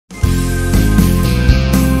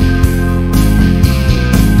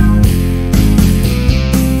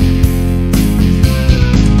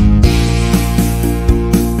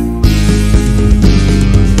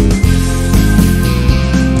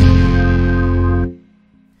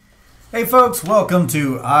Hey folks, welcome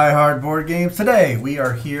to iHeart Board Games. Today we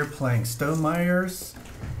are here playing Stonemeier's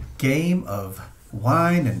game of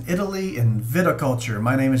wine in Italy and viticulture.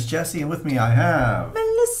 My name is Jesse and with me I have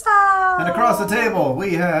Melissa. And across the table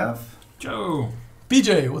we have Joe.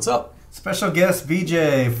 BJ, what's up? Special guest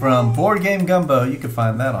BJ from Board Game Gumbo. You can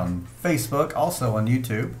find that on Facebook, also on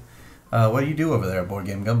YouTube. What do you do over there at Board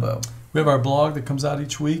Game Gumbo? We have our blog that comes out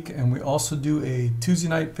each week, and we also do a Tuesday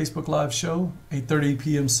night Facebook Live show, 8:30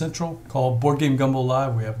 p.m. Central, called Board Game Gumbo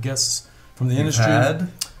Live. We have guests from the industry.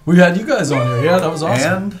 We've had you guys on here. Yeah, that was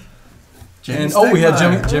awesome. And we had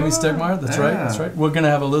Jimmy Stegmaier. That's right. That's right. We're going to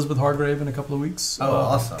have Elizabeth Hargrave in a couple of weeks. Oh,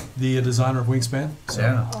 awesome. The designer of Wingspan. So,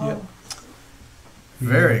 yeah.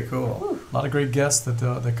 Very cool. A lot of great guests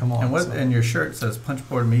that come on. And your shirt says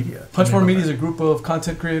Punchboard Media. Punchboard Media is a group of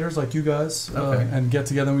content creators like you guys, and get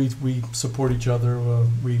together. And we support each other.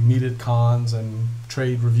 We meet at cons and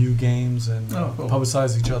trade review games and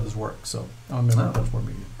publicize each other's work. So I'm a member of Punchboard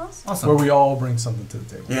Media, awesome. Where we all bring something to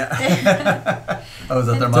the table. Yeah. Is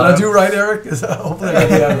that their motto? Did I do right, Eric? Hopefully I got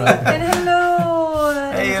that right. And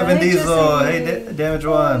hello. Hey, Evan Diesel. Hey, Damage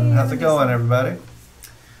One. How's it going, everybody?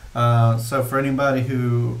 So for anybody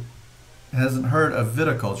who hasn't heard of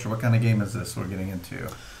Viticulture, what kind of game is this we're getting into?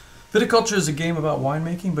 Viticulture is a game about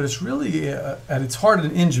winemaking, but it's really, at its heart,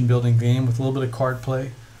 an engine building game with a little bit of card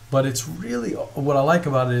play. But it's really, what I like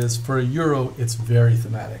about it is, for a Euro, it's very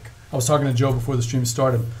thematic. I was talking to Joe before the stream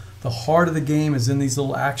started. The heart of the game is in these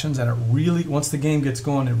little actions, and it really, once the game gets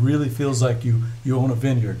going, it really feels like you own a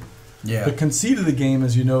vineyard. Yeah. The conceit of the game,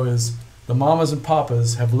 as you know, is the mamas and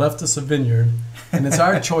papas have left us a vineyard, and it's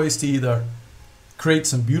our choice to either create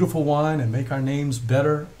some beautiful wine and make our names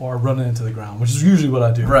better or run it into the ground, which is usually what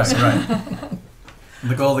I do. Right.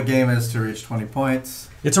 The goal of the game is to reach 20 points.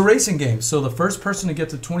 It's a racing game, so the first person to get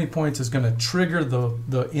to 20 points is going to trigger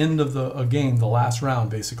the end of the game, the last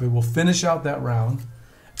round, basically. We'll finish out that round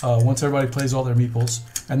once everybody plays all their meeples,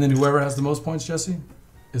 and then whoever has the most points, Jesse,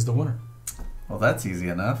 is the winner. Well, that's easy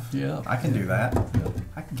enough. Yeah. I can do that. Yeah.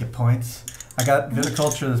 I can get points. I got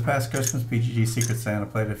Viticulture this past Christmas, BGG Secret Santa.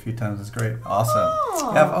 Played it a few times. It's great.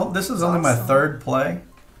 Awesome. This is only my third play.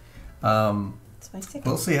 It's my second.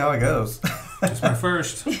 We'll see how it goes. It's my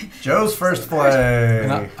first. Joe's first play.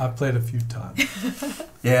 And I've played a few times.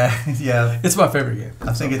 Yeah. It's my favorite game.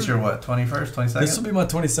 I think it's your, 21st, 22nd? This will be my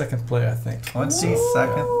 22nd play, I think.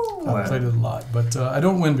 22nd play. I've played it a lot, but I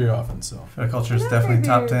don't win very often, so. Viticulture is definitely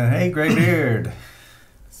top 10. Hey, Greybeard.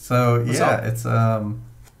 So, it's...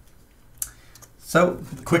 So,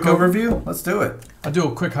 quick overview. Let's do it. I'll do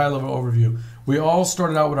a quick high-level overview. We all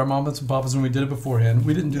started out with our mamas and papas when we did it beforehand.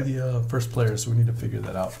 We didn't do the first player, so we need to figure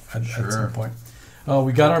that out at some point.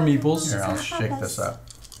 We got our meeples. Here, I'll shake this up.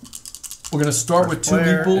 We're going to start with two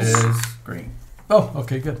meeples. Is green. Oh,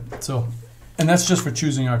 okay, good. So, and that's just for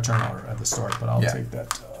choosing our turn order at the start, but I'll take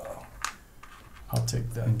that. I'll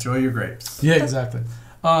take that. Enjoy your grapes. Yeah, exactly.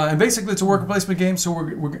 And basically, it's a worker placement game. So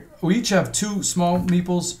we each have two small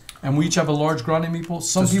meeples. And we each have a large grande meeple.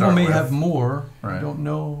 Some people may have more. Right. I don't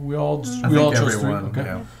know. We all chose three. Okay.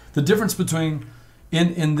 Yeah. The difference between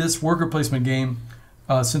in this worker placement game,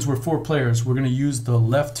 since we're 4 players, we're going to use the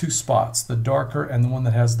left 2 spots, the darker and the one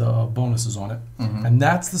that has the bonuses on it, and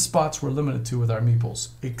that's the spots we're limited to with our meeples.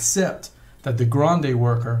 Except that the grande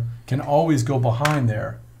worker can always go behind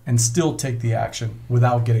there and still take the action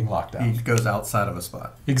without getting locked out. He goes outside of a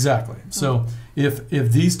spot. Exactly. So if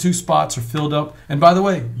these 2 spots are filled up, and by the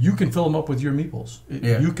way, you can fill them up with your meeples.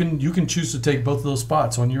 You can choose to take both of those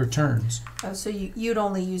spots on your turns. Oh, so you'd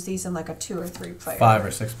only use these in like a 2 or 3 player. 5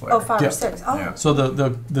 or 6 player. Oh, 5 or 6. Oh. Yeah. So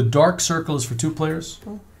the dark circle is for 2 players,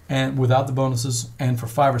 and without the bonuses, and for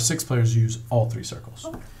 5 or 6 players, you use all 3 circles.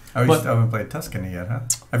 Oh, you still haven't played Tuscany yet, huh?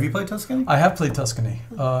 Have you played Tuscany? I have played Tuscany.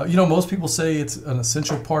 Most people say it's an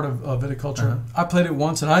essential part of viticulture. I played it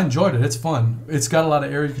once, and I enjoyed it. It's fun. It's got a lot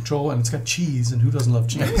of area control, and it's got cheese, and who doesn't love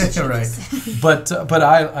cheese? Right. But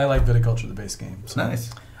I like Viticulture, the base game. So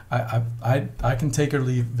Nice. I can take or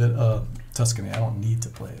leave Tuscany. I don't need to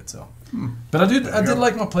play it. So, but I did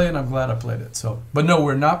like my play, and I'm glad I played it. So, but no,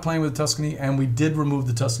 we're not playing with Tuscany, and we did remove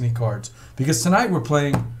the Tuscany cards because tonight we're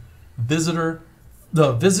playing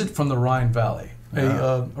The Visit from the Rhine Valley,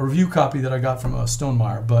 a review copy that I got from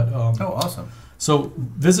Stonemaier. But awesome. So,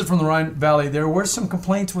 Visit from the Rhine Valley, there were some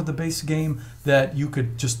complaints with the base game that you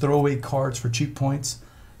could just throw away cards for cheap points.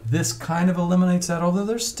 This kind of eliminates that, although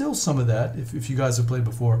there's still some of that if you guys have played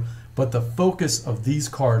before. But the focus of these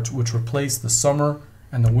cards, which replace the summer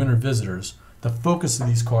and the winter visitors, the focus of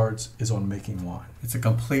these cards is on making wine. It's a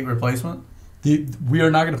complete replacement? We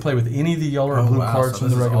are not going to play with any of the yellow or blue cards from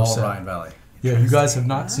the regular set. Rhine Valley. Yeah, you guys have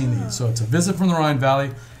not seen these. So it's a Visit from the Rhine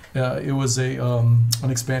Valley. It was an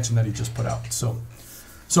expansion that he just put out. So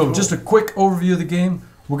just a quick overview of the game.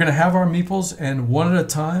 We're going to have our meeples, and one at a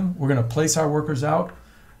time, we're going to place our workers out.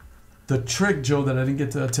 The trick, Joe, that I didn't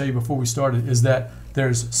get to tell you before we started is that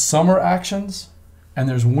there's summer actions and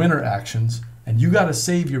there's winter actions, and you got to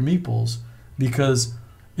save your meeples, because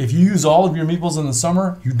if you use all of your meeples in the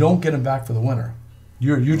summer, you don't get them back for the winter.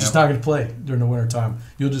 You're just not going to play during the winter time.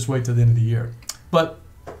 You'll just wait till the end of the year. But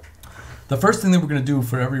the first thing that we're going to do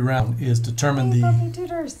for every round is determine Hey, Puppy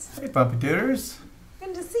Tutors. Hey, Puppy Tutors.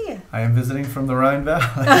 Good to see you. I am visiting from the Rhine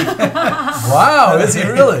Valley. Wow, is he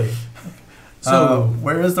really? So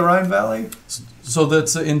where is the Rhine Valley? So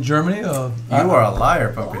that's in Germany. You are a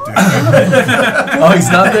liar, Puppy Tutor. Oh,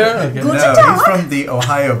 he's not there. Okay. No, he's from the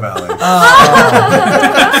Ohio Valley.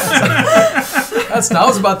 I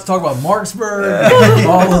was about to talk about Marksburg,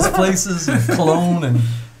 all those places, and Cologne, and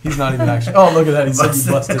he's not even actually. Oh, look at that! He said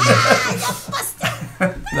you busted.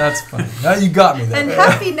 That's funny. Now you got me there. And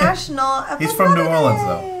happy National. He's from New Orleans,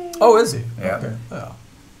 though. Oh, is he? Yeah. Okay. Yeah.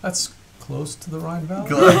 That's close to the Rhine Valley.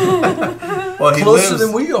 Well, he Closer lives,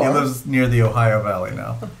 than we are. He lives near the Ohio Valley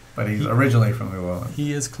now, but he's originally from New Orleans.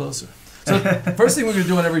 He is closer. So first thing we're going to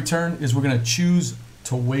do on every turn is we're going to choose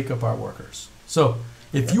to wake up our workers. So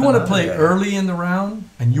if you want to play early in the round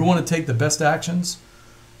and you want to take the best actions,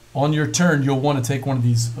 on your turn you'll want to take one of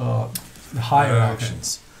these higher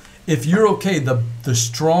actions. If you're okay, the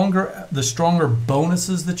stronger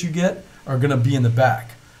bonuses that you get are going to be in the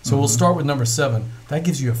back. So we'll start with number 7. That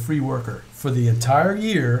gives you a free worker. For the entire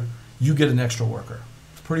year, you get an extra worker.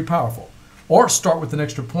 It's pretty powerful. Or start with an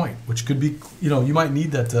extra point, which could be, you might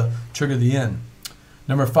need that to trigger the end.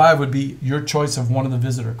 Number 5 would be your choice of one of the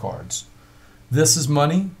visitor cards. This is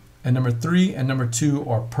money, and number 3 and number 2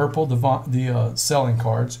 are purple, the selling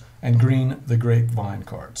cards, and green, the grapevine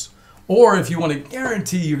cards. Or if you want to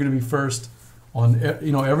guarantee you're going to be first on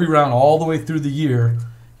every round all the way through the year,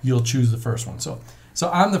 you'll choose the first one. So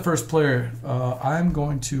I'm the first player. I'm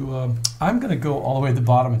going to go all the way to the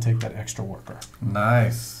bottom and take that extra worker.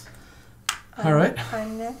 Nice. All right.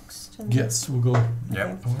 I'm next. Yes, we'll go.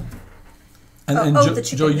 Yep. And the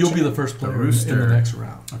chicken, Joe, the you'll be chicken. the first player The in rooster. the next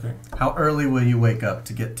round. Okay. How early will you wake up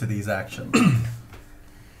to get to these actions?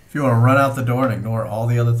 If you want to run out the door and ignore all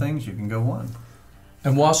the other things, you can go 1.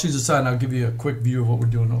 And while she's deciding, I'll give you a quick view of what we're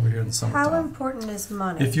doing over here in the summertime. How important is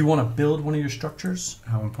money? If you want to build one of your structures,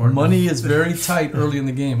 How important? money is very tight early in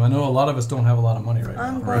the game. I know a lot of us don't have a lot of money right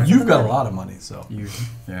I'm now. going for You've the got a money. lot of money, so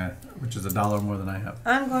which is $1 more than I have.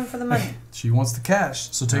 I'm going for the money. she wants the cash.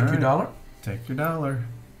 So take All your right. dollar. Take your $1.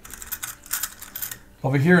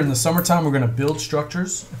 Over here in the summertime, we're going to build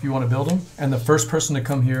structures if you want to build them. And the first person to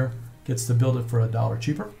come here gets to build it for $1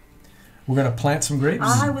 cheaper. We're going to plant some grapes.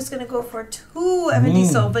 I was going to go for 2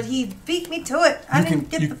 Evaniso, but he beat me to it. I didn't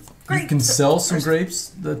get the grapes. You can sell some grapes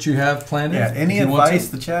that you have planted. Yeah, any if you want advice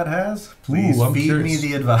to. the chat has, please I'm feed curious. me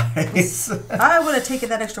the advice. I would have taken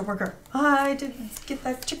that extra worker. I didn't get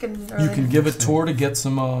that chicken early. You can give a tour to get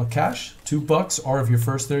some cash, $2, or if you're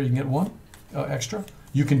first there, you can get 1 extra.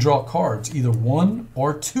 You can draw cards, either 1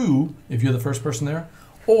 or 2 if you're the first person there,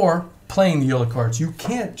 or playing the yellow cards. You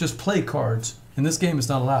can't just play cards. In this game, it's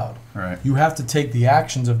not allowed. Right. You have to take the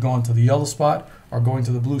actions of going to the yellow spot or going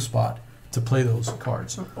to the blue spot to play those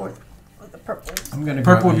cards. Or the purple. I'm going to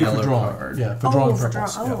Purple grab would a be for yellow drawing. card. Yeah, for drawing for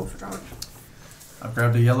purples. for drawing. I've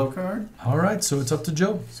grabbed a yellow card. All right, so it's up to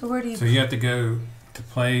Joe. So where do you... So you have to go to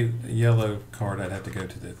play a yellow card. I'd have to go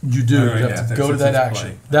to the. You do. All right, You have to yeah, go to since that it's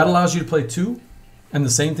action. play. That allows you to play 2, and the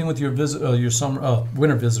same thing with your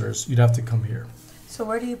winter visitors. You'd have to come here. So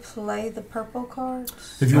where do you play the purple cards?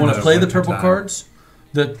 If you want to Another play the winter purple time. cards,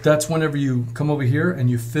 that's whenever you come over here and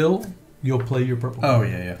you fill, you'll play your purple. Oh, card.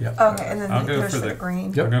 yeah. Okay, and then I'll go there's for the the-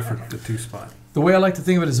 green. Yep. I'll go for the 2 spot. The way I like to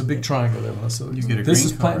think of it is a big triangle there, Melissa. You get a this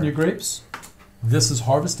green is planting card. your grapes. This is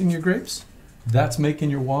harvesting your grapes. That's making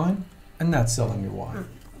your wine, and that's selling your wine.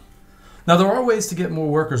 Now, there are ways to get more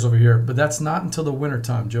workers over here, but that's not until the winter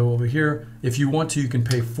time, Joe. Over here, if you want to, you can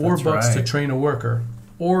pay $4 That's to right. train a worker,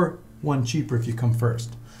 or 1 cheaper if you come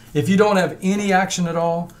first. If you don't have any action at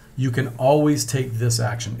all, you can always take this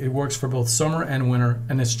action. It works for both summer and winter,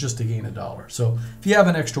 and it's just to gain $1. So if you have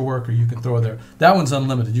an extra worker, you can throw it there. That one's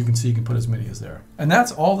unlimited. You can see you can put as many as there. And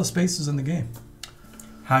that's all the spaces in the game.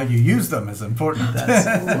 How you use them is important.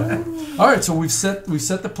 All right, so we've set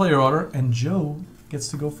the player order, and Joe gets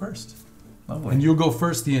to go first. Lovely. And you'll go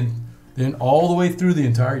first then all the way through the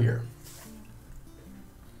entire year.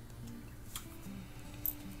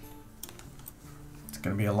 It's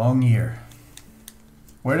going to be a long year.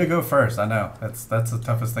 Where to go first? I know that's the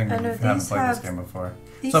toughest thing I when you know, haven't these played this have- game before.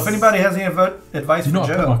 These- So if anybody has any advice You for know, I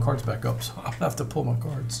put Joe, my cards back up, so I'll have to pull my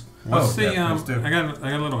cards. What's the yeah, please do. I got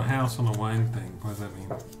a little house on the wine thing. What does that mean?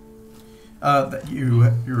 that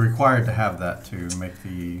you're required to have that to make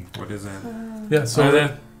the. What is that? Yeah, So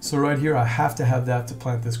that so right here, I have to have that to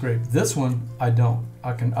plant this grape. This one, I don't.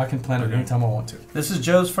 I can plant it Okay. anytime I want to. This is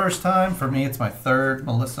Joe's first time. For me, it's my third.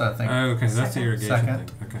 Melissa, I think. oh, okay, that's the Second. irrigation Second.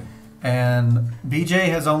 thing. Okay. And BJ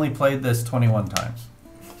has only played this 21 times.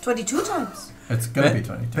 22 times. It's gonna be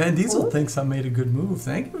 22. Van Diesel Ooh. thinks I made a good move.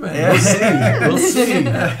 Thank you, Van. Yeah. We'll see. We'll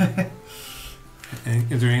see.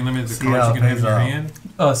 And is there any limit to See the cards how you it can have in pays your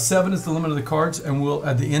out. hand? 7 is the limit of the cards, and we'll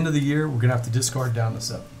at the end of the year we're gonna have to discard down to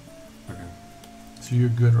 7. Okay. So you're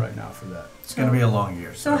good right now for that. It's gonna be a long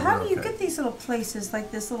year. So how we're do you okay. get these little places,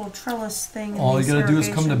 like this little trellis thing? And All you these gotta do is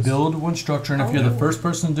come to irrigations? build one structure, and if you're the Oh. first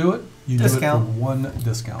person to do it, you Discount. do it for 1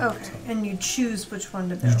 discount. Okay, and you choose which one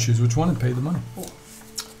to You build. choose which one and pay the money. Cool.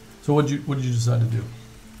 So what did you decide to do?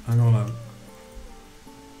 I'm gonna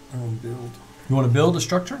build. You want to build a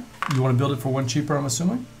structure? You want to build it for 1 cheaper, I'm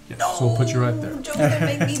assuming? Yes. So we'll put you right there. Joe's gonna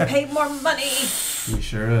make me pay more money. He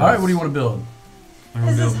sure is. All right, what do you want to build? I'm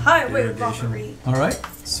gonna This is build highway irrigation. robbery. All right,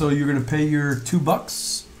 so you're going to pay your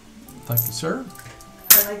 $2. Thank you, sir.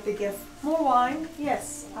 I like the gift. More wine?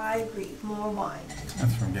 Yes, I agree. More wine.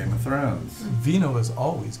 That's from Game of Thrones. Vino is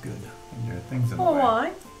always good. And your things in the More way.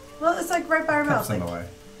 wine? Well, it's like right by our Cups mouth. in the Like,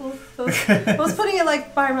 way. I was putting it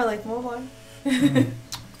like by our mouth, like more wine.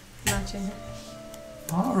 Matching it.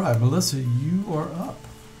 All right, Melissa, you are up.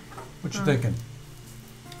 What you thinking?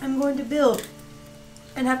 I'm going to build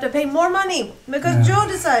and have to pay more money because Yeah. Joe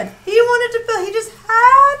decided he wanted to build. He just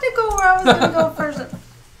had to go where I was going to go first.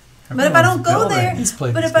 But if I don't go Everyone's there, building. He's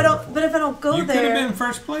played but this if I game don't, before. but if I don't go You could have there, been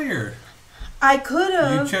first player. I could You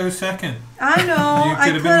have. chose second. I know, You I could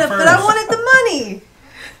could have been have, but I first. wanted the money.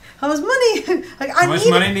 How much money? Like How much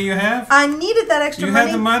money do you have? I needed that extra You money.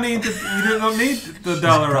 have the money. You don't need the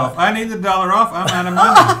dollar off. I need the dollar off. I'm out of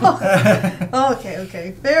money.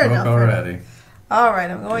 Okay, fair enough. fair enough. Already. All right,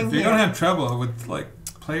 I'm going If you here. don't have trouble with like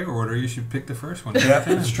player order, you should pick the first one. Yep,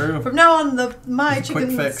 it's true. From now on, my It's a quick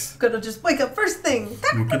chicken's fix. gonna just wake up first thing.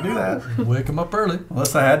 You can do that. Wake him up early.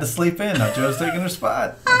 Melissa had to sleep in. Now Joe's taking her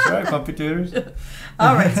spot. That's right, puppy tutors.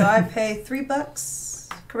 All right, so I pay $3.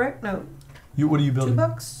 Correct? No, What are you building?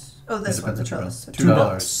 $2. Oh, this It one's a depends trellis. what So you're $2.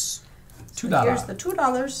 building. $2. So $2. here's the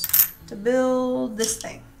 $2 to build this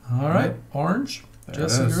thing. All right, orange. There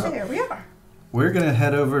Jesse, it is. you're up. There we are. We're gonna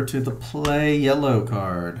head over to the play yellow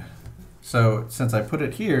card. So since I put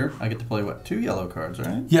it here, I get to play what, 2 yellow cards,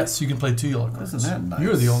 right? Yes, you can play 2 yellow cards. Isn't that nice?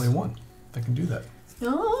 You're the only one that can do that.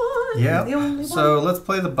 Oh, Yeah. the only So one. let's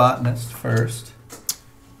play the botanist first,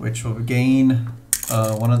 which will gain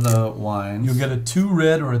one of the wines. You'll get a 2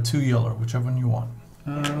 red or a 2 yellow, whichever one you want.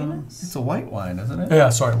 It's a white wine, isn't it? Yeah,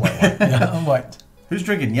 sorry, white one. Yeah, I'm white. Who's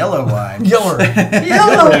drinking yellow wine? Yeller.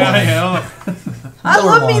 Yellow. Yeah, I Yellow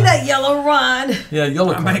love me wine. that yellow wine. Yeah,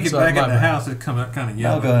 yellow I cards. make it back my in the bad. house. It come out kind of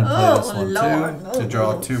yellow. I'll go ahead and play Oh, this one Lord. too, to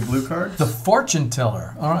draw Oh. 2 blue cards. The fortune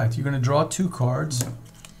teller. All right, you're going to draw 2 cards.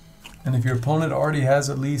 And if your opponent already has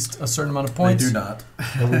at least a certain amount of They points, do not.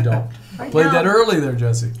 no, we don't. Right Played now- that early there,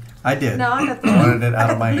 Jesse. I did. No, I got the, I wanted it I out got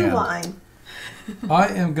of my the blue hand. wine. I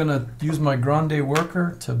am going to use my grande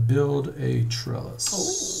worker to build a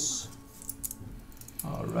trellis.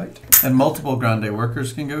 All right. And multiple grande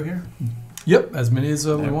workers can go here. Yep, as many as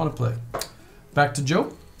we Yep. want to play. Back to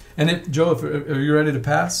Joe. And Joe, if you're ready to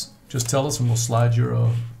pass, just tell us and we'll slide your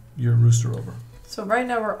rooster over. So right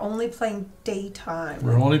now we're only playing daytime.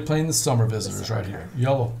 We're only playing the summer visitors right here.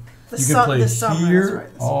 Yellow. The You can sun- play the summer, that's here,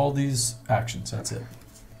 right, the all these actions. That's it.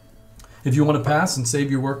 If you want to pass and save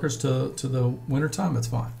your workers to the winter time, that's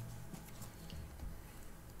fine.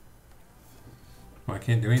 Well, I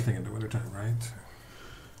can't do anything in the wintertime, right?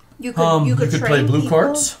 You could play train blue people.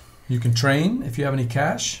 cards. You can train if you have any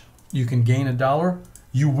cash. You can gain $1.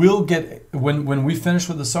 You will get when we finish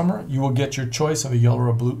with the summer. You will get your choice of a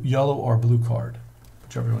yellow or blue card,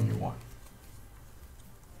 whichever one you want.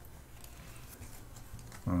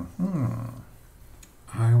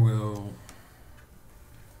 I will.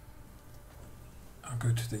 I'll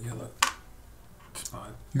go to the yellow spot.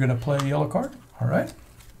 You're gonna play a yellow card. All right.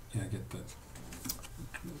 Yeah, get that.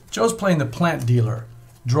 Joe's playing the plant dealer.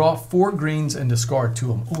 Draw 4 greens and discard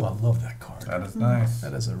 2 of them. Oh, I love that card. That is nice.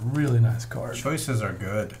 That is a really nice card. Choices are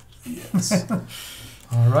good. Yes.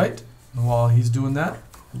 All right. And while he's doing that,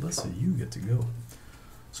 Alyssa, you get to go.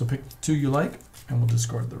 So pick 2 you like, and we'll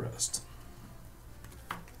discard the rest.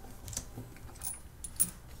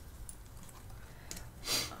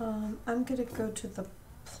 I'm gonna go to the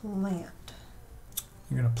plant.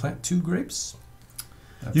 You're gonna plant 2 grapes.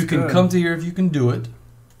 That's You can good. come to here if you can do it.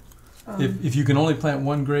 If you can only plant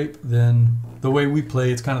one grape, then the way we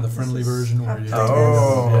play, it's kind of the friendly version where you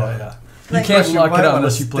Oh. yeah. You Like- can't You lock might it out wanna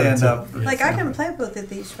unless you play it stand too. up. Yeah. Like I can plant both of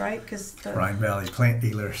these, right? Because Rhine Valley plant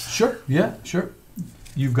dealers. Sure, yeah, sure.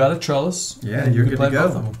 You've got a trellis. Yeah, and you're you can good to plant go.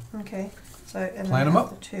 both of them. okay. So and Plant 'em then I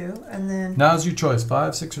have up. the 2, and then Now's your choice: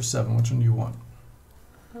 5, 6, or 7. Which one do you want?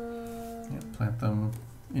 Yeah, plant them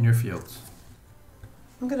in your fields.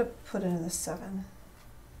 I'm gonna put it in the 7.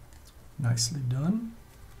 Nicely done.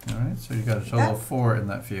 All right, so you got a total of 4 in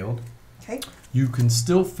that field. Okay. You can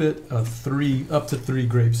still fit up to 3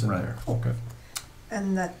 grapes in Right. there. Okay.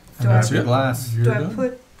 And that And do I that's your it. glass. You're do I done.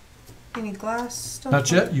 put any glass stuff?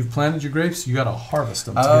 Not on yet. it? You've planted your grapes. You got to harvest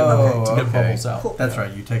them to Oh, get okay. bubbles out. Cool. That's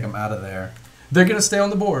right. You take them out of there. They're gonna stay on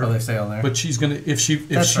the board. Oh, they stay on there. But she's gonna if she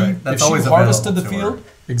That's right. That's if she always harvested the available to field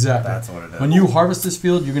exactly. That's what it is. When you harvest this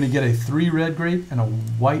field, you're gonna get a 3 red grape and a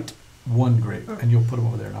white 1 grape, and you'll put them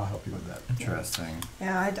over there, and I'll help you with that. Interesting.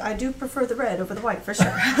 Yeah, I do prefer the red over the white for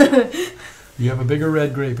sure. You have a bigger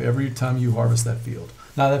red grape every time you harvest that field.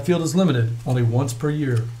 Now that field is limited; only once per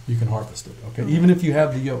year you can harvest it. Okay, even if you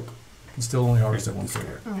have the yolk, you can still only harvest it once per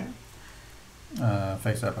year. Okay.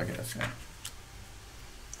 Face up, I guess. Yeah.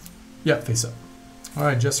 Yeah, face up. All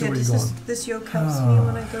right, Jesse, where are you does going? this yoke helps me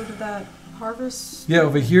when I go to that harvest? Yeah,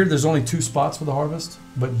 over here, there's only 2 spots for the harvest,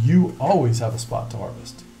 but you always have a spot to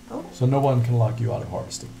harvest. Oh, So no one can lock you out of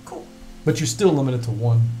harvesting. cool. But you're still limited to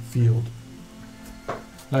 1 field.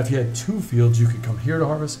 Now, if you had 2 fields, you could come here to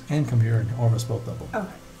harvest and come here and harvest both of them. Okay.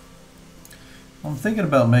 I'm thinking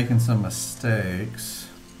about making some mistakes.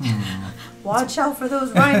 Watch out for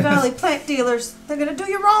those Rhine Valley plant dealers. They're gonna do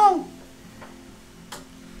you wrong.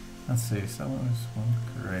 Let's see. So what was one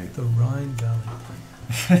great? The Rhine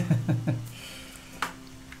Valley.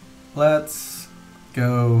 Let's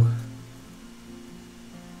go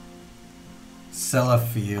sell a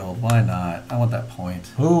field. Why not? I want that point.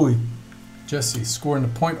 Oh, Jesse scoring the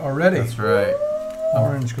point already. That's right.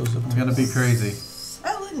 Orange goes up. It's gonna be crazy.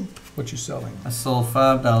 Selling. What you selling? I sold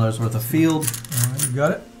 $5 worth of field. All right, you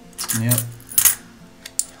got it? Yep.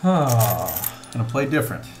 Ah, Gonna play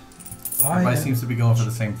different. I Everybody am, seems to be going for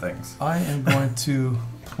the same things. I am going to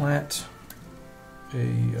plant a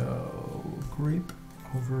grape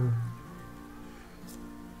over.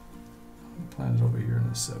 Plant it over here in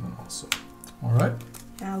the 7 also. All right,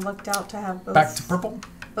 Yeah, I lucked out to have back to purple.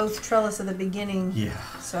 both trellis at the beginning. Yeah.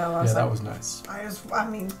 So I Yeah, was that like, was nice. I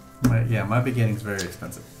mean, My beginning's very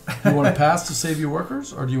expensive. You want to pass to save your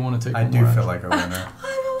workers, or do you want to take? I one do more feel action? like a winner.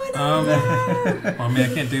 I'm a winner. Well, I mean,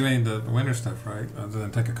 I can't do any of the winter stuff, right? Other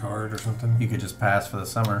than take a card or something. You could just pass for the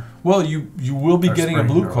summer. Well, you will be Or getting a spring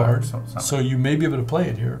blue or whatever, card, something. so you may be able to play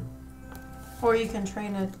it here. Or you can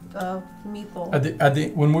train a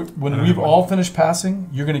meeple. When we've all finished passing,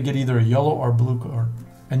 you're going to get either a yellow or blue card,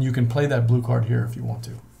 and you can play that blue card here if you want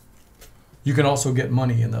to. You can also get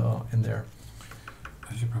money in there.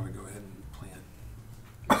 I should probably go ahead and plan.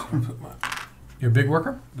 So I'll put Your big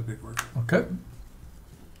worker, the big work. okay.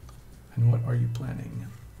 And what are you planning?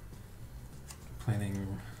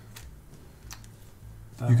 Planning.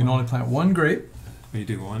 You can only plant 1 grape. You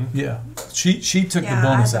do one? Yeah, she took Yeah, the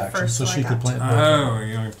bonus I had the action, first, so so she I could got plant both. Oh,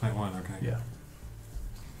 you only plant one, okay. Yeah.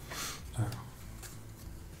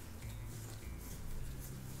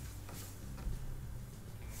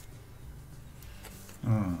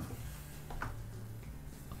 Oh.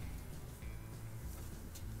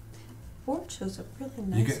 Board shows up really You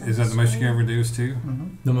nice. get, on is that the most you screen. can ever do is 2?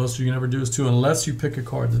 The most you can ever do is 2, unless you pick a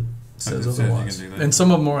card that says That says you can otherwise. do that. And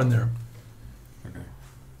some of them are in there. Okay.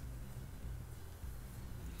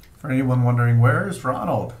 For anyone wondering, where is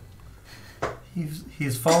Ronald?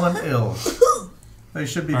 He's fallen ill. He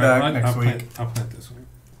should be All back right, next I'll week. plant this week.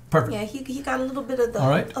 Perfect. Yeah, he got a little bit of the All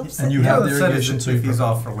right, upset. and you Yeah, have it the said irrigation, if so you he's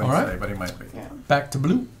off for All Wednesday, right. but he might be. Yeah. Back to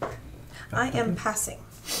blue. I am passing.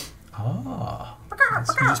 Ah.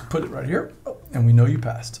 So you just put it right here, and we know you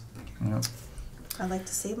passed. Yep. I like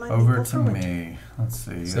to save my Over meeple to for winter. me. Let's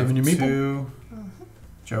see. You Saving have your meeple? 2.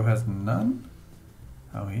 Joe has none?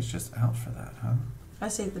 Oh, he's just out for that, huh? I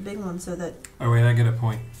saved the big one so that Oh, wait, I get a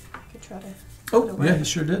point. I could try to. Oh, put it yeah, away. he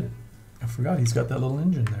sure did. I forgot he's got that little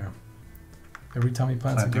engine there. Every time he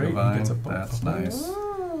plants a Planting grape, he gets a vine, that's point. nice.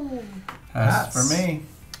 Ooh. Pass Pass. for me.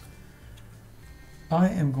 I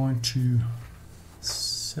am going to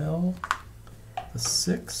sell the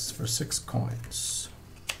 6 for 6 coins.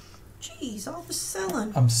 Jeez, all the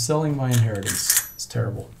selling. I'm selling my inheritance. It's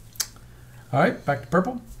terrible. All right, back to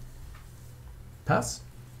purple. Pass.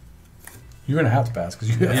 You're gonna have to pass because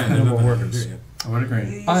you have Yeah, no more nothing I can workers. do yet. I would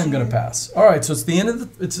agree. You I'm gonna should- pass. All right, so it's the end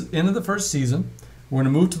of the first season. We're gonna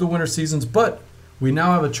move to the winter seasons, but we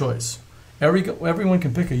now have a choice. Everyone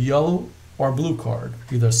can pick a yellow or blue card,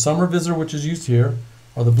 either summer visitor, which is used here,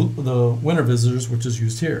 or the winter visitors, which is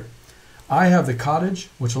used here. I have the cottage,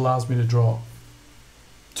 which allows me to draw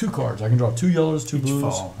 2 cards. I can draw 2 yellows, 2 Each blues,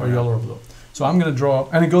 fall, or yeah. yellow or blue. So I'm going to draw,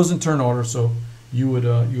 and it goes in turn order. So you would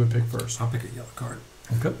pick first. I'll pick a yellow card.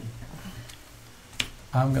 Okay.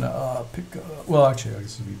 I'm gonna pick. Well, actually, I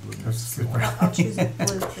guess it'd be blue. That's good. I'll choose a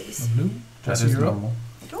blue, A please. blue. That Jesse, is you're up. normal.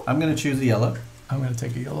 I'm going to choose a yellow. I'm gonna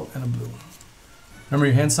take a yellow and a blue. Remember,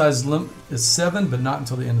 your hand size limit is 7, but not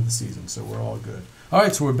until the end of the season. So we're all good. All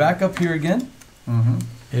right, so we're back up here again. Mm-hmm.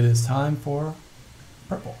 It is time for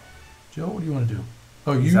purple. Joe, what do you want to do?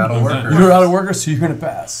 Oh, He's out of worker. You're out of worker, so you're gonna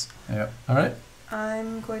pass. Yep. All right,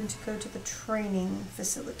 I'm going to go to the training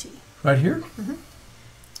facility. right here,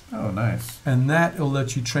 Oh, nice. and that will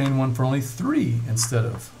let you train one for only 3 instead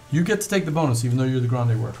of. You get to take the bonus, even though you're the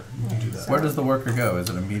grande worker. You can do that. Where does the worker go? Is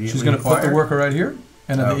it immediately She's gonna put the acquired? worker right here,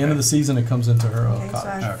 and at the end Okay. of the season, it comes into her Okay, so I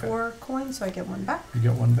cottage. have Okay. 4 coins, so I get 1 back. You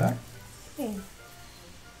get 1 back. Hey.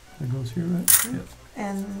 It goes here, right? Yep.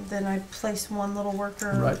 And then I place 1 little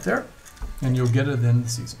worker. Right there, and you'll get it at the end of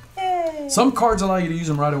the season. Yay! Some cards allow you to use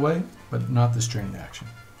them right away, but not this training action.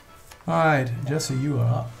 All right, Jesse, you are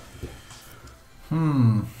up.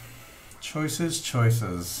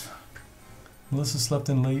 Choices. Melissa slept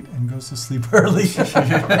in late and goes to sleep early.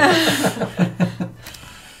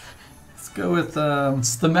 Let's go with,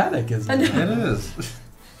 It's thematic, isn't it? it is.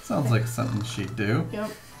 Sounds like something she'd do.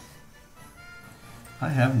 Yep. I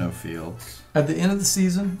have no fields. At the end of the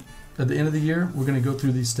season, at the end of the year, we're going to go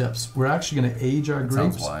through these steps. We're actually going to age our That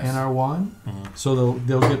sounds grapes wise. and our wine, Mhm. so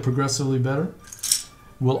they'll get progressively better.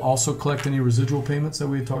 We'll also collect any residual payments that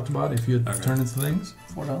we had talked about if you had Okay. turned into things.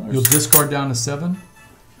 $4. You'll discard down to 7,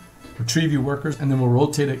 retrieve your workers, and then we'll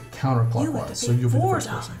rotate it You had counterclockwise. to So pay you'll be the first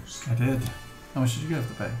 $4. person. I did. How much did you have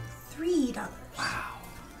to pay? $3. Wow.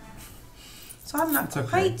 So I'm not It's okay.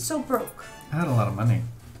 quite so broke. I had a lot of money.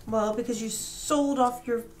 Well, because you sold off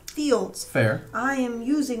your fields. Fair. I am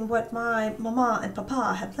using what my mama and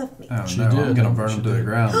papa had left me. Oh She no, I'm did. gonna burn She them to the did.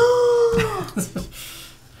 ground.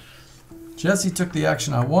 Jesse took the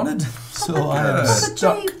action I wanted, so I am Good. Papa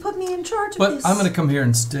stuck. Jay put me in charge of But this. I'm going to come here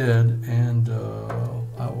instead, and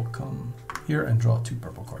I will come here and draw 2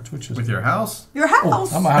 purple cards, which is With your house? Your Oh,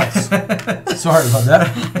 house. I'm a house. Sorry about that.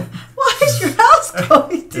 Why is your house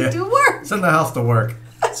going to Yeah. do work? Send the house to work.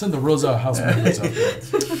 Send the Rosa housemakers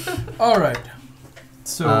out there. All right.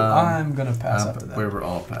 So I'm going to pass after that. We were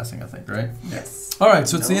all passing, I think, right? Yes. All right,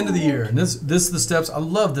 so it's the end of the year, and this is the steps. I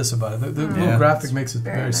love this about it. The little Yeah. graphic makes it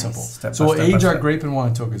Very very nice. simple. Step So by we'll step by age our step. grape and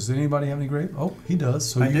wine tokens. Does anybody have any grape? Oh, he does.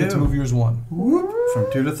 So I you get to do. move yours 1. From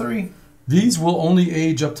 2 to 3. These will only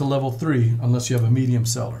age up to level 3 unless you have a medium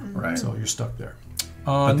cellar. Right. So you're stuck there.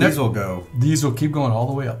 But Next, these will go. these will keep going all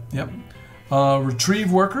the way up. Yep.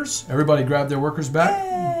 Retrieve workers. Everybody grab their workers back.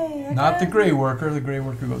 Yay, I Not the got- gray worker. The gray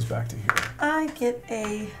worker goes back to here. I get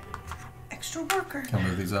a extra worker. Can I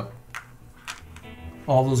move these up?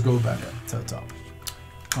 All those go back to the top.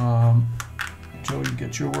 Joe, you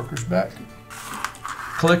get your workers back.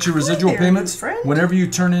 Collect your residual there, payments. new friend. Whenever you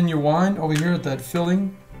turn in your wine over here at that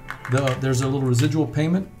filling, there's a little residual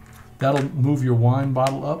payment. That'll move your wine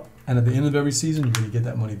bottle up, and at the end of every season, you're going to get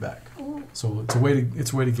that money back. So it's a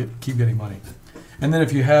way to keep getting money. And then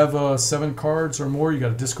if you have 7 cards or more, you got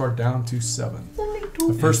to discard down to 7.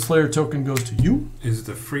 The first player token goes to you. Is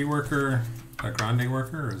the free worker a grande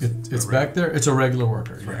worker? Or is It's a back there. It's a regular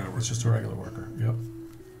worker. It's Yeah, regular it's just a regular worker. Yep.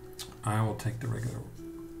 I will take the last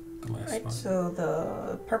Right, spot. so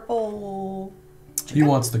the purple He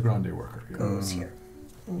wants the grande worker. Yeah. goes here.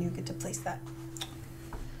 And you get to place that.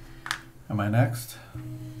 Am I next?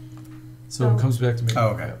 So Oh. it comes back to me. Oh,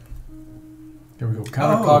 okay. Yep. Here we go.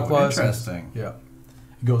 Counterclockwise. Oh, interesting. Yeah.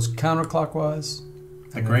 It goes counterclockwise.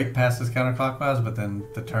 The and grape passes counterclockwise, but then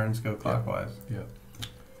the turns go clockwise. then- Yeah.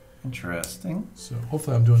 Interesting. So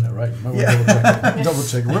hopefully I'm doing that right. You might Yeah. want to double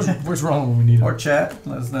check it. Where's wrong when we need Or it? chat,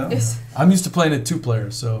 let us know. Yes. I'm used to playing it 2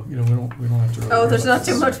 players, so we don't have to. Really Oh, worry there's about not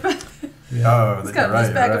too this. much back. Yeah. Oh, It's you're got right,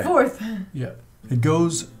 this back you're and right. forth. Yeah. It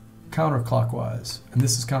goes counterclockwise, and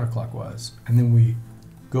this is counterclockwise, and then we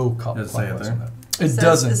go Does it say it clockwise there? on that. It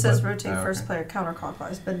doesn't. It says but- rotate Oh, first okay. player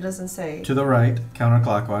counterclockwise, but it doesn't say. To the right,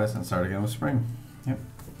 counterclockwise, and start again with spring. Yep.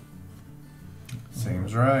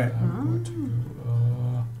 Seems right. I'm going to.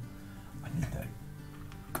 I need that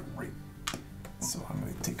grape, so I'm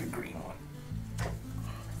going to take a green one.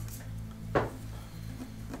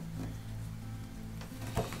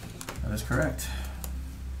 That is correct.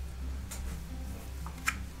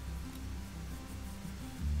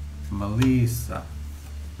 Melissa.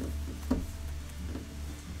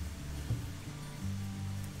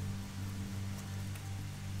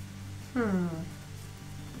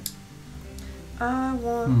 I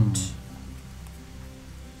want.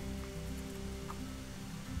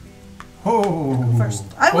 Oh. First.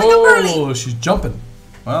 I wake up early. Oh, she's jumping.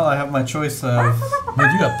 Well, I have my choice of.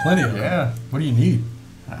 Man, you got plenty of them. Yeah. What do you need?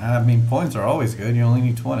 I mean, points are always good. You only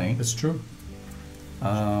need 20. That's true.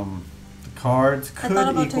 The cards I could thought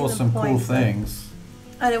about equal taking some the cool points, but things.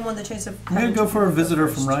 I didn't want the chance of. I'm gonna go for a visitor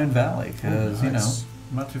from Rhine Valley because Oh, nice.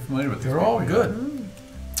 I'm not too familiar with. They're these all people good.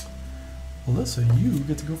 Alyssa, you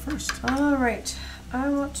get to go first. All right. I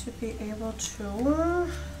want to be able to. Oh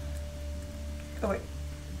wait.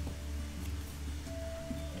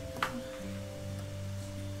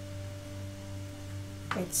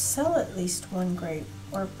 Wait, sell at least one grape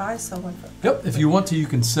or buy someone for. Yet. Yep. If you want to, you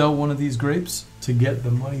can sell one of these grapes to get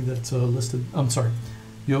the money that's listed. I'm sorry.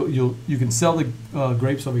 You can sell the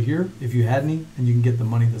grapes over here if you had any, and you can get the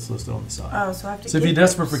money that's listed on the side. Oh, so I have to. So if get you're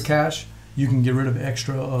desperate grapes. for cash, you can get rid of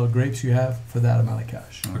extra grapes you have for that amount of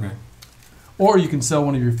cash. Okay. Or you can sell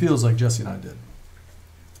one of your fields like Jesse and I did.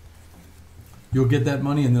 You'll get that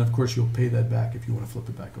money, and then of course you'll pay that back if you want to flip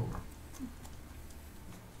it back over.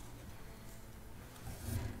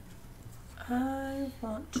 I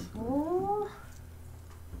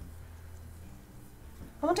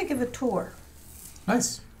want to give a tour.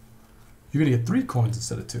 Nice. You're gonna get 3 coins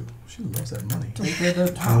instead of 2. She loves that money. To get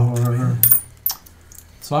a Wow, tour. man.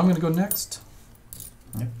 So I'm gonna go next.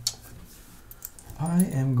 Yep. I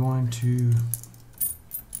am going to.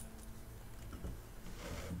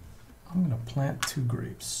 I'm gonna plant 2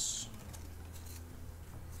 grapes.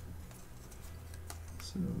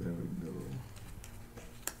 So there we go.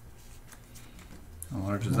 How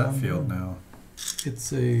large is that field now?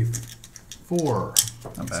 It's a 4.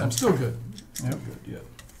 Not So I'm bad. still good. Yep. Good,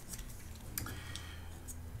 yeah.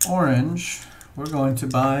 Orange. We're going to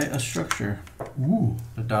buy a structure. Ooh.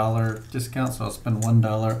 $1 discount, so I'll spend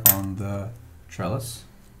 $1 on the trellis.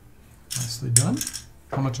 Nicely done.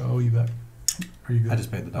 How much I owe you back? Are you good? I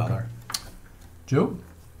just paid the $1. Joe?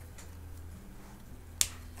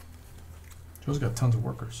 Joe's got tons of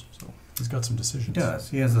workers, so he's got some decisions. He does.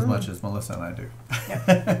 He has as much as Melissa and I do.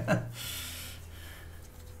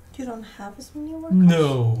 You don't have as many workers?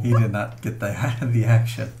 No. He did not get the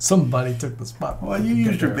action. Somebody took the spot. Well, you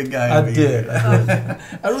used your big guy. I over did. here. I did.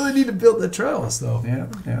 I really need to build that trellis, though. Yeah,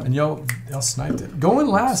 yeah. And y'all sniped it. Going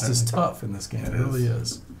last is Certainly. tough in this game. It It really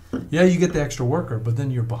is. Yeah, you get the extra worker, but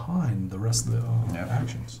then you're behind the rest of the Yep.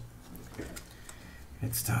 actions.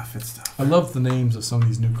 It's tough. It's tough. I love the names of some of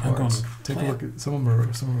these new I'm cards. gonna Take a plant. look at some of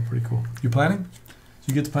them are pretty cool. You planting? So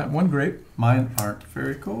you get to plant 1 grape. Mine aren't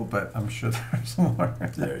very cool, but I'm sure there's more.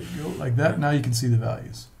 There you go, like that. Now you can see the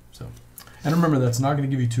values. So, and remember, that's not going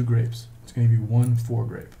to give you 2 grapes. It's going to give you 1 4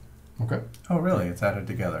 grape. Okay. Oh, really? It's added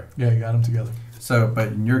together. Yeah, you got them together. So, but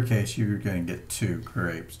in your case, you're going to get 2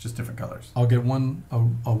 grapes, just different colors. I'll get a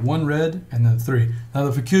 1 red and then 3. Now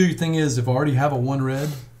the peculiar thing is, if I already have a 1 red,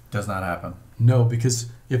 Does not happen. no, because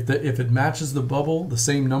if it matches the bubble, the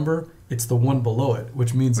same number, it's the 1 below it,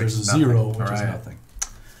 which means Which there's a is nothing. 0, which is Right. nothing.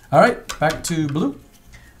 All right, back to blue.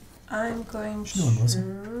 I'm going What you doing, Melissa?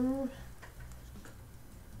 to.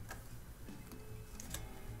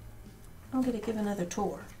 I'm going to give another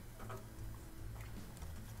tour.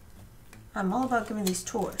 I'm all about giving these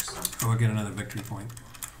tours. Oh, we'll get another victory point.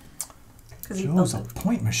 Because Joe's a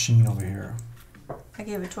point machine over here. I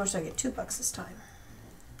gave a tour, so I get $2 this time.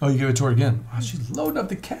 Oh, you give it to her again. Wow, she's loading up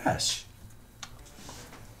the cash.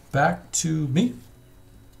 Back to me.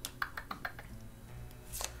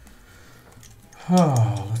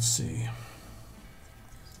 Oh, let's see.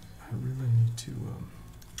 I really need to.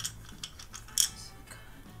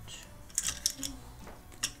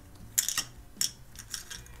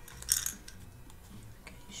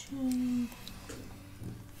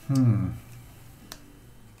 Hmm.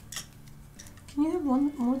 Can you have more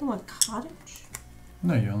than 1 cottage?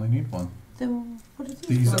 No, you only need 1. Then what are these?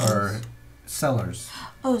 These ones? are sellers.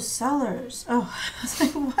 Oh, sellers. Oh, I was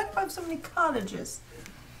like, why do I have so many cottages?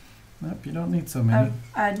 Nope, you don't need so many.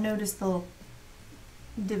 I noticed the little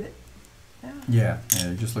divot. Yeah,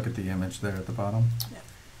 just look at the image there at the bottom. Yeah.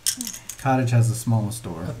 Cottage has the smallest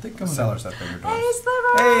door. I think The I'm gonna, sellers have bigger doors. Hey,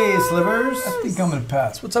 Slivers! Hey, Slivers! I think I'm gonna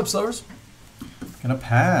pass. What's up, Slivers? Gonna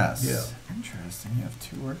pass. Yeah. Interesting. You have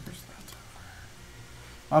 2 workers left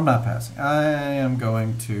over. I'm not passing. I am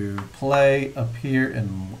going to play up here in,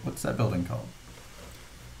 what's that building called?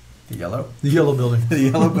 The yellow? The yellow building. The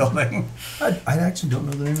yellow building. I actually don't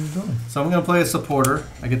know the name of the building. So I'm going to play a supporter.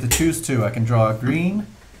 I get to choose 2. I can draw a green,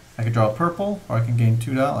 I can draw a purple, or I can gain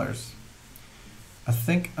 $2. I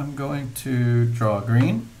think I'm going to draw a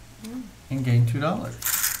green and gain $2.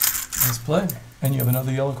 Nice play. And you have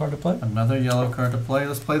another yellow card to play? Another yellow card to play.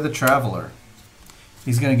 Let's play the Traveler.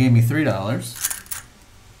 He's going to give me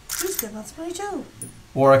 $3. He's good. That's money too.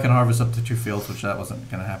 Or I can harvest up to 2 fields, which that wasn't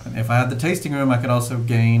going to happen. If I had the tasting room, I could also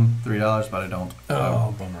gain $3, but I don't.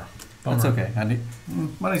 Oh, bummer. That's okay.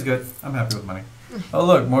 Money's good. I'm happy with money. Oh,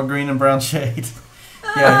 look, more green and brown shade.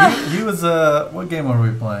 Yeah, he was, what game were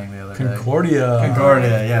we playing the other day? Concordia.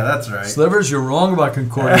 Concordia, yeah, that's right. Slivers, you're wrong about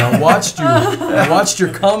Concordia. I watched you. I watched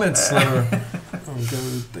your comments, Sliver. I'll go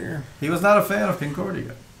there. He was not a fan of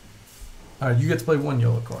Concordia. All right, you get to play 1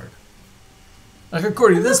 yellow card.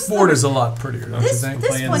 Concordia, this board is a lot prettier, don't you think?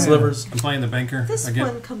 This one, Slivers. I'm playing the banker. This I get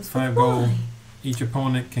one comes 5 with gold. wine. Each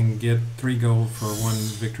opponent can get 3 gold for 1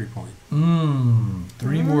 victory point. 3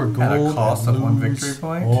 more gold. At a cost of 1 lose. victory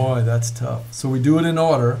point? Boy, that's tough. So we do it in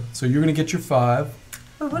order. So you're going to get your 5.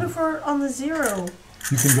 But what if we're on the 0?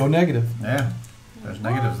 You can go negative. Yeah, there's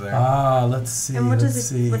negatives there. Let's see. And what let's does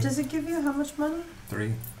see. What does it give you? How much money?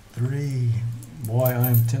 3. 3. Boy, I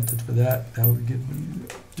am tempted for that. That would give me.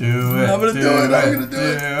 Do it. I'm going to do it. I'm going to do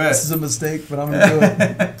it. This is a mistake, but I'm going to do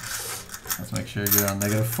it. Let's make sure you get on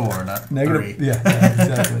 -4, not Negative. 3. Yeah,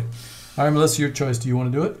 exactly. All right, Melissa, your choice. Do you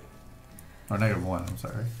want to do it? Or -1, I'm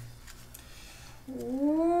sorry.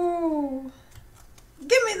 Ooh.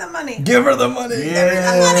 Give me the money. Give her the money.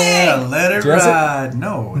 Yeah, let it Jesse? ride.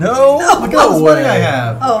 No. No. Look how much money I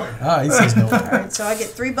have. Oh. He says no. All right, so I get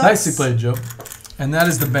 $3. Nicely played, Joe. And that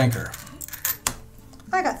is the banker.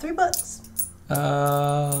 I got $3.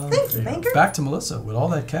 Thank you, banker. Back to Melissa with all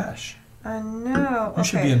that cash. I know. You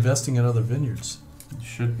should be investing in other vineyards. It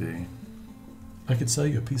should be. I could sell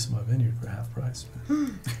you a piece of my vineyard for half price.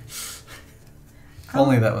 If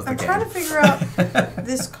only that was the I'm game. trying to figure out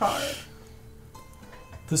this card.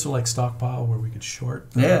 This was like Stockpile where we could short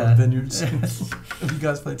Yeah. vineyards. Have you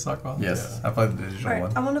guys played Stockpile? Yes, Yeah. I played the digital All right,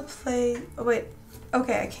 one. I want to play. Oh wait.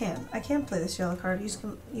 Okay, I can. I can play this yellow card. Use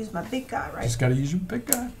my big guy, right? Just got to use your big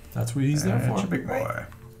guy. That's what he's there Alright, for. it's a big boy. Right.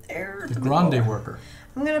 There's The the big grande boy. worker.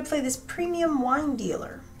 I'm gonna play this premium wine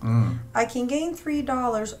dealer. Mm. I can gain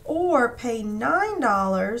 $3 or pay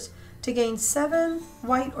 $9 to gain 7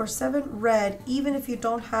 white or 7 red, even if you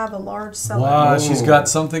don't have a large cellar. Wow, she's Ooh. got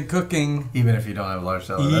something cooking. Even if you don't have a large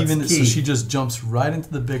cellar, Even that's so, key. she just jumps right into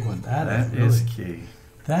the big one. That That is really, key.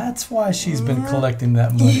 That's why she's been Yeah. collecting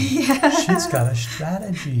that money. Yeah. She's got a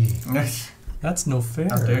strategy. That's no fair.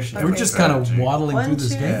 How dare she We're have just a kind of strategy. waddling 1, through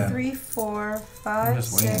this 2, game. 3, 4, I'm 5,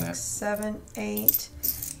 just winging 6, it. 7, 8,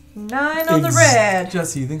 9 on the red.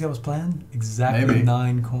 Jesse, you think that was planned? Exactly Maybe.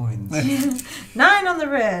 9 coins. 9 on the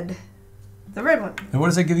red. The red one. And what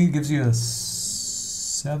does that give you? It gives you a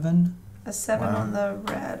 7. A 7 Wow. on the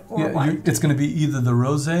red or Yeah, white. it's going to be either the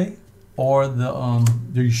rosé or the. Are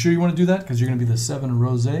you sure you want to do that? Because you're going to be the 7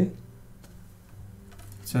 rosé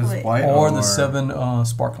It says Wait. white or the 7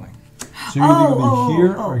 sparkling. So you're either going to be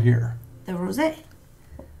here or here. The rosé.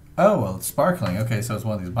 Oh, well, it's sparkling. Okay, so it's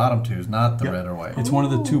one of these bottom twos, not the Yep. red or white. It's one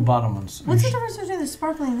of the 2 Ooh. bottom ones. What's the difference between the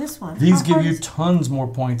sparkling and this one? These How give hard you is- tons more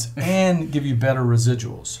points and give you better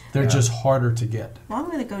residuals. They're Yeah. just harder to get. Well, I'm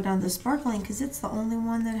going to go down to the sparkling because it's the only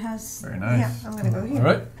one that has. Very nice. Yeah, I'm going to go here. All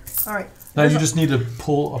right. All right. Now you There's just need to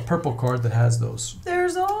pull a purple card that has those.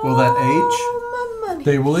 There's all Will that age? my money.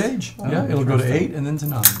 They will age. Oh, Yeah, it'll go to interesting. 8 and then to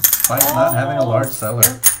 9. Despite not having a large cellar.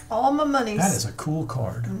 All my monies. That is a cool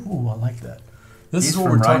card. Ooh, I like that. This He's is what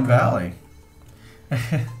from we're Rhine talking Valley. about.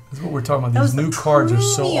 This is what we're talking That about. was These the new cards are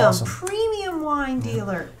so premium, awesome. Premium wine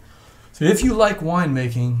dealer. So if you like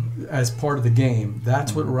winemaking as part of the game,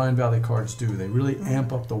 that's what Rhine Valley cards do. They really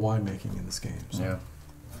amp up the winemaking in this game. So. Yeah.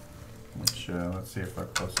 Which, let's see if our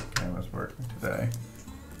close-up camera is working today.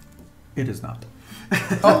 It is not.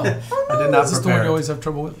 Oh, I did not is this the one prepare. you always have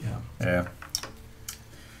trouble with? Yeah. Yeah.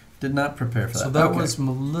 Did not prepare for that. So that Okay. was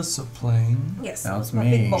Melissa playing. Yes. Now that it's was my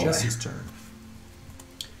me. big boy. Jesse's turn.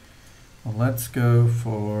 Well, let's go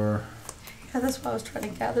for... Yeah, that's why I was trying to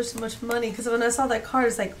gather so much money because when I saw that card,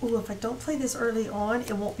 it's like, oh, if I don't play this early on,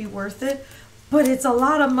 it won't be worth it. But it's a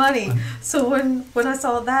lot of money. So when I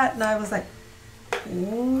saw that, and I was like,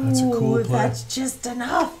 ooh, That's a cool play. that's just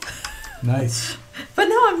enough. Nice. But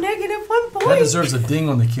now I'm negative 1 point. That deserves a ding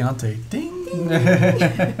on the Chianti. Ding.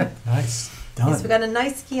 Nice. Done. Yes, we got a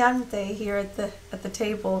nice Chianti here at the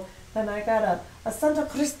table, and I got a Santa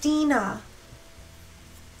Cristina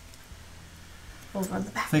over on the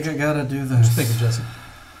I back. think I gotta do What this. you thinking, Jesse?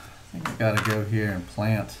 I think I gotta go here and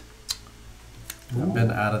plant. I've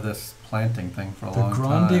been out of this planting thing for a The long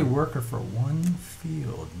grande time. worker for 1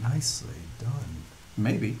 field. Nicely done.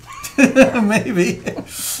 Maybe. Maybe. Oh,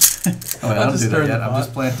 wait, I don't just do that stirred yet. the I'm pot.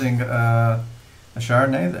 just planting a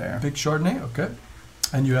Chardonnay there. Big Chardonnay, okay.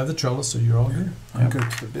 And you have the trellis, so you're all good. I'll go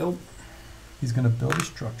to the build. He's going to build a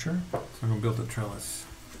structure. So I'm gonna build a trellis.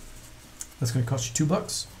 That's going to cost you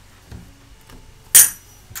 $2.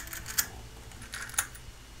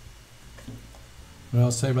 What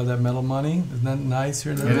else say about that metal money? Isn't that nice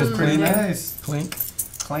here? It is pretty nice. Clink.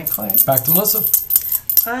 Clank, clank. Back to Melissa.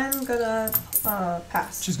 I'm gonna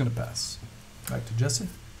pass. She's going to pass. Back to Jesse.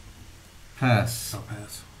 Pass. I'll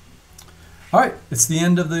pass. All right, it's the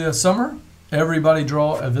end of the summer. Everybody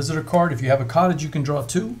draw a visitor card. If you have a cottage, you can draw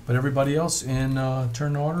 2, but everybody else in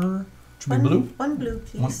turn order should be blue. One blue,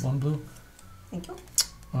 please. One blue. Thank you.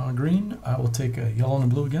 Green. I will take a yellow and a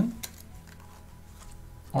blue again.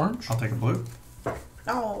 Orange. I'll take a blue.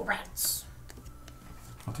 Oh, rats.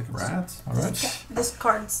 I'll take a rat. All right. This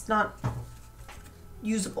card's not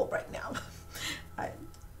usable right now.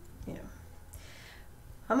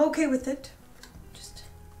 I'm okay with it. Just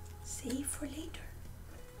save for later.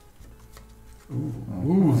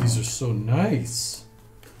 Ooh, these are so nice.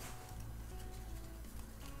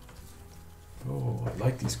 Oh, I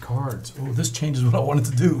like these cards. Oh, this changes what I wanted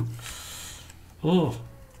to do. Oh.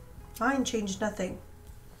 Mine changed nothing.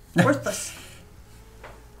 Worthless.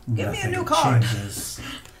 Give me a Nothing new card. changes.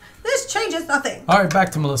 This changes nothing. All right,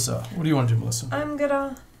 back to Melissa. What do you want to do, Melissa? I'm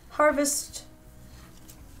gonna harvest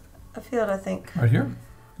a field, I think. Right here.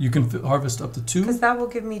 You can harvest up to 2. Because that will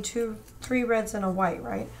give me 3 reds and a white,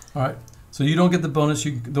 right? All right. So you don't get the bonus.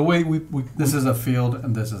 The way we This is a field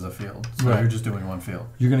and this is a field. So Right. you're just doing one field.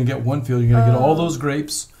 you're going to get 1 field. You're going to get all those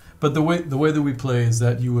grapes. But the way that we play is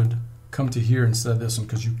that you would come to here instead of this one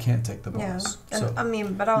because you can't take the Yeah. bonus. And So. I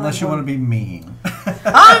mean, but I'll Unless you want to be mean.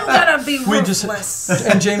 I'm gonna be We just- ruthless.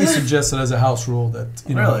 And Jamie suggested as a house rule that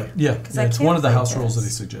Really? yeah, 'Cause I it's can't one of the play house rules that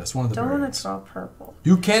this. he suggests. One of the Don't want variants. to draw purple.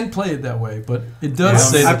 You can play it that way, but it does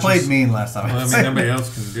say I that played you, mean last time. Well, I mean, nobody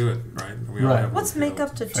else can do it, right? We all Right. have Let's one make field.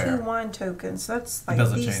 up to Fair. 2 wine tokens. That's It like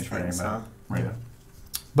doesn't these change for things, huh? anybody. Right.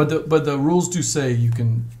 but the rules do say you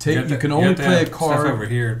can take have you to- can you only have to play a have stuff card. over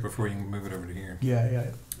here before you can move it over to here. Yeah.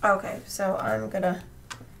 Okay, so I'm gonna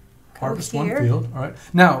Harvest go one here. field. All right.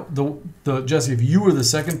 Now, the Jesse, if you were the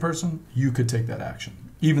second person, you could take that action,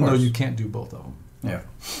 even though course. you can't do both of them. Yeah.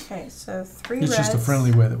 Okay, so 3 It's reds, just a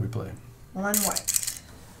friendly way that we play. 1 white.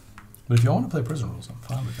 But if y'all want to play prison rules, I'm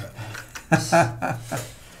fine with that.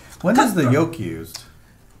 When is the yolk used?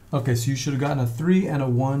 Okay, so you should have gotten a 3 and a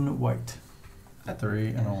 1 white. A 3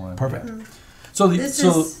 and a 1. Perfect. Mm. So This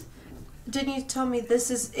is. Didn't you tell me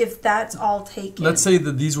this is if that's all taken? let's say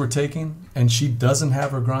that these were taken and she doesn't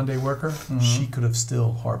have her grande worker, Mm-hmm. she could have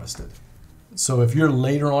still harvested. So if you're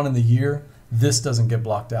later on in the year, this doesn't get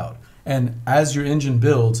blocked out. And as your engine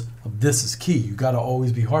builds, this is key. You got to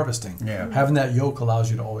always be harvesting. Yeah. Having that yoke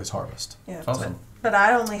allows you to always harvest. Yeah, It's awesome. but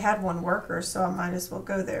I only had 1 worker, so I might as well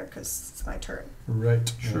go there because it's my turn.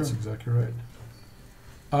 Right. Sure. That's exactly right.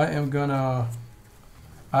 I am gonna.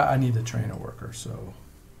 I need to train a worker, so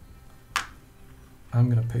I'm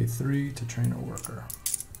gonna pay 3 to train a worker.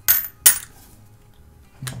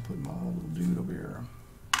 And I'll put my little dude over here.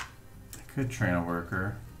 I could train a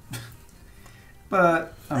worker.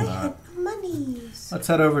 But I'm I not. had monies. Let's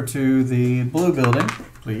head over to the blue building,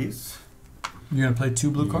 please. You're gonna play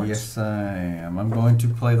 2 blue cards. Yes, I am. I'm going to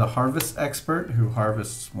play the Harvest Expert, who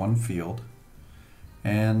harvests 1 field,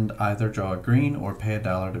 and either draw a green or pay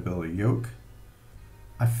 $1 to build a yoke.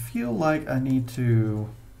 I feel like I need to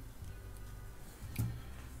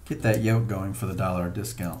get that yoke going for the $1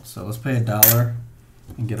 discount. So let's pay $1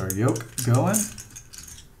 and get our yoke going.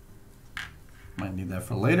 Might need that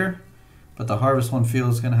for later. But the harvest 1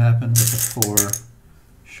 field is going to happen with the 4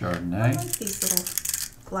 I Chardonnay. like these little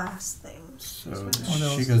glass things. So Oh,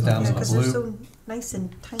 no, she goes down Yeah, to the because they're blue. so nice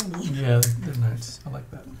and tiny. Yeah, they're nice. I like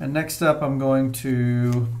that. And next up, I'm going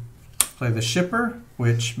to play the Shipper,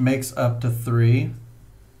 which makes up to 3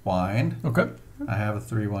 wine. Okay. I have a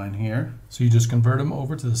 3 wine here. So you just convert them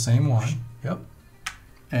over to the same wine. Yep.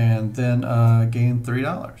 And then gain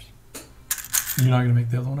 $3. You're not gonna make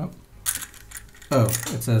the other one up. Oh,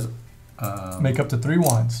 it says. Make up to 3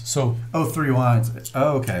 wines. So 3 wines.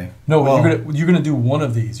 Oh, okay. no, Well, you're gonna do one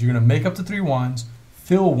of these. You're gonna make up to 3 wines,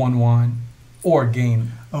 fill 1 wine, or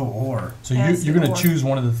gain. Oh, or. So Yeah, it's you're gonna or. choose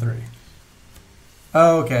one of the 3.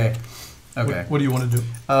 Oh, okay. Okay. What do you want to do?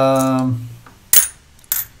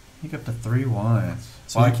 Make up to 3 wines.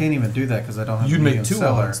 So Well, I you- can't even do that because I don't have You'd a make medium 2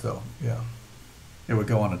 cellar. wines though. Yeah. It would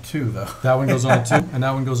go on a 2 though. That one goes on a 2, and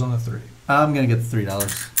that one goes on a 3. I'm gonna get the $3.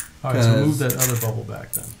 All right. So 'Cause- move that other bubble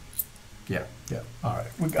back then. Yeah. Yeah. All right.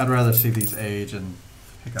 We I'd got. rather see these age and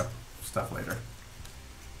pick up stuff later.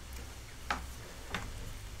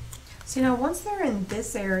 So now, once they're in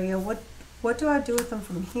this area, what do I do with them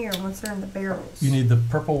from here? Once they're in the barrels? You need the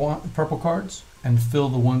purple cards and fill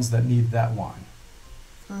the ones that need that wine.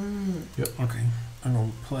 Okay. I'm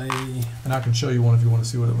gonna play And I can show you one if you want to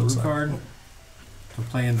see what it looks blue like. card. I'm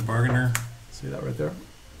playing the bargainer. See that right there?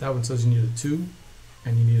 That one says you need a 2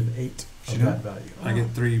 and you need an 8 of Yeah. that value. I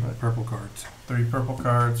get 3 Right. purple cards. 3 purple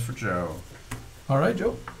cards for Joe. All right,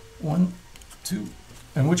 Joe. 1, 2.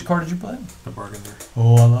 And which card did you play? The bargainer.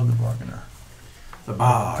 Oh, I love the bargainer. The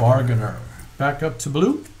Bargainer. Back up to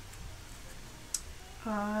blue.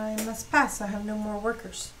 I must pass. I have no more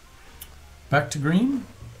workers. Back to green.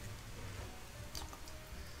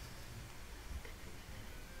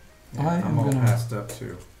 Yeah, I I'm am all gonna- passed up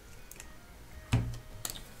too.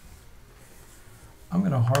 I'm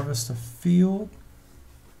going to harvest a field.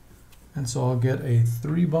 And so I'll get a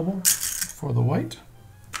 3 bubble for the white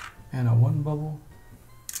and a 1 bubble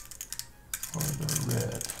for the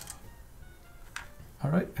red. All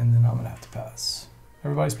right, and then I'm going to have to pass.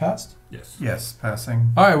 Everybody's passed? Yes. Yes,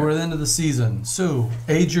 passing. All right, we're at the end of the season. So,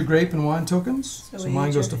 age your grape and wine tokens. So So we mine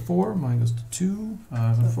age goes your- to 4, mine goes to 2.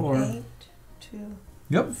 5 and 4. 8, 2,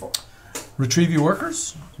 Yep. 4. Retrieve your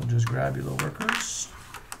workers. So just grab your little workers.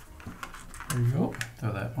 There you go.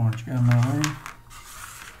 Throw that orange gum away.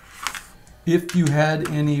 If you had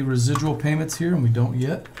any residual payments here, and we don't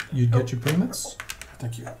yet, you'd get your payments.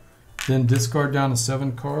 Thank you. Then discard down to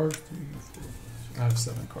 7 cards. I have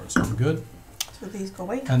 7 cards, so we're good. So these go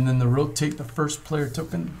away. And then the rotate the first player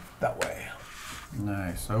token that way.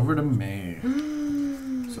 Nice. Over to me.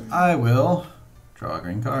 So I will draw a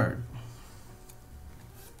green card.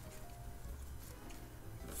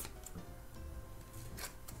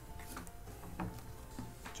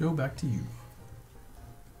 Joe, back to you.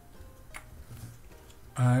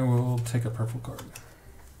 I will take a purple card.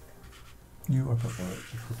 You are purple.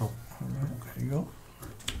 Purple. All right, there you go.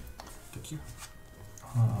 Thank you.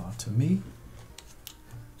 To me,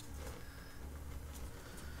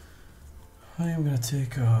 I am going to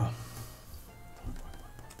take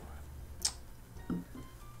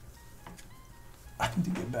I need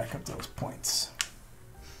to get back up those points.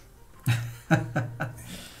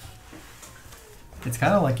 It's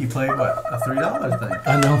kind of like you played, what, a $3 thing?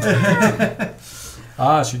 I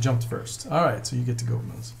know. She jumped first. All right, so you get to go,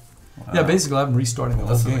 Moose. Yeah, Wow. basically, I'm restarting the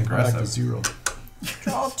Well, whole this is game. Back to aggressive. 0.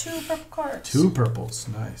 Draw 2 purple cards. 2 purples.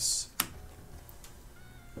 Nice.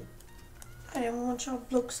 I don't want y'all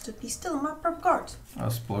blokes to be stealing my purple cards.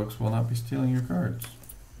 Us blokes will not be stealing your cards.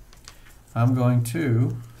 I'm going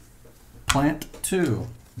to plant 2.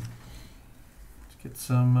 Let's get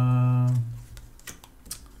some.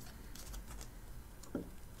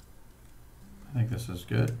 I think this is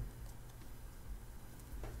good.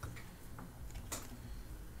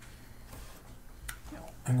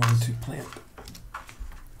 I'm going to plant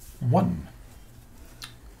 1.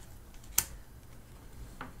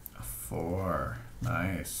 A 4.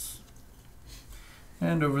 Nice.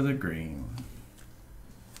 And over the green.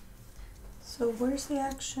 So where's the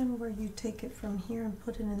action where you take it from here and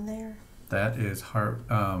put it in there? That is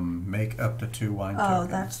make up to 2 wine Oh,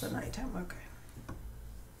 tokens. that's the nighttime. Okay.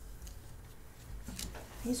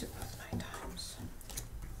 These are both night times.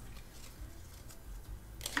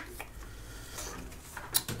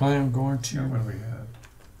 I am going to. Yeah, what do we have?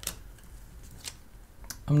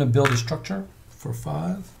 I'm going to build a structure for 5.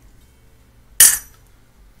 I'm going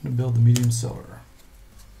to build the medium cellar.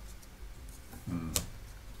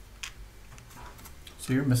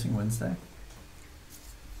 So you're missing Wednesday?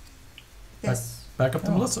 Yes. Back up to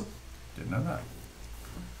Oh. Melissa. Didn't know that.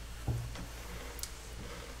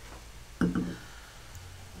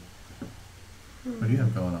 What do you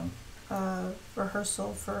have going on?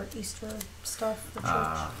 Rehearsal for Easter stuff for church.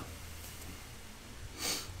 Ah.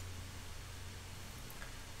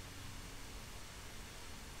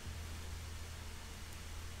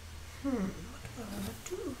 What do I want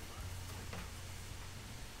to do?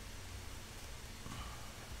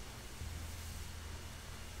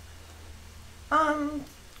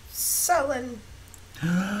 Selling.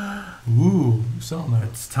 Ooh, selling that.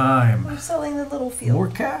 It's time. I'm selling the little field. More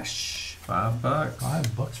cash. $5.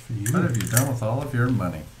 $5 for you. What have you done with all of your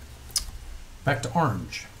money? Back to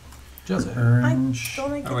orange. Jesse. Orange.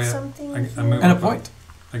 Don't I get Oh, yeah. something? I here? move And a up. point.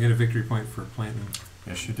 I get a victory point for planting.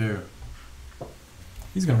 Yes, you do.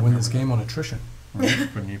 He's going to win this game on attrition.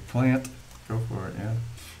 When you plant, go for it. Yeah.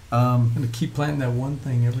 I'm going to keep planting that one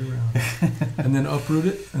thing every round. And then uproot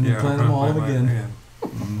it and then plant them all again.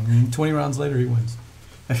 20 rounds later, he wins.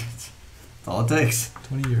 That's all it takes.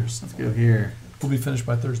 20 years. Let's go here. We'll be finished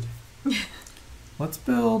by Thursday. Let's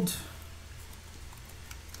build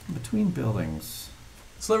between buildings.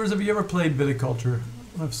 Slivers, have you ever played Viticulture?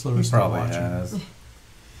 I have He Slivers still probably watching. has.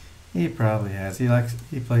 He probably has.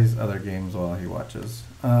 He plays other games while he watches.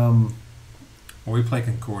 Well, we play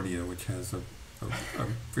Concordia, which has a a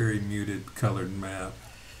very muted colored map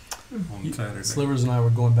on Saturday. Slivers and I were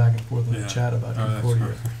going back and forth in the chat about that's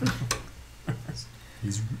Concordia.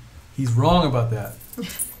 He's wrong about that. I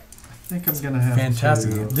think I'm gonna have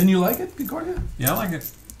Fantastic. to Didn't you like it, Concordia? Yeah, I like it,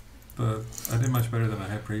 but I did much better than I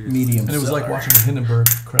had previously. medium. And it was like seller. watching Hindenburg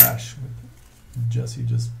crash with Jesse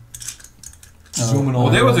just zooming all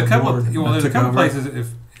Well, there was over a the couple. board. Well, there's a Took couple over.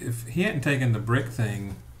 places. If he hadn't taken the brick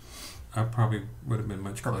thing, I probably would have been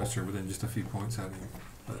much closer within just a few points of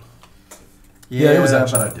him. Yeah, it was but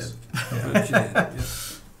actually I close. did. But you did.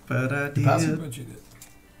 Yes. But I You passed it? did. But you did.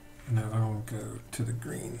 Now I'll go to the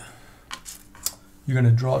green. You're going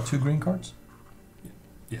to draw 2 green cards?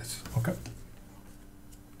 Yes. Okay.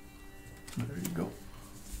 There you go.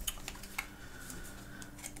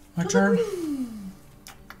 My turn.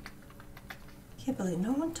 Can't believe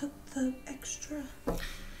no one took the extra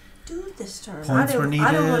dude this turn. Points were I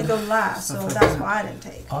didn't want needed. to go last, so Stuff like that's that. why I didn't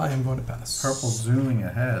take. I am going to pass. Purple zooming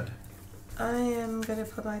ahead. I am gonna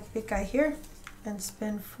put my big guy here and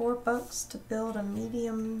spend $4 to build a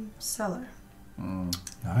medium cellar. Mm.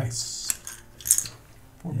 Nice.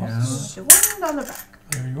 4 Yeah. bucks. Put one on the back.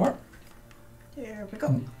 There you are. There we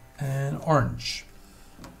go. And orange.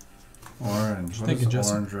 Orange. What Thank you, is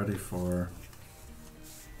Jesse. orange ready for?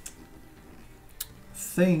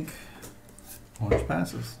 Think orange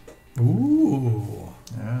passes. Ooh.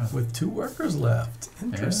 Yeah. With 2 workers left.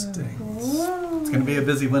 Interesting. Whoa. It's gonna be a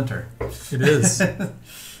busy winter. It is.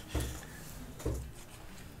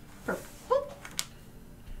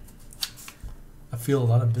 I feel a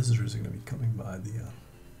lot of visitors are going to be coming by the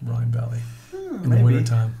Rhine Valley in the Maybe.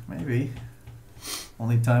 wintertime. Maybe.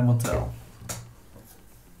 Only time will tell.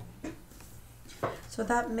 So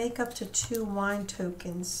that make up to 2 wine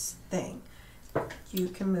tokens thing. You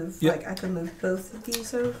can move, Yep. like I could move both of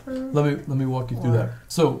these over. Let me walk you through Or- that.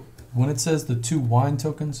 So when it says the 2 wine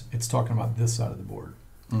tokens, it's talking about this side of the board.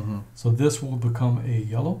 Mm-hmm. So this will become a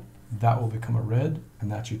yellow, that will become a red, and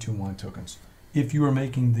that's your 2 wine tokens. If you are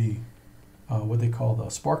making the what they call the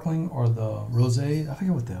sparkling or the rosé, I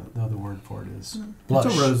forget what the other word for it is. Blush.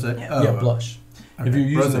 It's a rose. Yeah. Oh, Yeah, blush. okay. If you're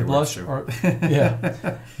using the Rosé blush works or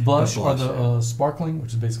yeah, blush or blush, the sparkling,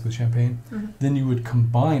 which is basically champagne, Mhm. then you would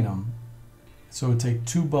combine them. So it would take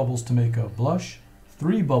 2 bubbles to make a blush,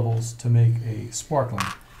 3 bubbles to make a sparkling,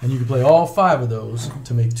 and you could play all 5 of those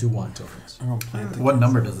to make 2 wine tokens. I'm gonna plant What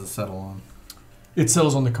number does it settle on? It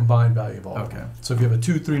settles on the combined value of all of Okay. them. So if you have a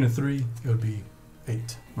 2, 3, and a 3, it would be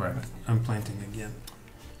 8. Right. I'm planting again.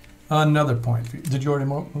 Another point. For you. Did you already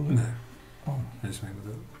move it? No. Oh, I just made it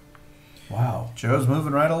up. wow. Joe's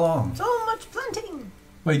moving right along. So much planting.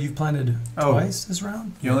 Wait, you've planted Oh. twice this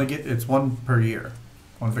round? You only get it's 1 per year.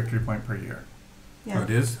 1 victory point per year. Yeah. Oh, it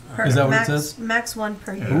is? Per- Is that what it max, says? Max 1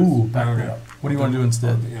 per year. Yeah. Ooh, back Okay. it up. What do you want to do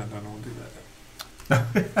instead? Oh, yeah, I don't want to do that.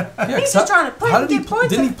 Yeah, He's 'cause just trying to plant how and did he get points.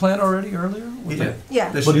 didn't he plant already earlier? He With did. Yeah,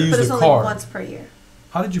 This But he year. used but it's a only card. once per year.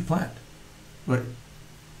 How did you plant? Wait.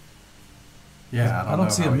 Yeah, I don't, know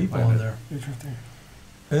see a how he meatball planned in it. there. It's right there.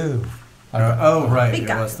 Oh. Oh, right. Big It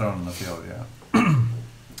guy. was thrown in the field, yeah.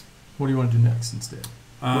 What do you want to do next instead?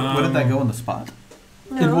 Wouldn't Um, that go in the spot?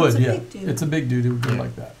 No, it would, it's a yeah. big dude. It's a big dude. It would go Yeah.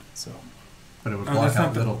 like that. So. But it would Oh, block that's out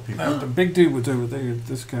not the- little people. No, the big dude was over there.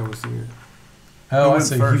 This guy was here. Oh, I went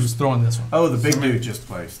see. first? He was throwing this one. Oh, the big dude just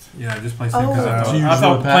placed. Yeah, I just placed him because Oh. I So thought, you I usually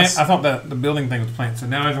thought, pass? I thought that the building thing was plant. So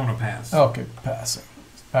now I just want to pass. Okay, passing.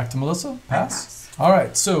 Back to Melissa. I Pass. pass. All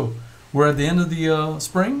right. So we're at the end of the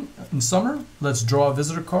spring and summer. Let's draw a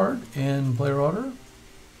visitor card in player order.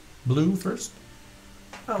 Blue first.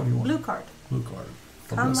 Oh, What do you want? blue card. Blue card.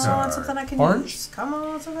 From Come this on, side. card. something I can Orange? use. Come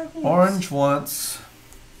on, something I can use. Orange wants.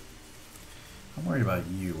 I'm worried about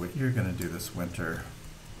you. What you're gonna do this winter?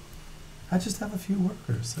 I just have a few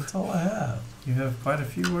workers. That's all I have. You have quite a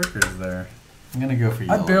few workers there. I'm gonna go for I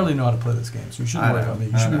yellow. barely know how to play this game, so you shouldn't I worry know, about me.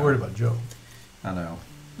 You I should be know. worried about Joe. I know.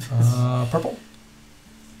 Purple.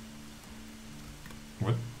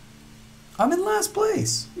 What? I'm in last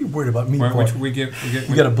place. You're worried about me. Where, for? which we get?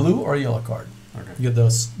 You got a blue or a yellow card. Okay. You get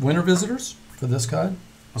the winter visitors for this card,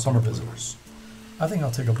 summer visitors. I think I'll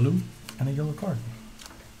take a blue and a yellow card.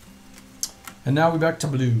 And now we're back to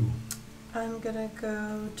blue. I'm gonna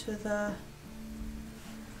go to the.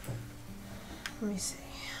 Let me see.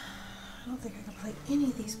 I don't think I can play any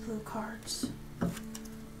of these blue cards.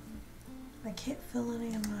 I can't fill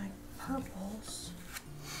any of my purples.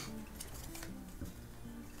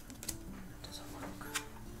 That doesn't work.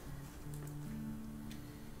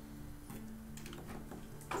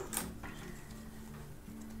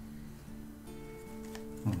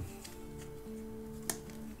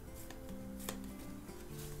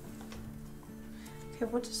 Okay,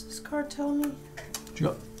 what does this card tell me? What you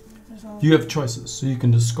got? There's all- You have choices. So you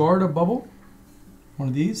can discard a bubble, one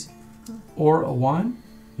of these, or a wine,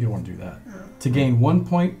 you don't want to do that. To gain 1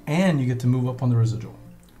 point, and you get to move up on the residual.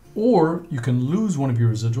 Or you can lose one of your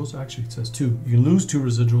residuals. Actually, it says 2. You can lose 2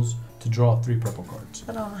 residuals to draw 3 purple cards.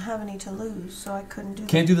 But I don't have any to lose, so I couldn't do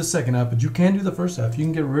Can't do the second half, but you can do the first half. You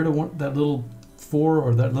can get rid of that little 4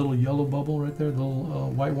 or that little yellow bubble right there, the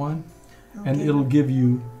little white wine, and it'll give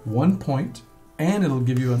you 1 point, and it'll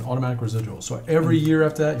give you an automatic residual. So every year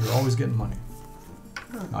after that, you're always getting money.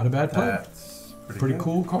 Not a bad play. That's Pretty good.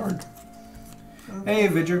 cool card. Hey,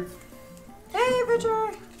 Vidger. Hey,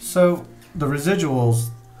 Richard! So the residuals,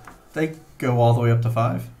 they go all the way up to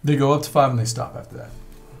 5, They go up to 5 and they stop after that.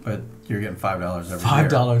 but you're getting $5 every year.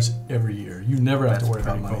 $5 every year. You never have That's to worry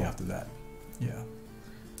about pretty money cool. after that. Yeah.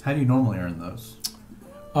 How do you normally earn those?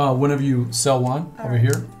 Whenever you sell wine over Alright.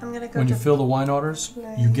 here, I'm gonna go when you to fill the wine orders,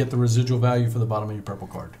 you get the residual value for the bottom of your purple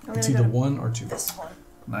card. I'm It's gonna either go to 1 or 2. this one.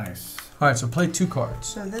 Nice. All right, so play 2 cards.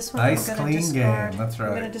 So this one Nice, I'm gonna clean discard. game. That's I'm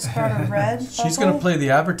right. gonna discard a red. She's going to play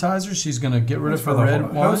the advertiser. She's going to get rid of Thanks her for the red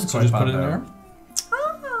whole wine, host so just put it in Pondo. there.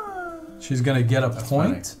 Ah. She's going to get a That's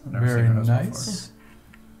point. funny. I've never Very seen her host nice.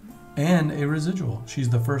 And a residual. She's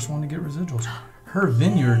the first one to get residuals. Her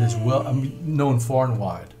vineyard is known far and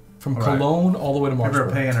wide. From Right. Cologne all the way to Maybe we're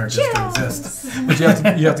Marshall. paying her just to exist. But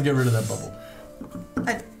you have to get rid of that bubble.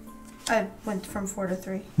 I went from 4 to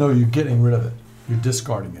 3. No, you're getting rid of it. You're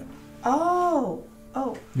discarding it. Oh.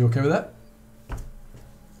 You okay with that?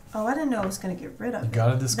 Oh, I didn't know I was gonna get rid of You it.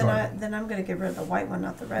 got to discard it. Then I'm gonna get rid of the white one,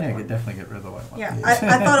 not the red Yeah, you one. could definitely get rid of the white one. Yeah, I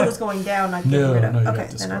thought it was going down. Not getting No, rid of. no, you Okay, got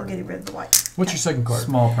to then I'm discard getting rid of the white. What's your second card?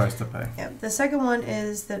 Small price to pay. Yeah, the second one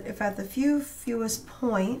is that if I have the fewest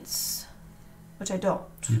points, which I don't,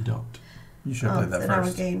 You don't. You should have played that then I would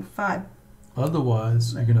first. gain 5.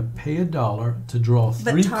 Otherwise, you're going to pay $1 to draw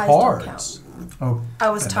But 3 ties don't cards. Oh, I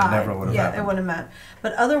was And it tied. never would've Yeah, happened. it wouldn't matter.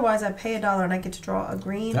 But otherwise, I pay $1 and I get to draw a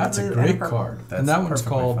green, That's blue, a and a great purple. card. That's And that one's perfectly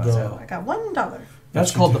called fine. So I got $1.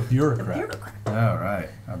 that's called the The bureaucrat. bureaucrat. all right.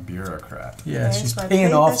 A bureaucrat. Yeah, Okay, she's so I paying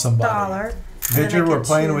pay off this somebody. $1, and then I Vidger, we're get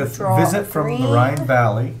playing to with draw Visit a from the green, Rhine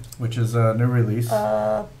Valley, which is a new release.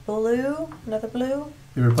 Blue, another blue,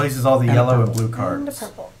 It replaces all the And a yellow and purple. blue and a cards.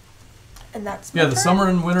 purple. And that's Yeah, my the turn. summer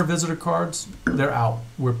and winter visitor cards, they're out.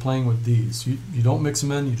 We're playing with these. You don't mix them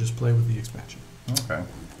in, you just play with the expansion. Okay.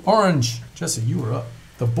 Orange. Jesse, you were up.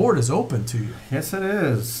 The board is open to you. Yes, it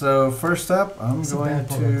is. So first up, I'm What's the going bad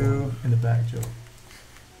part of to. going in the back, Joe.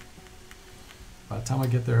 By the time I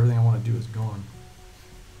get there, everything I want to do is gone.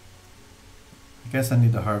 I guess I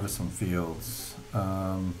need to harvest some fields. That's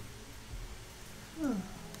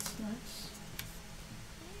nice.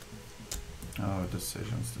 Oh,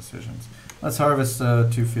 decisions. Let's harvest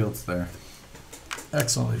 2 fields there.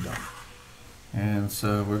 Excellently done. And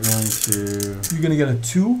so we're going to. You're going to get a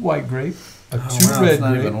 2 white grape, a 2 Wow, red it's not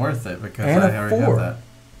grape. even worth it because and I a already 4. have that.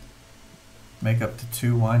 Make up to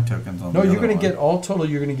 2 wine tokens on No, the you're other going to one. get all total.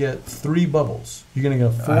 You're going to get 3 bubbles. You're going to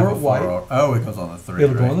get a I have 4 a white. Oh, it goes on the 3.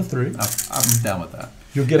 It'll right? go on the 3. I'm down with that.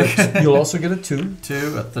 You'll get a. You'll also get a 2,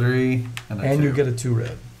 2, a 3, and a 2. and you get a 2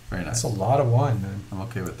 red. Very nice. That's a lot of wine, man. I'm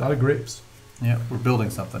okay with A lot that. of grapes. Yeah, we're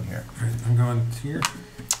building something here. All right, I'm going here.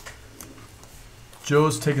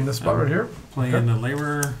 Joe's taking this spot right here. Playing Okay. the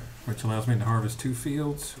laborer, which allows me to harvest 2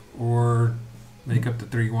 fields, or make up to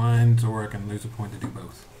 3 wines, or I can lose a point to do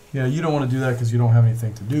both. Yeah, you don't want to do that because you don't have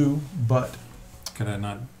anything to do. But Could I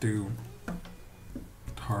not do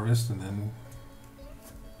harvest and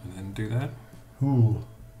then do that? ooh,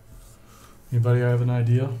 anybody have an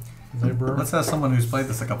idea? Laborer. Let's have someone who's played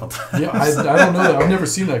this a couple times. Yeah, I don't know that. I've never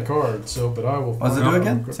seen that card. So, but I will. What does it do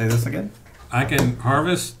again? Say this again. I can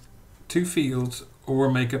harvest 2 fields, or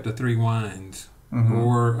make up to 3 wines, Mhm.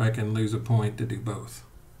 or I can lose a point to do both.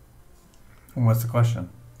 And what's the question?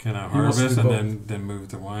 Can I He wants to harvest do and then move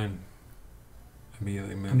the wine?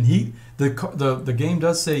 Immediately move. I mean, the game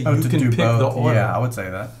does say Oh, you to can do pick both. the order. Yeah, I would say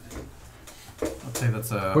that. I'd say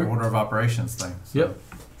that's a Wait. order of operations thing. So. Yep.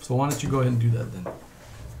 So why don't you go ahead and do that then?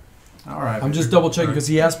 All right. I'm just double checking because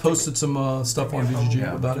he has posted some stuff on VGG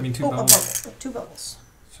Yeah. about Give me it. 2 Oh, a bubbles. bubble. 2 bubbles.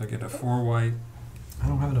 So I get a 4 white I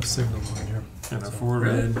don't have enough signal on here. and a So- 4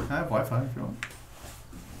 Really? red, I have Wi-Fi if you want.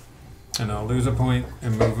 and I'll lose a point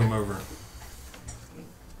and move them over.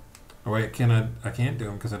 Oh wait, I can't do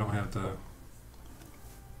them because I don't have the.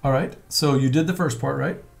 All right. So you did the first part,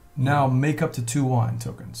 right? Now make up to 2 wine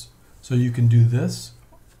tokens. So you can do this.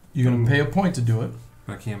 You're going to pay a point to do it.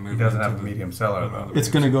 I can't move. He doesn't into have a the- medium cellar the- though. It's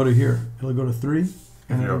going to go to here. It'll go to 3, and If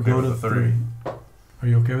you're it'll okay go with to the 3. Are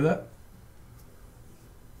you okay with that?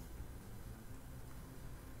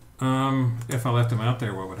 If I left them out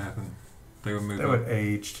there, what would happen? They would move. They up. would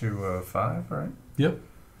age to 5, right? Yep.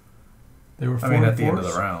 They were 4 I mean, and at the end of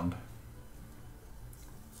 4s. the round.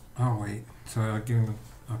 Oh wait, So give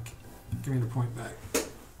me the point back.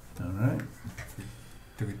 All right.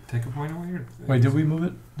 Did we take a point away? Or Wait, did we move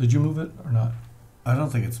it? Did you move it or not? I don't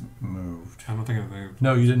think it's moved. I don't think it moved.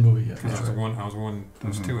 No, you didn't move it yet. Because I was one. I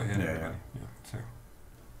was two ahead. Yeah, of everybody. So,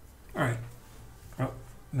 all right. Well,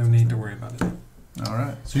 no need to worry about it. All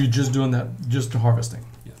right. So you're just doing that, just harvesting.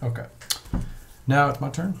 Yeah. Okay. Now it's my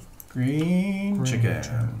turn. Green chicken.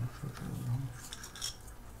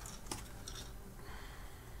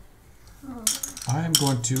 I am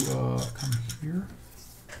going to come here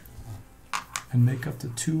and make up the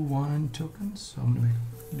 2 wine tokens. So I'm going to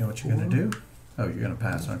make You know what you're going to do? Oh, you're going to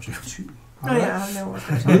pass, aren't you? 2. Oh yeah, I have no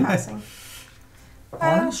workers. I'm passing.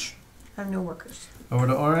 Orange. I have no workers. Over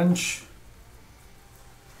to orange.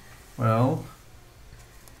 Well,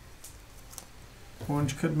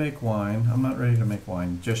 orange could make wine. I'm not ready to make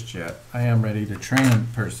wine just yet. I am ready to train a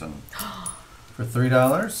person. For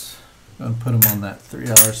 $3. Going to put him on that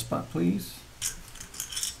 $3 spot, please.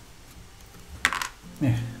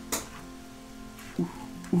 Yeah.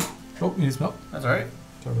 Oh, you need some help? That's all right.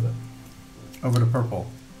 Sorry about that. Over to purple.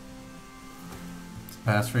 It's a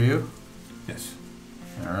pass for you. Yes.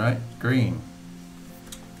 All right. Green.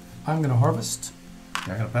 I'm going to harvest.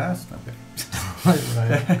 You're going to pass? Okay.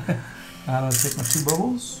 right. I'm going to take my 2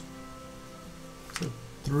 bubbles. So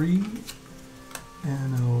 3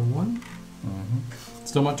 and a 1.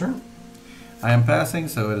 Still my turn. I am passing,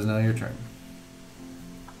 so it is now your turn.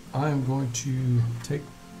 I am going to take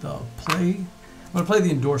the play. I'm going to play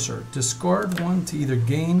the endorser. Discard 1 to either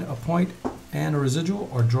gain a point and a residual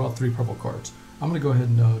or draw 3 purple cards. I'm going to go ahead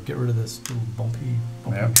and get rid of this little bumpy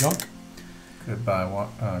Yep. junk. Goodbye.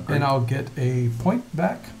 And I'll get a point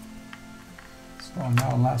back. So I'm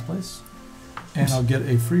now in last place. And I'll get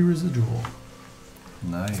a free residual.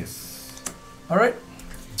 Nice. All right.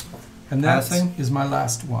 And that Passing? is my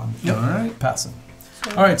last one. Yep. All right. Passing.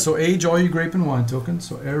 All right, so age all your grape and wine tokens.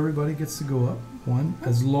 So everybody gets to go up 1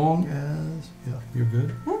 as long as, yeah, you're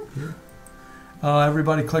good. Good.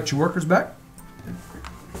 Everybody collect your workers back.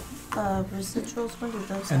 Residuals, when do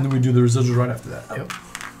those And then we do the residuals right after that. Oh. Yep.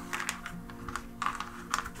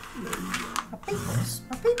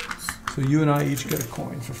 So you and I each get a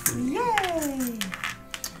coin for free. Yay!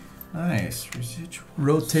 Nice. Residual.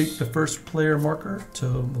 Rotate the first player marker to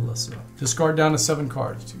Melissa. Discard down to 7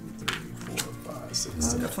 cards. 2, 3, 4, 5, 6,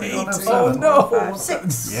 7, Definitely 8. don't have Oh 7. no! 5,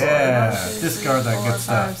 6. Yeah. 1, 2, Discard that 3, good 4,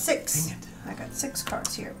 stuff. 5, 6. I got 6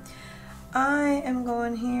 cards here. I am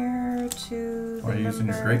going here to the Or you're using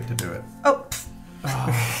your grape to do it. Oh.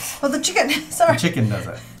 Oh, the chicken. Sorry. The chicken does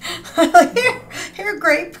it. here,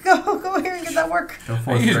 grape. Go here and get that work. Go I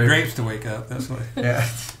forth, use grape. grapes to wake up. That's why. Yeah.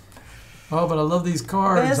 Oh, but I love these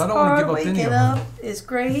cards. Best I don't want to part give up any waking of them. up is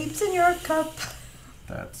grapes in your cup.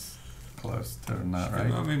 That's close to not I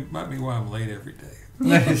right. mean, might be why I'm late every day. I'm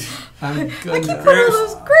I gonna, keep putting all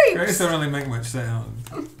those grapes. Grapes don't really make much sound.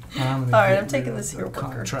 I'm All right, get I'm taking rid this of here the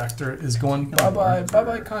worker. Contractor is going bye-bye.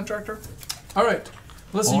 Bye-bye, contractor. All right.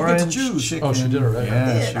 Listen, you get to Orange choose. chicken. Oh, she did already.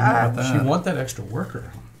 Yeah, Did she I? went with She that. want that extra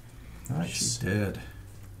worker. Nice. She did.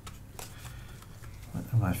 What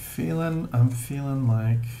am I feeling? I'm feeling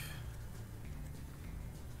like...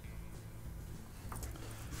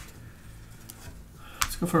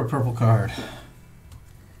 Let's go for a purple card.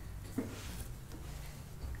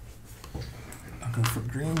 I'll go for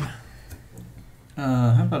green.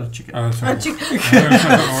 How about a chicken? Oh, sorry. A chicken. I was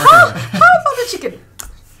trying to put work How about the chicken?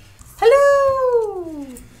 Hello.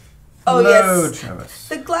 Oh Hello, yes. Travis.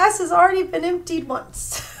 The glass has already been emptied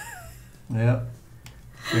once. Yep.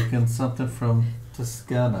 Drinking something from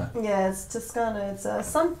Toscana. Yeah, it's Toscana.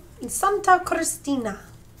 It's Santa Cristina.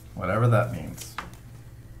 Whatever that means.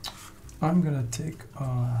 I'm gonna take.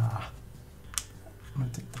 I'm gonna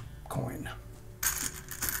take the coin.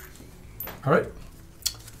 All right.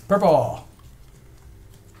 Purple. All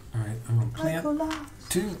right, I'm gonna plant Nicola.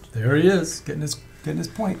 2. There he is, getting his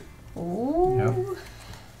point. Ooh. Yep.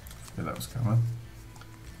 Knew that was coming.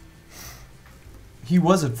 He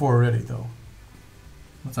was at 4 already though,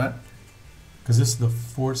 What's that? because this is the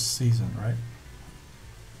 4th season, right?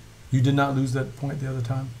 You did not lose that point the other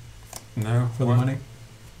time No. for the what? money,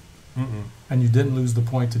 Mm-mm. and you didn't lose the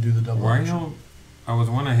point to do the double Why action. you? I was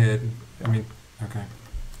 1 ahead. I mean, okay.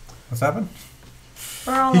 What's happened?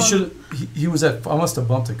 We're all He on, should. He was at. I must have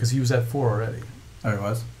bumped it because he was at 4 already. Oh, he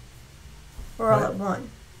was? we're all right. at 1.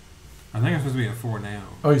 I think I'm supposed to be at 4 now.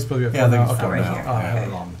 Oh, he's supposed to be Yeah, at 4 I think now. it's Okay, 4 right now. here. Oh, I have Okay.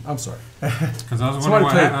 it wrong. I'm sorry. Because I was wondering Somebody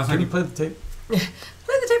what play. happened. I was Can you like, play the tape?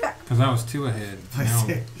 Play the tape back. because I was 2 ahead. I Now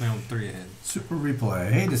see. now I'm 3 ahead. Super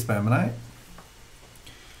replay. Hey, Dispaminite.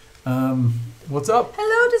 What's up?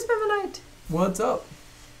 Hello, Dispaminite. What's up?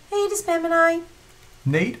 Hey, Dispaminite.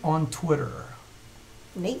 Nate on Twitter.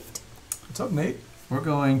 Nate. What's up, Nate? We're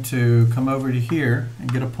going to come over to here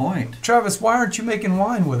and get a point. Travis, why aren't you making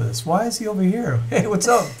wine with us? Why is he over here? Hey, what's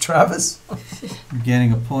up, Travis? I'm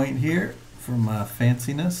getting a point here for my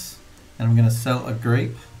fanciness. And I'm going to sell a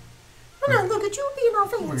grape. Oh, no, look at you being all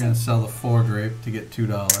fancy. We're going to sell the 4 grape to get $2.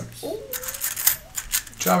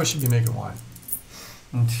 Travis should be making wine.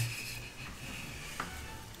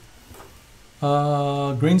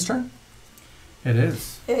 Green's turn. It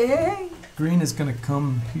is. Hey. Green is going to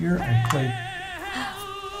come here and play.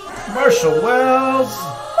 Marshall Wells.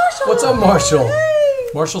 Marshall. What's up, Marshall? Hey.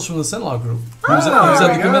 Marshall's from the Sinlaw group. He Oh, was at there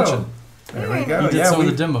the we convention. There we He go. did Yeah, some of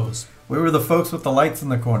the demos. we were the folks with the lights in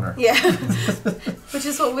the corner. Yeah. Which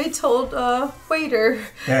is what we told waiter.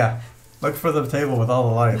 Yeah. Look for the table with all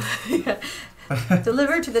the lights.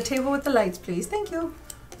 Deliver to the table with the lights, please. Thank you.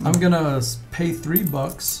 I'm going to pay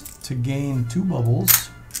 $3 to gain 2 bubbles,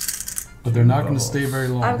 but they're not going to bubbles. stay very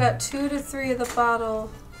long. I've got 2 to 3 of the bottle.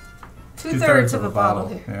 2/3 2/3 of a bottle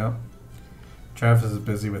here. Yeah. Travis is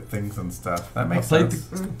busy with things and stuff. That I makes played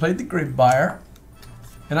sense. played the grape buyer,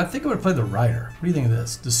 and I think I'm going to play the rider. What do you think of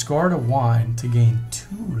this? Discard a wine to gain 2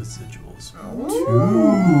 residuals.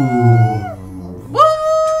 Ooh.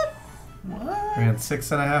 What? What? We had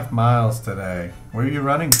 6.5 miles today. Where are you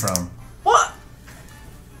running from? What?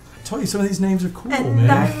 I told you some of these names are cool, And man.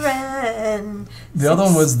 I ran. The other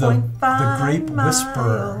one was the 6.5 Grape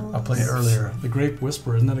Whisperer. I played miles. earlier. The Grape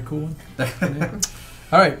Whisperer, isn't that a cool one?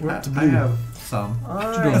 All right, we're up to I blue. have some.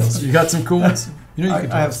 What you doing, Melissa? You got some cool ones? You know you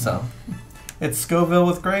could I have some. It's Scoville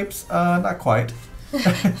with grapes? Not quite.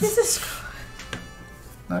 This is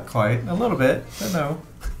Not quite. A little bit, but no.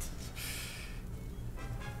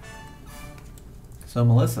 So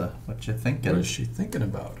Melissa, what you thinking? What is she thinking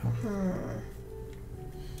about?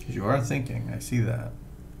 Because you are thinking. I see that.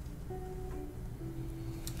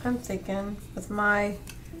 I'm thinking with my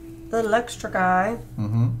little extra guy,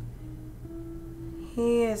 Mm-hmm.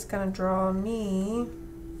 he is gonna draw me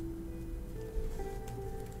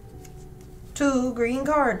 2 green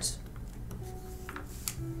cards.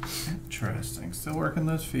 Interesting. Still working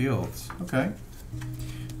those fields. Okay.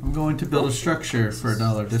 I'm going to build a structure for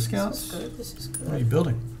 $1 This is discounts. good. This is What are you good.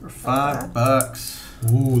 building? For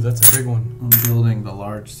 $5. Ooh, that's a big one. I'm building the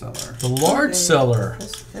large cellar. The large cellar.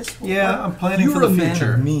 This will Yeah, work I'm planning You're for the a man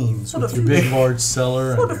future. of means For with the your big, large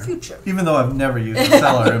cellar. for and the your- future. Even though I've never used a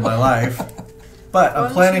cellar in my life. But I'm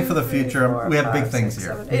 1, planning 2, for the 3, future. 4, We have 5, big things 6,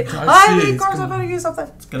 here. 7, 8. I I see, need it's cards. gonna- I gotta use something.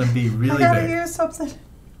 It's going to be I really gotta big. use something.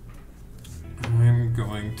 I'm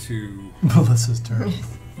going to. Melissa's turn.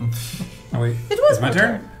 Oh wait, It was is my my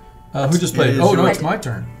turn? Who just played? It is Oh, no, your- it's my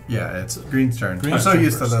turn. Yeah, it's Green's turn. Green's I'm so turn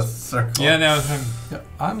used to first. the circle. Yeah, now Yeah,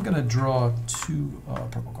 I'm going to draw 2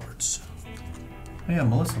 purple cards. Yeah,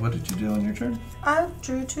 Melissa, what did you do on your turn? I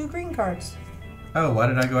drew 2 green cards. Oh, why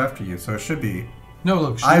did I go after you? So it should be. No,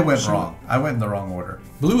 look. I went wrong. I went in the wrong order.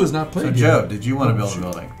 Blue is not played So, yet. Joe, did you want to Oh, build a shoot.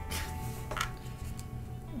 building?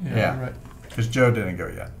 Yeah, Yeah. you're right. Because Joe didn't go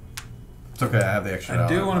yet. It's okay, I have the extra I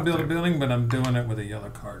do dollar want to build a left, too. building, but I'm doing it with a yellow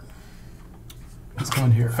card. It's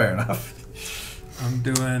going here. Fair enough. I'm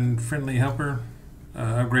doing friendly helper.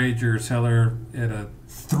 Upgrade your cellar at a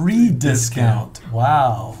 3 discount.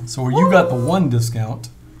 Wow. So where you got the 1 discount,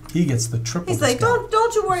 he gets the triple He's like, discount.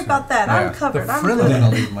 don't you worry about that. Yeah. I'm covered. The I'm friendly I'm good.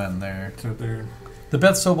 going to leave mine there. so there. The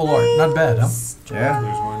Beth Sobel art. Not bad, huh? Yeah.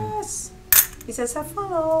 There's one. Stress. He says, have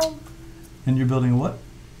fun all. And you're building a what?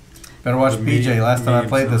 Better watch The PJ. medium- Last time I medium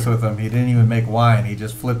played this cellar. with him, he didn't even make wine. He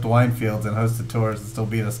just flipped wine fields and hosted tours and still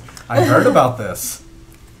beat us. I heard about this.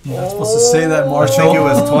 You're not supposed to say that, I Marshall. think it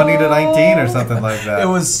was 20 to 19 or something like that. It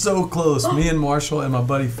was so close. Me and Marshall and my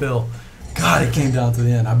buddy Phil. God, it came down to the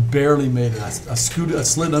end. I barely made it. I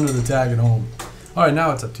slid under the tag at home. All right, now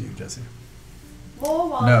it's up to you, Jesse.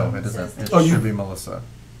 No, it isn't. It Oh, you- should be Melissa.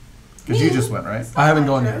 Because you just went, right? I haven't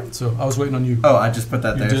gone yet, so I was waiting on you. Oh, I just put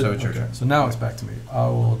that You there, did? so it's your Okay. turn. So now it's back to me. I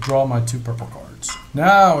will draw my 2 purple cards.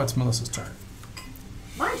 Now it's Melissa's turn.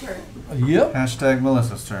 My turn. Yep. Hashtag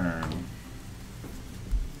Melissa's turn.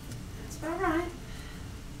 That's about right.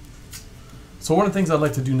 So one of the things I'd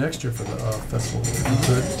like to do next year for the festival, if we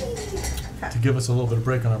could, to give us a little bit of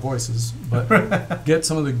break on our voices, but get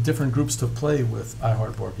some of the different groups to play with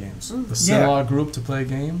iHeart Board Games. The Yeah. Sinlaw group to play a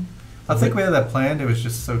game. I think we had that planned. It was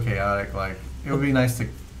just so chaotic. Like, it would be nice to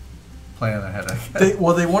plan ahead of They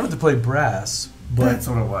wanted to play brass, but That's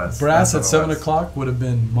what it was. brass That's at what it 7 was. o'clock would have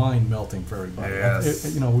been mind melting for everybody. Yes.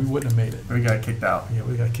 We wouldn't have made it. We got kicked out. Yeah,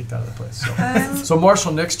 we got kicked out of the place. So, Um, so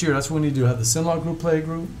Marshall, next year, that's what we need to do. Have the Sinlaw group play a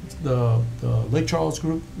group, the Lake Charles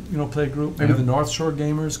group, play a group. Maybe Yep. the North Shore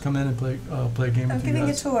gamers come in and play a game I'm with you giving a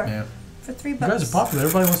guys. tour Yeah. for $3. You guys are popular.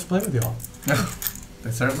 Everybody wants to play with y'all.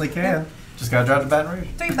 They certainly can. Just got to drive to Baton Rouge.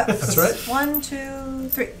 $3. That's right. 1, 2,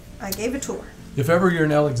 3. I gave a tour. If ever you're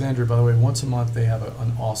in Alexandria, by the way, once a month they have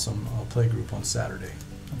an awesome play group on Saturday.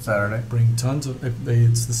 Saturday. Bring tons of.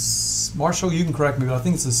 It's this. Marshall, you can correct me, but I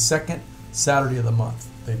think it's the second Saturday of the month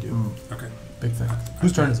they do. Okay. Big thing.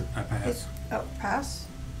 Whose turn is it? I pass. Oh, pass.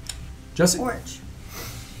 Jesse. Orange.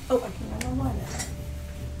 Oh, I can remember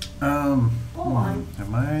mine. Hold on.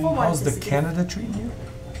 Am I? Hold on. How's the Canada treating you?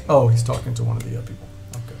 Oh, he's talking to one of the people.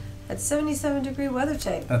 Okay. That's 77-degree weather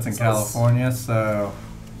tape. That's in Sounds- California, so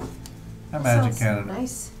I imagine sounds so Canada.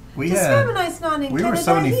 nice. We Just had. Feminine's not in we were Canada.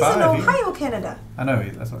 75 He's in here. Ohio, Canada. I know.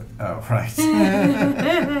 That's what. Oh, right.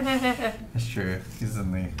 That's true. He's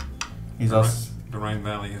in the. He's also The Rhine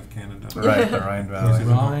Valley of Canada. right. The Rhine Valley.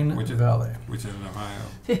 Rhine Which is- Valley. Which is in Ohio.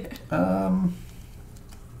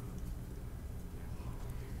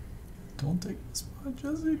 Don't take my spot,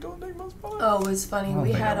 Jesse. Don't take my spot. Oh, it was I funny. don't We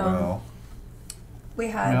think had I will.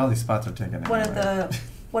 we I mean, all had these spots are taken. one anyway.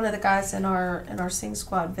 of the guys in our Sing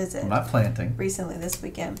Squad visit I'm not planting. recently this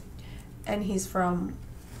weekend, and he's from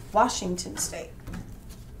Washington State,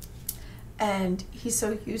 and he's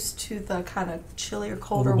so used to the kind of chillier,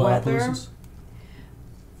 colder Over by weather. Appaloosas?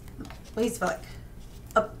 Well, he's like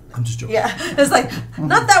I'm just joking. yeah, it's like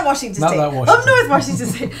not that Washington Not State, that Washington. up north Washington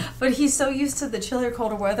State. But he's so used to the chillier,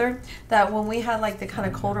 colder weather that when we had like the kind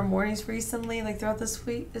of colder mornings recently, like throughout this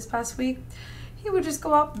past week, he would just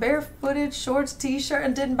go out barefooted, shorts, t-shirt,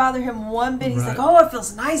 and didn't bother him one bit. He's Right. like, "Oh, it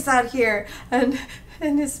feels nice out here," and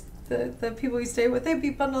the people he stayed with, they'd be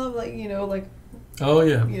bundled up like Oh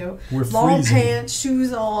yeah. We're long freezing. pants,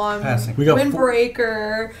 shoes on, Passing. We got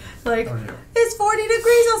windbreaker, like. Oh, yeah. It's 40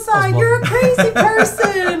 degrees outside. I was You're a crazy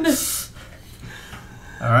person.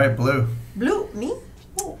 All right, blue. Blue, me?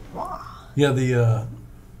 Oh, wow. Yeah,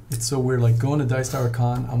 it's so weird. Like going to Dice Tower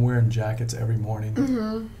Con, I'm wearing jackets every morning.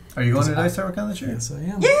 Mm-hmm. Are you going to Dice Tower Con this year? Yes, I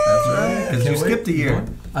am. Yeah. That's right. Because Can't you wait. skipped a year.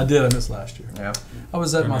 I did. I missed last year. Yeah. I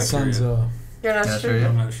was at I'm my not sure son's. yet. You're not Yeah, sure? sure, yeah.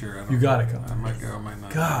 I'm not sure. I don't You know. gotta come. I might go. I might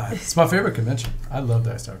not. God, it's my favorite convention. I love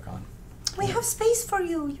Dice Tower Con. We have space for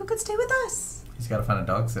you. You could stay with us. He's got to find a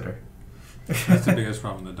dog sitter. That's the biggest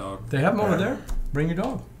problem. The dog. They have them over there. Bring your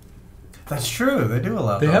dog. That's true. They do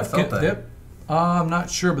allow They dogs, have. don't They have I'm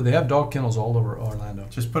not sure, but they have dog kennels all over Orlando.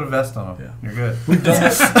 Just put a vest on them. Yeah. You're good. We've done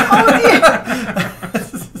this. Oh,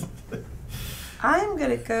 dear. I'm going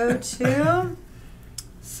to go to...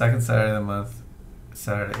 Second Saturday of the month,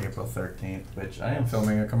 Saturday, April 13th, which I am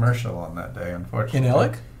filming a commercial on that day, unfortunately. In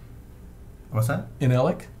Ellick? What's that? In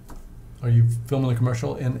Ellick? Are you filming a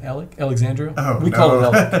commercial in Ellick? Alexandria? Oh, we no. call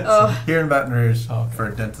it Ellick. Oh. Here in Baton Rouge Oh, okay. for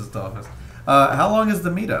a dentist office. How long is the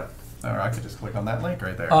meetup? Or I could just click on that link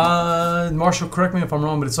right there. Marshall, correct me if I'm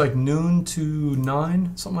wrong, but it's like noon to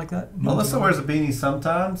 9, something like that. Noon Melissa to 9? wears a beanie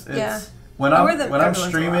sometimes. It's, Yeah. When I I'm wear them when I'm every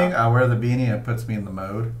once in a streaming, while. I wear the beanie and it puts me in the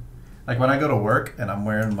mode. Like when I go to work and I'm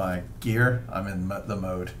wearing my gear, I'm in the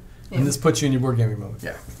mode. And this puts you in your board gaming mode.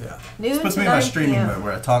 Yeah. Yeah. Noon This puts to me in my 9 streaming p.m. mode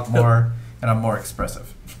where I talk more and I'm more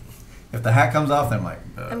expressive. If the hat comes off, then I'm like,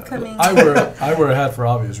 I'm coming. I wear a hat for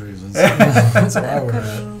obvious reasons. So I I'm wear a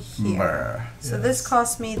hat. coming here. Brr. So Yes. this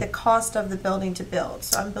cost me the cost of the building to build.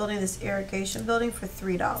 So I'm building this irrigation building for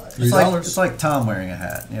 $3. $3. It's like Tom wearing a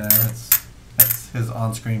hat. You know, it's his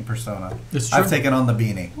on-screen persona. It's true. I've taken on the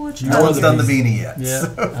beanie. Which You No are one's the done the beanie. beanie yet. Yeah,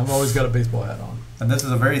 so- I've always got a baseball hat on. And this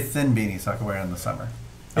is a very thin beanie, so I can wear it in the summer.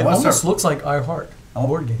 I It wanna almost start- looks like I Heart Oh,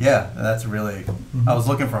 board games. Yeah, that's really. Mhm. I was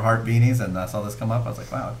looking for heart beanies, and I saw this come up. I was like,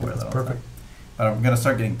 wow, I can wear that. all the Perfect. time. But I'm gonna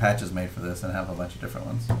start getting patches made for this and have a bunch of different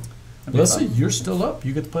ones. That'd be Leslie, fun. you're still up.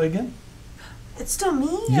 You get to play again. It's still me?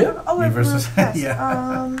 Yeah. Oh, Me I've versus- yes.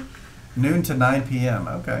 yeah. Noon to 9 p.m.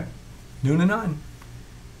 Okay. Noon to 9.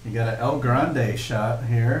 You got an El Grande shot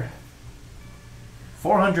here.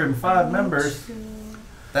 405 members.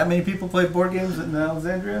 That many people play board games in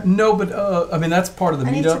Alexandria? No, but I mean that's part of the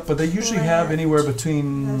I need to meetup. But they usually have plant anywhere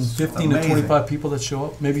between this. 15 to Amazing. 25 people that show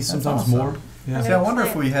up. Maybe sometimes awesome. more. Yeah. I'm See, I gonna wonder if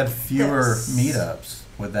plant we had fewer this. meetups,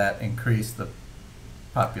 would that increase the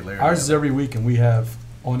popularity? Ours of is it? every week, and we have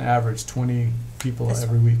on average 20 people This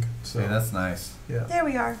every week. So See, that's nice. yeah. There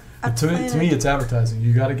we are. But to me, it's advertising.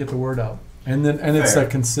 You got to get the word out, and it's Fair.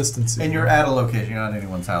 that consistency. And you're at a location, you're not at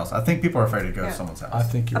anyone's house. I think people are afraid to go Yeah. to someone's house. I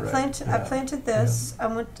think I you're right. planted this. I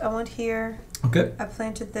went here. Okay. I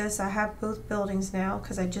planted this. I have both buildings now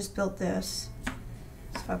because I just built this.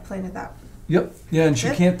 So I planted that one. Yep. Yeah, and she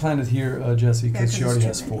Good. can't plant it here, Jesse, Yeah, because 'cause she it's already too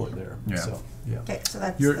has many. 4 there. Yeah. So yeah, Okay, so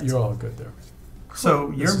that's you're all good there. So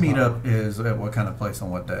This your is fine. meetup is at what kind of place on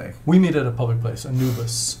what day? We meet at a public place,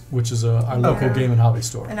 Anubis, which is our local Yeah. game and hobby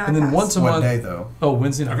store. And I then passed. once a What month. day though? Oh,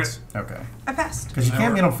 Wednesday nights. Okay. I passed. Because you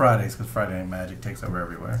can't meet on Fridays because Friday Night Magic takes over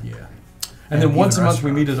everywhere. Yeah. And And then even once a month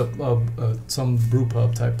we meet at restaurants. some brew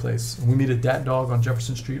pub type place. And we meet at Dat Dog on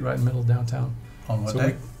Jefferson Street, right in the middle of downtown. On what So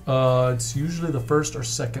day? It's usually the first or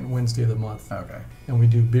second Wednesday of the month. Okay. And we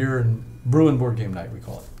do beer and brewing board game night, we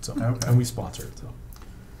call it. So, Okay. and we sponsor it. So,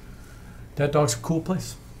 that dog's a cool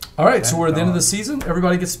place. All right, so we're at the end of the season.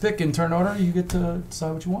 Everybody gets to pick in turn order. You get to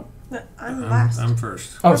decide what you want. No, I'm last. I'm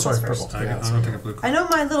first. Oh, Purple's sorry, first. purple. I'm Yeah, going to take a blue I card. know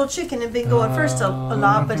my little chicken had been going first a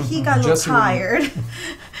lot, but he got a little Jesse, tired.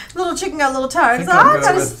 Little chicken got a little tired. I So think I'll I go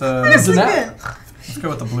gotta with, I gotta Melissa sleep Knapp. in. Let's go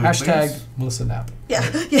with the blue, Hashtag please. Melissa Knapp. Yeah,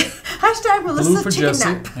 yeah. Hashtag Blue Melissa for Chicken Jesse.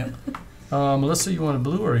 Nap. Yep. Melissa, you want a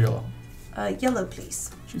blue or a yellow? Yellow,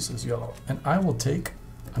 please. She says yellow. And I will take,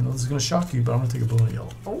 I know this is going to shock you, but I'm going to take a blue and a yellow.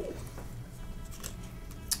 Oh.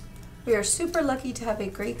 We are super lucky to have a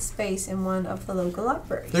great space in one of the local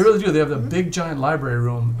libraries. They really do. They have a big, giant library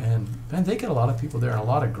room, and man, they get a lot of people there and a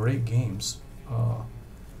lot of great games.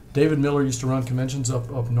 David Miller used to run conventions up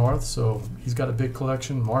north, so he's got a big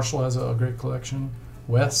collection. Marshall has a great collection.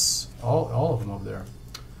 Wes, all of them over there.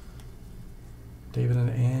 David and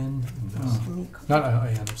Ann. Not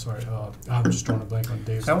Ann, I'm sorry. I'm just drawing a blank on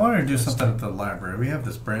Dave's. I wanted to do something at the library. We have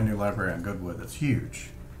this brand new library on Goodwood that's huge.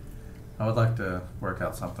 I would like to work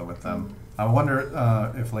out something with them. I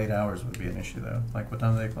wonder if late hours would be an issue though. Like what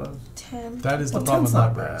time do they close? 10. That is the Well, problem with 10's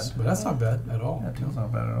not libraries. bad. But that's not bad at all. Yeah, it's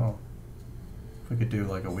not bad at all. If we could do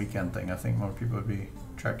like a weekend thing, I think more people would be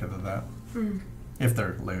attracted to that. If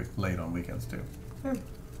they're late on weekends too.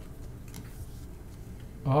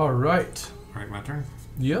 All right. All right, my turn.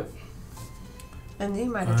 Yep. And you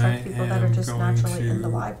might attract I people that are am just going naturally in the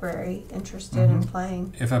to- library, interested in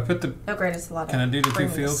playing. If I put the... No, granted, it's a lot of. Can I do the two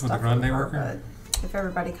bringing fields with the stuff grande over, worker? but if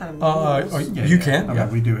everybody kind of knows. You can, I yeah.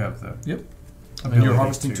 mean, we do have the Yep. And ability you're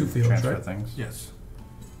harvesting to two fields, transfer right? things. Yes.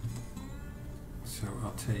 So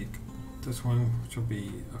I'll take this one, which will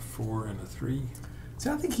be a 4 and a 3. See,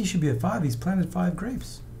 I think he should be at 5. He's planted 5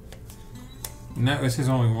 grapes. No, this is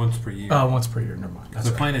only once per year. Once per year. Never mind. Because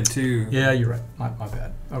That's I right. planted 2. Yeah, you're right. My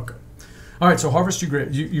bad. Okay. All right, so harvest your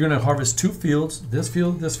grapes. You're going to harvest 2 fields. This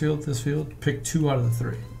field, this field, this field. Pick 2 out of the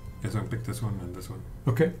 3. Guess I'll pick this one and this one.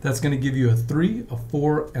 Okay, that's going to give you a 3, a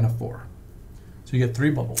 4, and a 4. So you get 3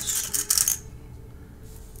 bubbles.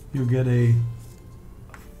 You'll get a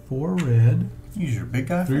 4 red, Use your big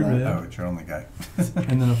guy for 3 that? red. Oh, it's your only guy.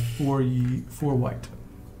 and then a 4 white.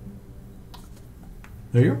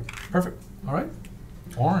 There you go. Perfect. All right.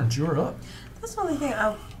 Orange, you're up. That's the only thing.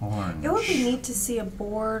 Orange. It would be neat to see a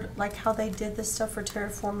board like how they did this stuff for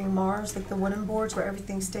terraforming Mars, like the wooden boards where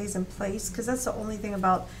everything stays in place. Because that's the only thing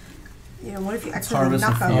about, what if you accidentally harvest a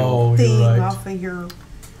knock a field. Oh, thing you're right. off of your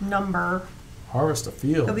number? Harvest a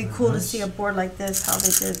field. It'd be cool to Nice. see a board like this, how they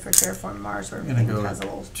did for terraforming Mars, where I'm gonna everything go has a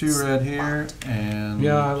little 2 red here spot. and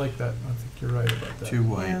Yeah, I like that. I think you're right about that. 2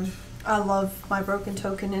 white. Yeah. I love my broken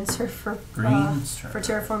token insert for Green for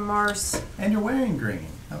terraforming Mars. And you're wearing green.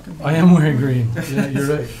 How can I am wearing green. Yeah,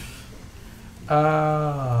 you're right.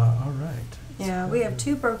 All right. Yeah, we have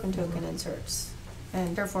 2 broken token inserts,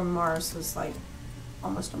 and terraforming Mars was like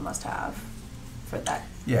almost a must-have for that.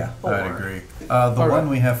 Yeah, Board. I'd agree. The All one right.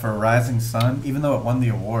 we have for Rising Sun, even though it won the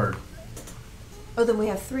award. Oh, then we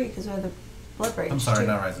have 3 because we have the Blood Rage. I'm sorry, too.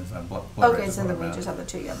 not Rising Sun. Blood Okay, Rage is so what then I we meant. just have the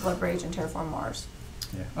 2. Yeah, Blood Rage and Terraform Mars.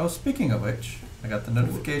 Yeah. Oh, speaking of which, I got the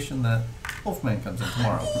notification that Wolfman comes in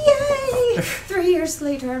tomorrow. Yay! 3 years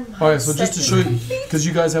later. All right, so just to show you, because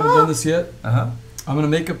you guys haven't done this yet, Uh-huh. I'm going to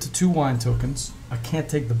make up to 2 wine tokens. I can't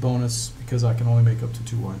take the bonus because I can only make up to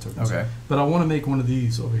 2 wine tokens. Okay. But I want to make one of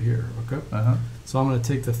these over here, okay? Uh-huh. So I'm going to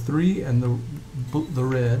take the 3 and the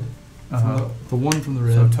red, Uh-huh. the 1 from the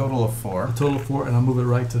red, So a total of 4. a total of 4, and I'll move it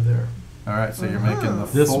right to there. All right, so you're making the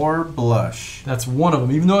This- 4 blush. That's one of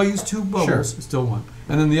them. Even though I used 2 bubbles, Sure. it's still 1.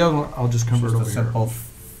 And then the other one, I'll just convert Just over a here. simple.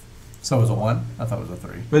 So it was a 1? I thought it was a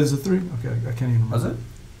 3. But it's a 3? Okay, I can't even remember. Was it?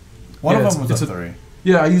 One Yeah, of them was it's a a- 3.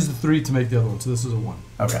 Yeah, I used the 3 to make the other one, so this is a 1.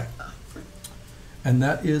 Okay. And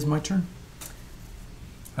that is my turn.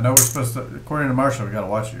 I know we're supposed to, according to Marshall, we got to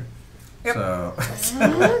watch you. Yep. So,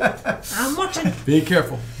 I'm watching. Be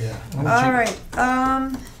careful. Yeah. All right.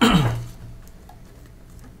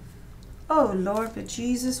 Oh Lord, but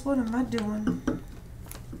Jesus, what am I doing?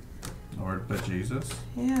 Lord, but Jesus.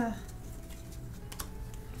 Yeah.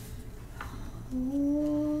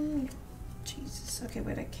 Oh, Jesus. Okay,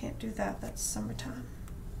 wait. I can't do that. That's summertime.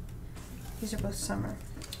 These are both summer.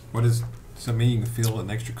 Does that mean you can fill an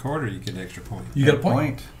extra card or you get an extra point? You get a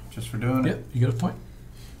point. just for doing Yep, it. you get a point.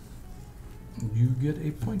 You get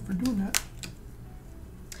a point for doing that.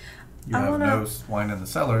 You I have wanna- no wine in the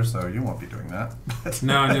cellar, so you won't be doing that.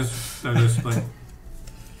 No, I'm just like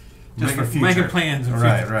Just for making future. plans and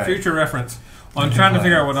Right, future, right. future reference. Well, I'm trying to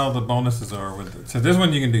figure out what all the bonuses are with it. So this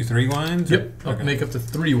one you can do 3 wines? Yep. Okay. Make up to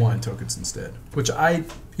 3 wine tokens instead. Which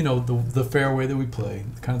the fair way that we play,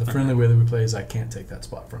 kind of the friendly way that we play is I can't take that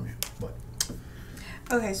spot from you. But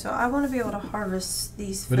Okay, so I want to be able to harvest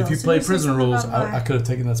these. if you fills. play you say prisoner something rules, about I could have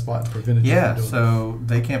taken that spot and prevented you Yeah, from doing so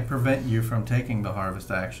they can't prevent you from taking the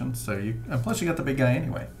harvest action. So and plus you got the big guy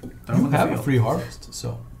anyway. Throw him you in the have a field. free harvest,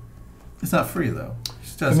 so It's not free though. She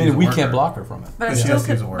still I has to mean use a we worker. can't block her from it. But I But she still has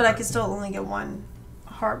to use could. a But I worker. could still only get one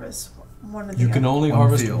harvest. One of the. You can only One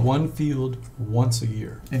harvest field. one field once a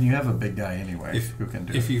year. And you have a big guy anyway who can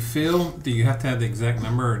do If it. you fill, do you have to have the exact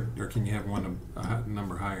number, or can you have one a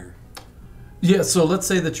number higher? Yeah, so let's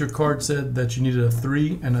say that your card said that you needed a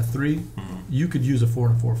 3 and a 3. Mm-hmm. You could use a 4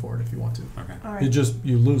 and a 4 for it if you want to. Okay. All You right.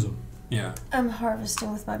 you lose them. Yeah. I'm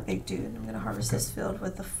harvesting with my big dude. I'm gonna harvest Okay. this field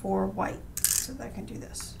with the 4 white, so that I can do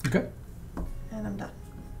this, Okay. and I'm done.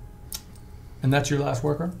 And that's your last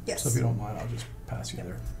worker? Yes. So if you don't mind, I'll just pass you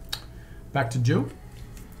there. Back to Joe.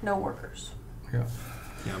 No workers. Yeah.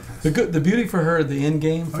 Yeah. I'll pass. The beauty for her, the end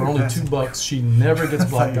game, for you're only passing. $2, she never gets I thought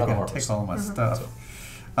blocked you were out of gonna harvest. take all my Mhm.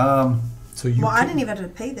 stuff. So you Well, I can- didn't even have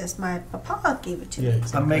to pay this. My papa gave it to Yeah, me.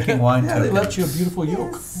 exactly. I'm making wine Yeah, they tokens. left you a beautiful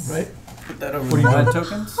yoke, Yes. right? Put that over What do you wine want?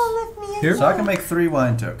 tokens. Oh, let me in Here? So I can make 3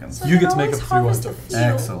 wine tokens. So You I get can to make always up 3 wine harvest the tokens. fields.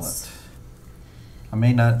 Excellent. I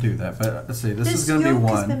may not do that, but let's see. This is going to be yoke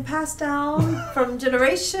has 1. been passed down from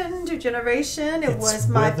generation to generation. It It's was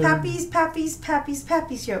my weathered.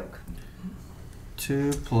 pappy's yoke,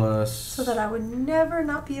 2 plus. so that I would never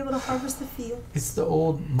not be able to harvest the field. It's the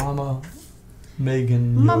old Mama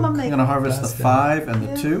Megan Mama yoke. I'm Megan. going to harvest the Passed 5 and the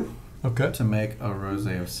Yeah. 2 Okay. to make a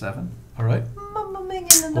rosé of 7. All right. Mama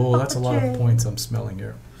Megan and the Oh, that's a lot of Papa J. points I'm smelling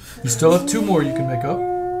here. You still have 2 more you can make up.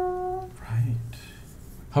 Right.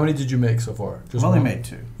 How many did you make so far? I've only one? made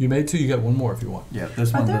 2. You made 2. You got 1 more if you want. Yeah,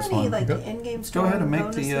 this Are one, there this any one. like Okay. in-game Go ahead and make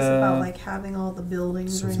bonuses the, about like having all the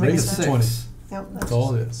buildings So or it's anything make like it that? 20. Yep, That's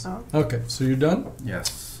all it is. Oh. Okay, so you're done?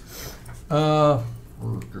 Yes.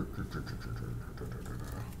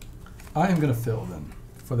 I am going to fill then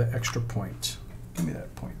for the extra point. Give me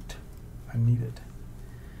that point. I need it.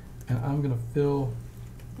 And I'm going to fill.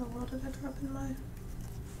 Oh, what did I drop in my?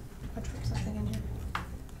 I dropped something in here.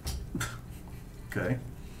 Okay.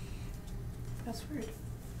 That's weird.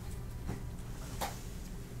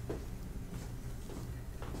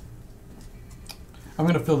 I'm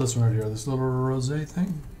going to fill this one right here, this little rosé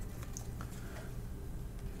thing.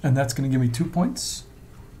 And that's going to give me 2 points.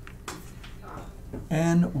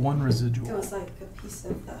 And 1 residual. It was like a piece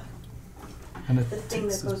of the And it thing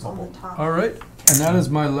takes that this goes on the bubble. top. All right, and that is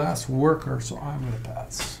my last worker, so I'm going to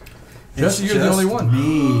pass. It's Jesse, you're the just only one.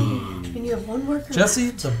 Me. And you have 1 worker. Jesse,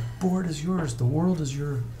 the board is yours. The world is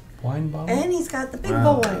your wine bottle. And he's got the big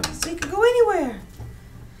Wow. boy, so he could go anywhere.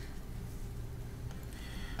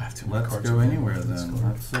 I have too many Let's cards go on anywhere this then.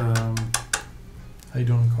 card. Let's How you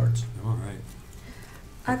doing on cards? I'm all right.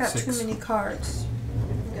 I got 6. too many cards.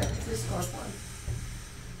 Yeah, this card one.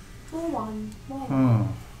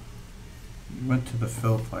 One. You went to the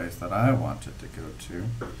fill place that I wanted to go to.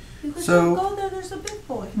 You could So- go there. There's a big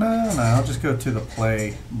boy. No, I'll just go to the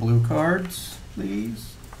play blue cards,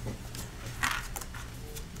 please.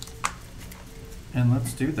 And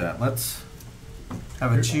let's do that. Let's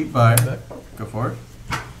have a Here, cheap buy. back. Go for it.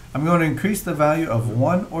 I'm going to increase the value of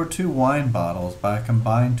 1 or 2 wine bottles by a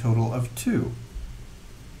combined total of 2.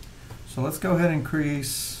 So let's go ahead and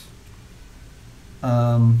increase.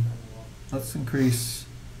 Let's increase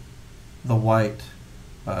the white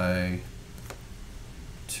by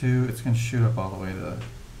 2. It's going to shoot up all the way to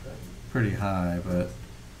pretty high, but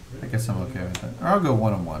I guess I'm okay with it. Or I'll go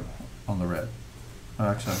 1 and 1 on the red.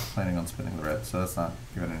 Actually, I'm planning on spinning the red, so that's not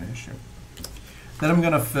even an issue. Then I'm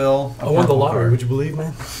going to fill. a I won the purple lottery. card. Would you believe,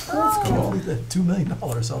 man? Oh. I believe that $2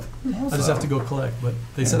 million. So I just have to go collect, but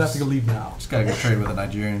they said I have to go leave now. Just gotta go trade with a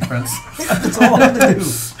Nigerian prince. That's all I have to do.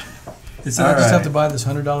 They said I just have Alright. to buy this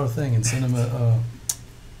 $100 thing and send them a.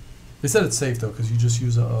 They said it's safe though because you just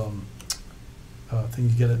use a thing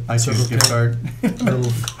you get at I choose Circle gift K. card.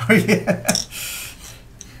 Little- Oh yeah.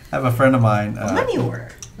 I have a friend of mine. Money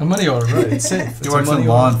order. A money order, right? It's safe. He It's a works in money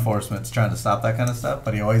law order. enforcement, trying to stop that kind of stuff,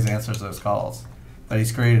 but he always answers those calls. But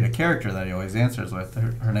he's created a character that he always answers with.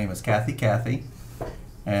 Her name is Kathy,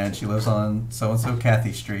 and she lives on so and so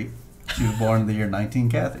Kathy Street. She was born in the year 19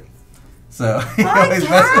 Kathy. So he Hi, always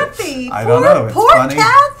Kathy. I don't know. It's Poor funny.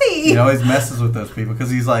 Kathy. He always messes with those people because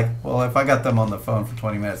he's like, well, if I got them on the phone for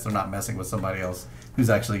 20 minutes, they're not messing with somebody else who's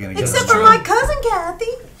actually going to get Except them for in my trouble. cousin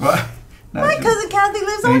Kathy. What? No, My just- cousin Kathy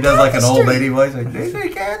lives And on he does like an Kathy old Street. lady voice, like, hey,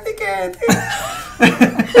 Kathy.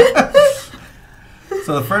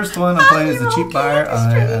 So the first one I'm playing is the cheap buyer.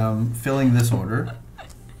 I am filling this order.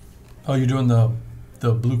 Oh, you're doing the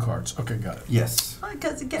blue cards. Okay, got it. Yes.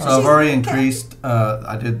 Because So I've already increased.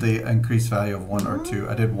 I did the increased value of 1 or 2.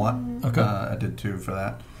 I did 1. Okay. I did 2 for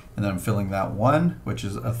that, and then I'm filling that 1, which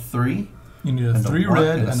is a 3. You need a And a 3 what?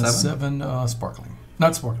 red And a and a 7? 7 sparkling.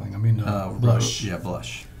 Not sparkling. I mean blush. Yeah,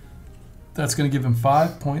 blush. That's going to give him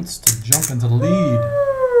 5 points to jump into the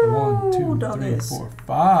lead. 1, 2, 3, 4,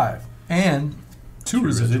 5, and 2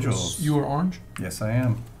 residuals. You are orange. Yes, I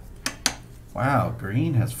am. Wow,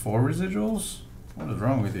 green has 4 residuals. What is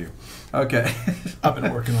wrong with you? Okay. I've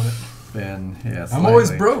been working on it. Then yeah, I'm always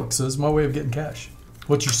slightly. broke, so it's my way of getting cash.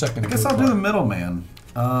 What's your second? I guess I'll do the middleman.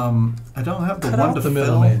 I don't have the Cut one out to the fill.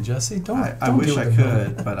 middleman, Jesse. Don't. I don't wish do I the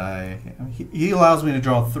middleman. could, but he allows me to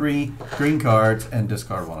draw 3 green cards and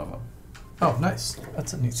discard one of them. Oh, nice.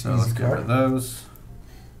 That's a neat, So let's easy get rid of card. those.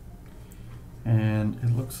 And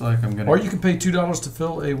it looks like I'm gonna. Or you can pay $2 to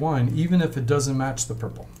fill a wine, even if it doesn't match the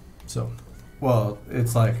purple. So. Well,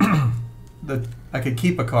 it's like I could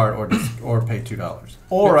keep a card or pay $2,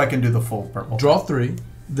 or I can do the full purple. Draw 3,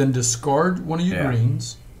 then discard one of your Yeah.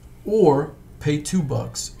 greens, or pay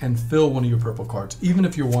 $2 and fill one of your purple cards, even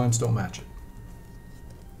if your wines don't match it.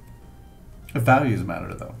 The values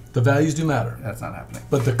matter though. The values do matter, That's not happening.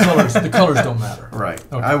 but the colors don't matter. Right.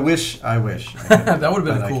 Okay. I wish. I could, That would have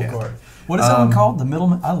been but a I cool can't. card. What is that one called? The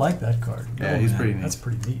middleman. I like that card. Yeah, he's Middleman. pretty neat. That's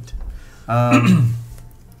pretty neat. I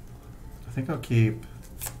think I'll keep.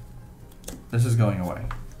 This is going away.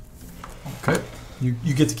 Okay.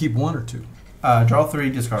 You get to keep 1 or 2. Draw 3,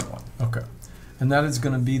 discard 1. Okay. And that is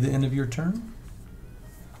going to be the end of your turn?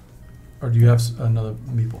 Or do you have another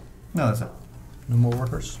meeple? No, that's it. No more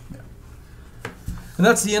workers? Yeah. And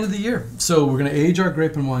that's the end of the year. So we're going to age our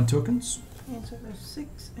grape and wine tokens. So there's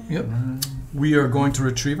 6. And Yep. We are going to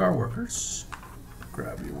retrieve our workers.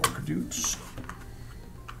 Grab your worker dudes.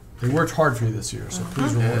 They worked hard for you this year, so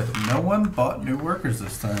please reward them. No one bought new workers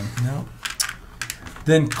this time. No.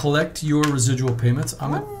 Then collect your residual payments.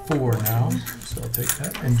 I'm at 4 now, so I'll take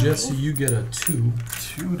that. And Jesse, you get a 2.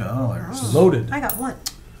 $2. Loaded. I got 1.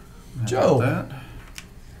 How Joe. about that?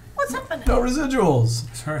 What's happening? No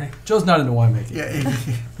residuals. Sorry. Joe's not into winemaking. Yeah.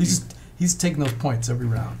 He's taking those points every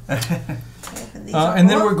round. Open these And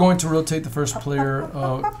then up. we're going to rotate the first player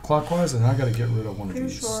clockwise, and I got to get rid of one of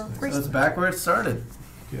Here's these. your So it's back where it started.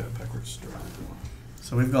 Yeah, backwards.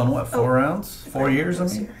 So we've gone what? 4 rounds? 4 years? I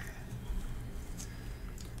mean.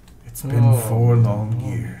 It's been Oh, 4 long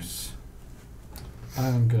years.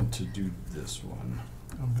 I'm going to do this one.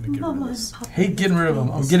 I'm going to get rid Mama of this. and Papa Hate getting rid of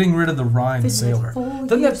them. I'm getting rid of the Rhine Visited Sailor. 4 Doesn't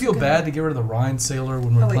that years feel ago. bad to get rid of the Rhine Sailor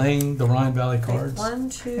when we're Oh, wait. playing the Rhine Valley Okay, cards? 1,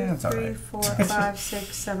 2, Yeah, it's all 3, right. 4, 5,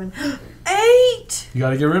 6, 7, 8. You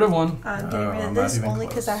got to get rid of one. I'm getting rid I'm of not this even only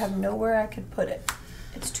because close. I have nowhere I could put it.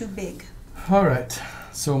 It's too big. All right.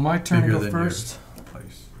 So my turn Bigger to go than first.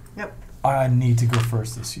 Place. Yep. I need to go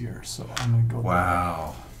first this year, so I'm going to go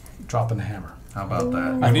Wow. dropping the hammer. How about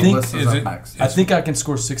that? I think- Melissa's is up it- next. I think I can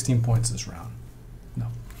score 16 points this round.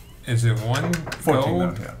 Is it 1 14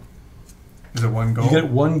 gold? though, yeah. Is it 1 gold? You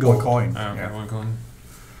get 1 gold. 1 coin. Oh, okay, Yeah. 1 gold.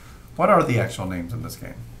 What are the actual names in this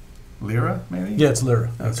game? Lyra, maybe? Yeah, it's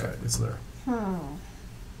Lyra. That's Okay. right. It's Lyra.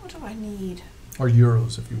 What do I need? Or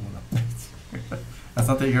euros if you want to. That's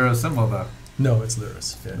not the Euro symbol, though. No, it's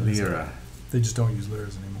liras. Yeah, it's Lyra. They just don't use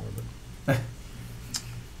liras anymore, but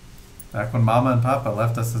Back when Mama and Papa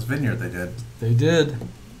left us this vineyard, they did. they did.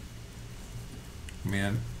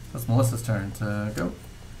 Man, It's Melissa's turn to go.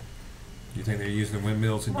 you think they're using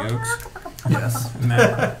windmills and yokes? Yes.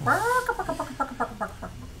 No.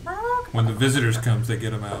 When the visitors comes, they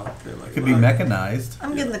get them out. They're like, Could be mechanized.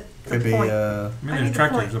 I'm getting the Could be, point. I mean, I there's need the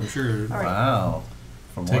tractors, point. I'm sure. All right. wow.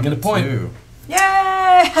 From Taking 1 a to point. 2. Yay!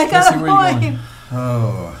 I got Jesse, a where you point. going?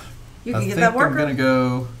 Oh. You I can get think that worker. I'm going to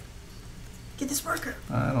go. Get this worker.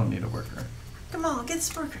 I don't need a worker. Come on, get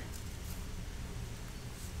this worker.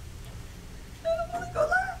 I don't want to go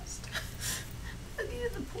last. I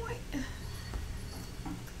needed the point.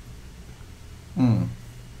 I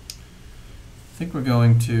think we're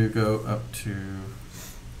going to go up to.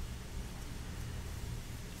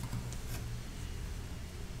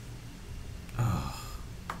 Oh,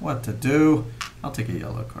 what to do? I'll take a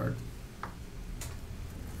yellow card.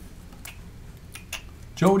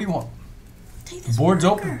 Joe, what do you want? Take this Board's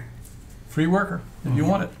worker. open. Free worker, if you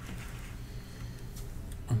want it.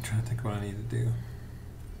 I'm trying to think what I need to do.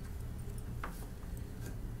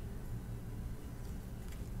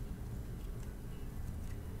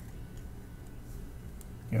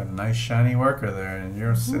 You got a nice shiny worker there, and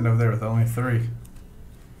you're sitting over there with only 3.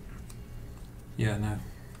 Yeah, no.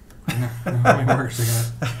 No, how many workers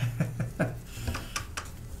I got?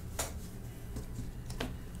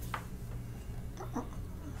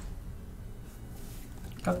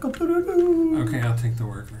 Okay, I'll take the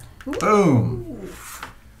worker. Boom.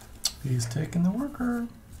 He's taking the worker.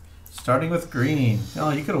 Starting with green. Oh,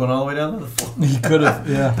 you could have went all the way down to the floor. He could have,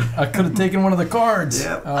 yeah. I could have taken one of the cards.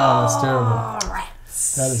 Yep. Oh, that's terrible. All right.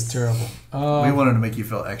 That is terrible. We wanted to make you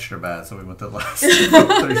feel extra bad, so we went to the last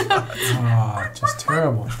 3 spots. Oh, just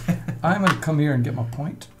terrible. I'm going to come here and get my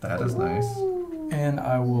point, That is nice. and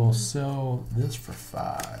I will sell this for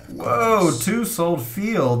 5. Whoa, 2 sold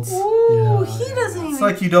fields. Ooh, Yeah, he yeah. doesn't even It's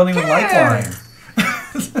like you don't even like care. wine.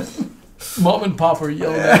 Mom and Pop are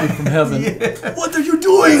yelling at me from heaven. Yeah. What are you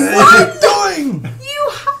doing? What are you doing?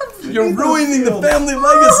 You have. You're ruining the family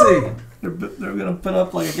legacy. They're going to put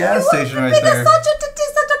up like a gas station right Been there. such a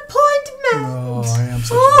disappointment.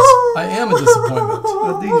 Oh, I am a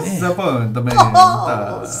disappointment. Disappointment.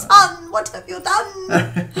 Oh, son, what have you done?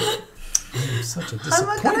 I'm such a I'm gonna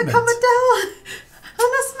disappointment. come down. I'm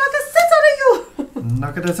gonna smack a sense out of you.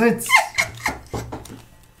 Knock it sense.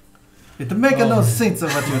 It make no Oh. sense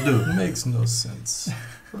of what you do. It makes no sense.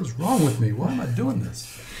 What is wrong with me? Why am I doing this?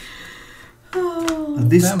 Oh. Family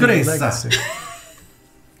Disgrace. legacy.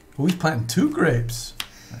 Oh, he's planting 2 grapes.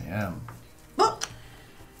 I am. Oh.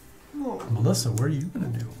 Melissa, what are you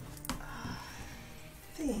going to do?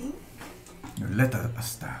 Think. You let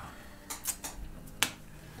us down.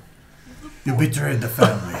 You betrayed the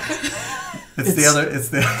family. It's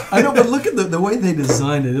the I know, but look at the way they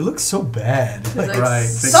designed it. It looks so bad. It's like right.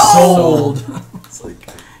 sold. It's like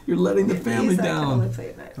you're letting the family He's not gonna down. look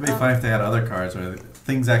like that. It'd be fun if they had other cards where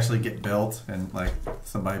things actually get built and like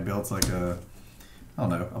somebody builds like a, I don't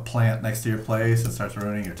know, a plant next to your place and starts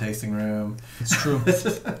ruining your tasting room. It's true.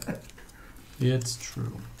 It's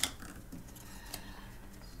true.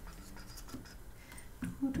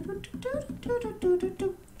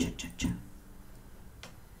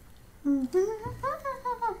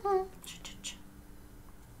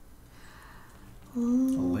 A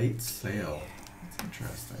late sale. That's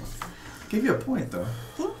interesting. Give you a point though.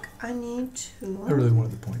 I think I need to. I really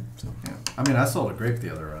wanted the point. So. Yeah. I mean, I sold a grape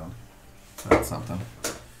the other round. So that's something.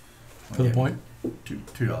 For the point?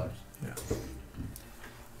 $2. Yeah.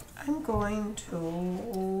 I'm going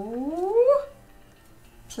to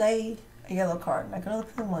play a yellow card. I'm not gonna look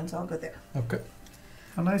at the one, so I'll go there. Okay.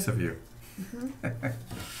 How nice of you.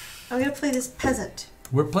 I'm gonna play this peasant.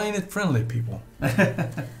 We're playing it friendly, people.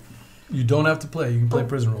 You don't have to play. You can play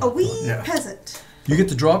prison roll. A wee Yeah. peasant. You get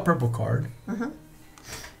to draw a purple card. Mm-hmm.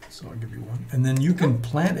 So I'll give you one. And then you can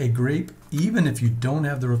plant a grape even if you don't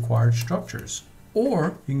have the required structures.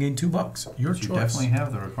 Or you can gain $2. Your You choice. definitely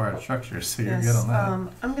have the required structures, so you're Yes. good on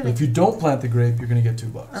that. I'm gonna. If you don't plant the grape, you're going to get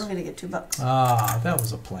 $2. I'm gonna get $2. Ah, that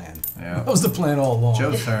was a plan. Yeah. That was the plan all along.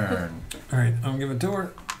 Joe's turn. All right, I'm giving it to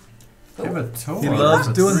her. Give it to He him. loves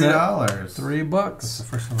That's doing that. $3. $3. That's the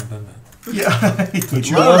first time I've done that. Yeah. But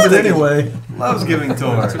you love it anyway. Loves giving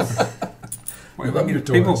tours. Wait, love your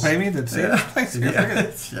people tours. pay me to see Yeah. this place? You Yeah.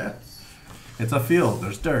 forget. Yeah. It's a field.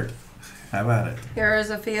 There's dirt. How about it? Here is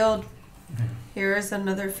a field. Here is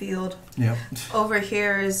another field. Yep. Over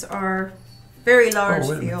here is our very large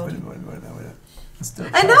Wait a minute, field. wait a minute, wait a minute, wait a minute. Instead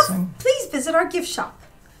of And now, passing, please visit our gift shop,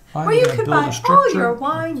 I'm where you gonna can build a buy all structure. your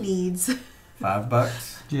wine needs.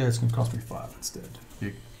 $5. Yeah, it's going to cost me 5 instead.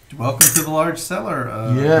 Welcome to the large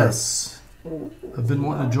cellar. Yes. I've been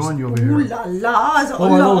wanting to join you over Ooh here. la la! It's a Oh,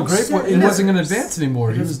 my little long grape, set. it wasn't going to advance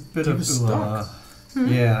anymore. He Just was, a bit he of was stuck.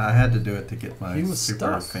 Yeah, I had to do it to get my He was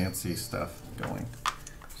super stuck. fancy stuff going.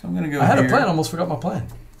 So I'm gonna go. I had here. a plan, almost forgot my plan.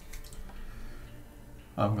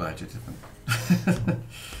 I'm glad you didn't.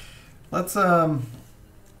 Let's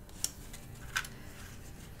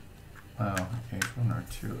okay, 1 or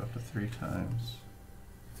 2 up to 3 times.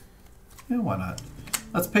 Yeah, why not?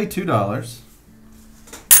 Let's pay $2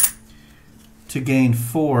 to gain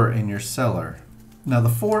 4 in your cellar. Now the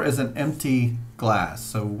 4 is an empty glass,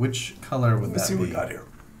 so which color would Let's that see what be? we got here.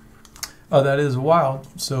 Oh, that is wild.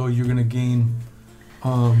 So you're going to gain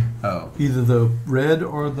Oh. either the red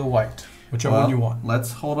or the white, whichever one you want.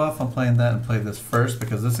 Let's hold off on playing that and play this first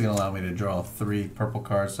because this is going to allow me to draw 3 purple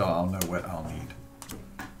cards, so I'll know what I'll need.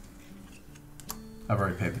 I've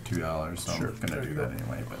already paid the $2, so Sure, I'm going there to do you that go.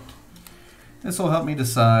 anyway. But this will help me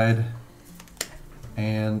decide,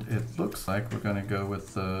 and it looks like we're going to go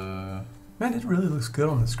with the. Man, it really looks good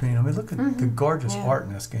on the screen. I mean, look at the gorgeous Yeah. art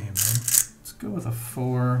in this game, man. Let's go with a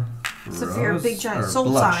 4. Severe rose big giant or sold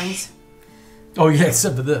blush. signs. Oh, yeah,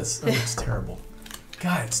 except for this. That looks terrible.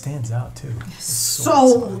 God, it stands out, too. It's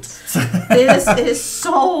Sold. This is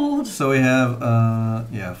sold. So we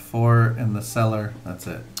have 4 in the cellar. That's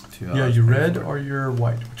it. $2. Yeah, your paid red for it. or your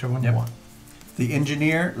white, whichever one Yep. you want. The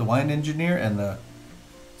engineer, the wine engineer, and the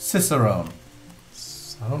cicerone,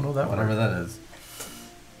 I don't know that whatever one. that is.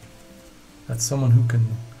 That's someone who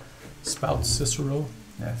can Spout Cicero.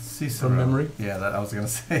 Yeah, Cicero. From memory. Yeah, that I was gonna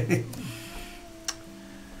say.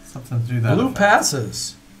 Something to do that. Blue effect.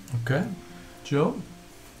 passes. Okay. Joe?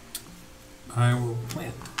 I will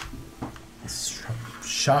plant.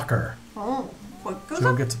 Shocker. Oh, what goes Joe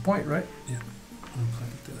up? gets a point, right? I'll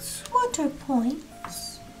plant this. What are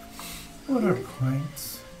points? What are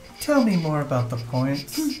points? Tell me more about the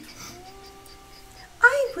points.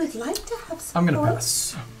 I would like to have some I'm going to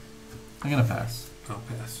points. pass. I'm gonna pass. I'll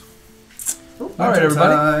pass. All right,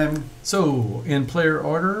 everybody. Time. So, in player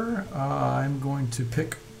order, I'm going to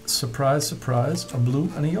pick, surprise, surprise, a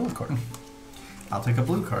blue and a yellow card. I'll take a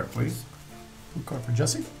blue card, please. Blue card for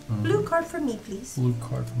Jesse. Blue card for me, please. Blue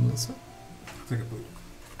card for Melissa. I'll take a blue.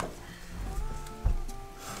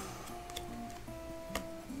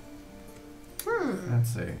 Let's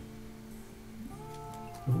see.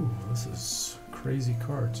 Ooh, this is crazy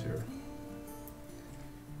cards here.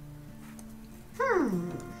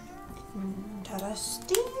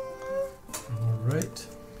 Interesting. All right.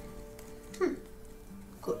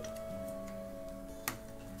 Good.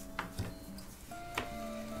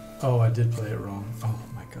 Oh, I did play it wrong. Oh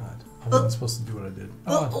my god. I wasn't supposed to do what I did.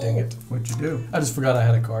 Oh, dang it. What'd you do? I just forgot I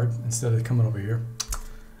had a card instead of coming over here.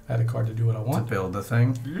 I had a card to do what I To want. build the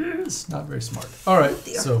thing. Yes, not very smart. All right,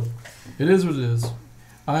 so it is what it is.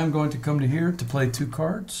 I'm going to come to here to play 2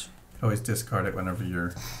 cards. Always discard it whenever you're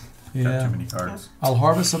got Yeah. too many cards. I'll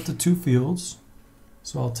harvest up to 2 fields.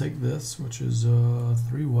 So I'll take this, which is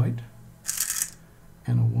 3 white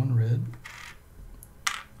and a 1 red,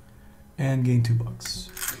 and gain $2.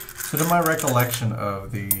 So to my recollection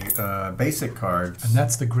of the basic cards. And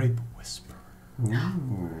that's the Grape Whisper.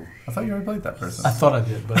 Ooh. I thought you already played that person. I thought I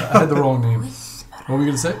did, but I had the wrong name. What were we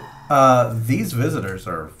going to say? These visitors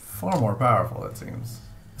are far more powerful, it seems.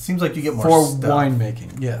 It seems like you get more For stuff.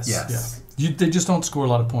 winemaking, yes. Yes. Yeah. They just don't score a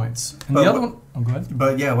lot of points. And But the other what- one, oh, go ahead.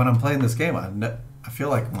 But yeah, when I'm playing this game, I feel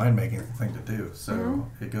like winemaking is the thing to do. So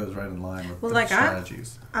it goes right in line with Well, the like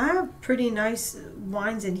strategies. I have pretty nice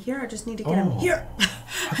wines in here. I just need to get them Oh. here.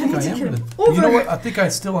 I think I need to am get going 'em to. over You know what? here. I think I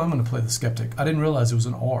still am going to play the Skeptic. I didn't realize it was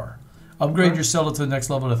an R. Upgrade your seller to the next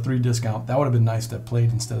level at a 3 discount. That would have been nice to have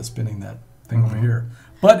played instead of spinning that thing over here.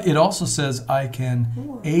 But it also says I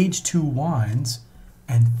can age 2 wines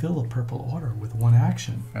and fill a purple order with 1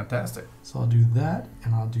 action. Fantastic. So I'll do that,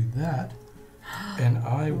 and I'll do that, and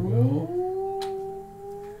I will.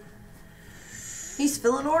 He's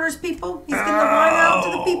filling orders, people. He's getting the wine out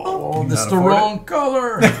to the people. Oh, this is not the afford it? wrong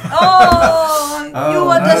color. Oh, you Oh,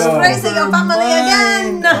 are no. disgracing your family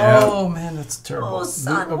again. Oh man, that's terrible. Oh,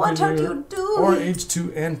 son, Upgrade what are your- you doing? Or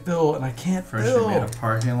H2 and fill, and I can't First you made fill. a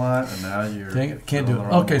parking lot, and now you're. Dang it, can't do filling it.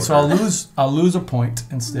 the wrong Okay, so I'll order. lose a point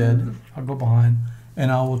instead. I'll go behind,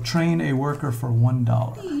 and I will train a worker for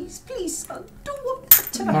 $1. Please, son, do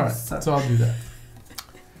it. All right, so I'll do that.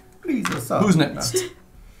 Please, what's up? Who's next?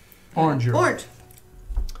 Orange. You're up. Orange.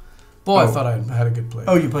 Boy, I Oh. thought I had a good play.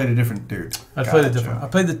 Oh, you played a different dude. I played a Gotcha. different. I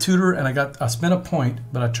played the tutor, and I spent a point,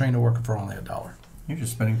 but I trained a worker for only $1. You're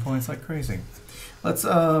just spending points like crazy. Let's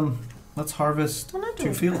harvest We're not 2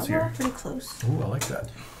 doing fields bad. We're all here. pretty close. Ooh, I like that.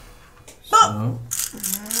 So,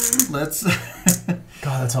 let's.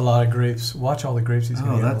 God, that's a lot of grapes. Watch all the grapes he's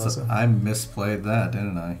going Oh, to get, that's. Melissa. I misplayed that,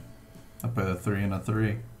 didn't I? I played a 3 and a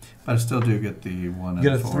 3, but I still do get the 1 and You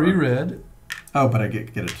get a 4. 3 red. Oh, but I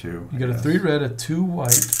get a 2. You get a 3 red, a 2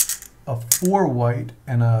 white, a 4 white,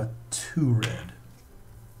 and a 2 red.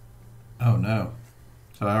 Oh no!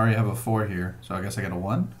 So I already have a 4 here. So I guess I get a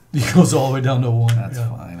 1. It goes all the way down to 1. That's yeah.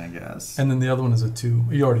 fine, I guess. And then the other one is a 2.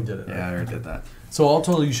 You already did it. Yeah, I Right? already did that. So all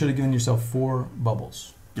total, you should have given yourself 4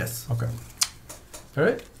 bubbles. Yes, Okay. All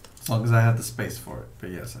right. as long as I had the space for it.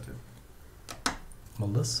 But yes, I did.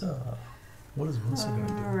 Melissa. What is Melissa going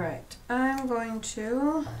to do? All right. I'm going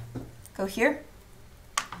to go here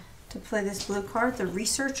to play this blue card, the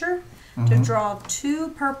Researcher, to Mhm. draw 2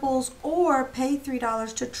 purples or pay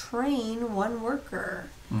 $3 to train 1 worker.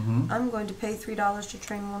 Mhm. I'm going to pay $3 to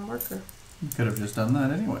train 1 worker. You could have just done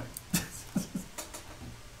that anyway.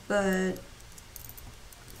 But.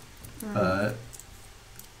 But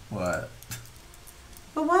what?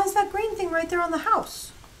 But why is that green thing right there on the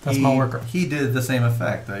house? That's my worker. He did the same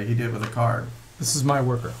effect. He did it with a card. This is my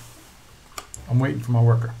worker. I'm waiting for my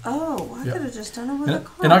worker. Oh, I Yeah. could have just done it with a And,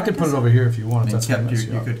 card. and I could put it over here if you I wanted. mean, That's gonna mess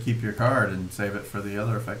you up. could keep your card and save it for the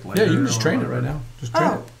other effect later. Yeah, you can just or train it whatever. right now. Just train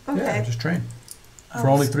Oh, it. okay. Yeah, just train. Oh, For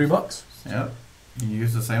only $3. Yep. You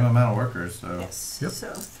use the same amount of workers, so. Yes. Yep. So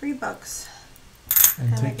 $3. And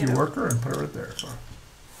And I take get your a- worker and put it right there. So.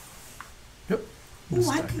 Yep. Ooh,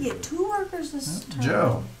 I could get 2 workers this time.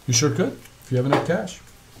 Joe. You sure could, if you have enough cash.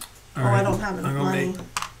 Oh, I don't have enough I'm gonna money. make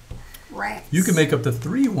Rats. You can make up to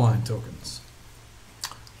 3 wine tokens.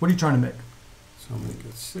 What are you trying to make? So I'll make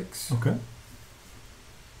a 6 Okay.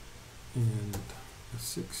 and a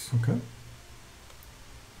 6. Okay.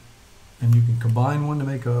 And you can combine one to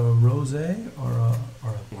make a rosé or a.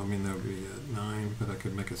 Well, I mean that would be a 9, but I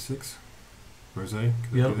could make a 6 rosé.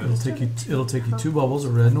 Could I Yeah, do that? it'll take you 2 bubbles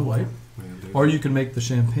of red and a white, Yeah, do or that. you can make the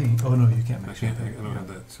champagne. Oh no, you can't I make can't. champagne. I don't have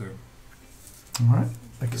that. So All right,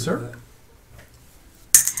 thank you, sir.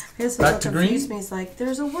 I guess Back what to confused green? me is like,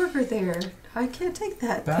 there's a worker there. I can't take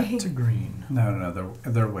that Back thing. to green. No,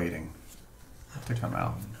 they're waiting to come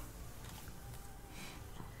out.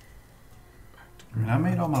 I mean, I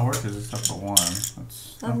made all my workers except for one.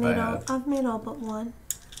 That's not bad. I've made all but one.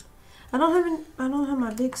 I don't have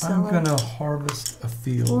my big cellar. I'm gonna harvest a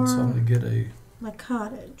field, so I'm gonna get a. My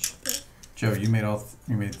cottage. Joe, you made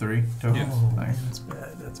you made 3 total? Yes. Oh, Nice. that's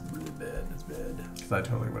bad. That's really bad. That's bad. Because I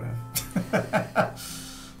totally would have.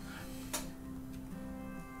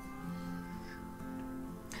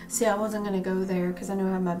 See, I wasn't gonna go there because I knew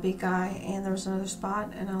I had my big guy, and there was another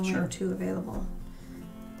spot, and I only Sure. have 2 available.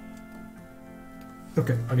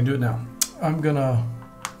 Okay, I can do it now. I'm gonna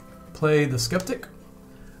play the skeptic.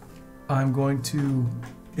 I'm going to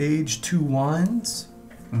age 2 wines.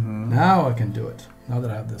 Mm-hmm. Now I can do it. Now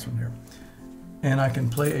that I have this one here. And I can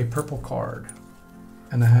play a purple card.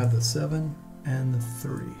 And I have the 7 and the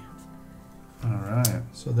 3. All right.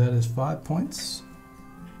 So that is 5 points.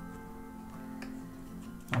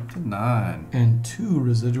 Up to 9. And 2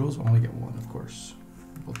 residuals. I only get 1, of course.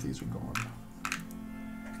 Both these are gone.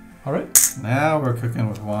 All right. Now we're cooking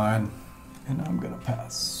with wine. And I'm going to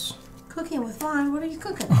pass. Cooking with wine? What are you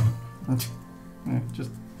cooking? Just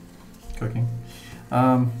cooking.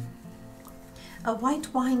 A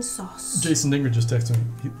white wine sauce. Jason Dinger just texted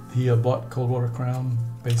me. He bought Coldwater Crown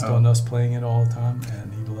based Oh. on us playing it all the time,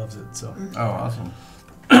 and he loves it. So, Oh, awesome.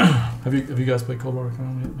 have you guys played Coldwater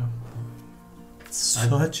Crown yet? No. It's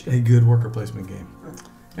such a good worker placement game,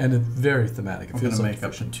 and it's very thematic. It I'm feels going to like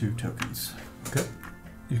make up to 2 tokens. Okay.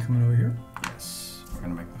 You coming over here? Yes. We're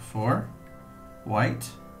going to make the 4 white.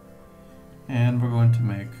 And we're going to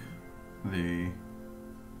make the...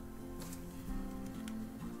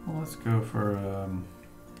 Well, let's go for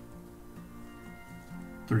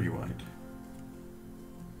 3 white.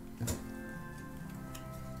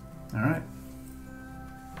 All right.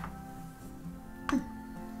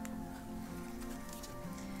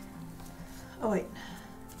 Oh wait.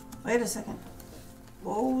 Wait a second.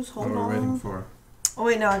 Whoa, What hold are we on. waiting for? Oh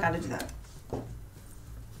wait, no, I gotta do that.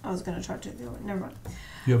 I was gonna try to do the other one. Never mind.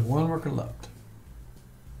 You have 1 worker left.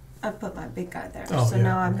 I put my big guy there. Oh, so yeah,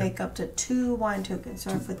 now I okay. make up to 2 wine tokens.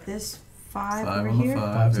 So I put this 5 5 over on the here.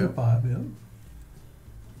 5. Five's Yeah. a 5, yeah.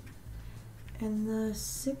 And the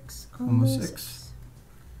 6 on, On the the 6.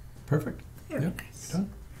 Perfect. Very Yep. nice. Done.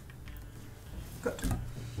 Good.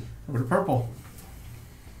 Over to purple.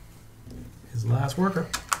 His last worker.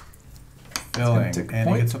 Filling. take a And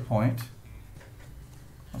he point. gets a point.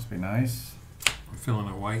 Must be nice. I'm filling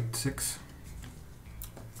a white 6.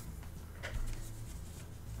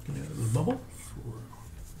 Give me a little bubble.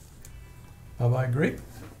 4. Bye-bye grape.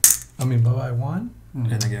 Bye-bye wine.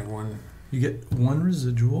 Mhm. And I get 1. You get 1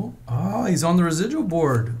 residual. Ah, he's on the residual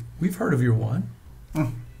board. We've heard of your one.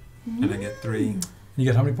 And I get 3. You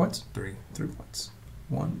get how many points? 3. 3 points.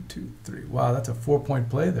 1, 2, 3. Wow, that's a 4-point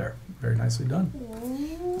play there. Very nicely done.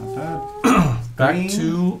 Not bad. Back Green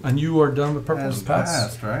to, and you are done with purple. Has Just pass.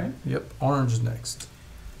 passed, right? Yep, orange is next.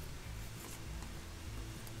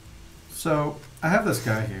 So I have this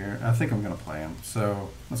guy here. I think I'm going to play him. So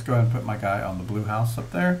let's go ahead and put my guy on the blue house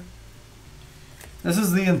up there. This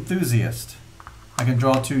is the enthusiast. I can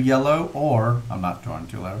draw 2 yellow, or I'm not drawing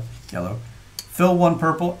 2 yellow. Fill 1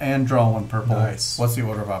 purple and draw 1 purple. Nice. What's the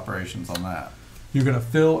order of operations on that? You're going to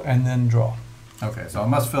fill and then draw. Okay, so I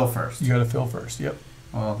must fill first. You got to fill first. Yep.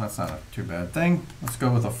 Well, that's not a too bad thing. Let's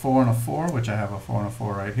go with a 4 and a 4, which I have a 4 and a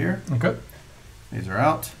 4 right here. Okay. These are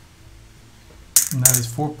out. And that is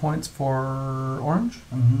 4 points for orange.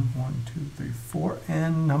 Mm-hmm. 1, 2, 3, 4.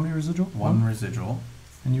 And how many residual? 1 residual.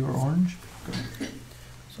 And you are orange.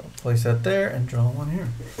 So place that there and draw 1 here.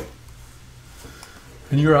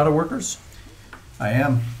 And you're out of workers? I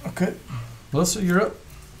am. Okay. Melissa, you're up.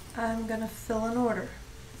 I'm gonna fill an order.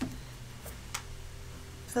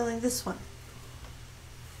 Filling this one.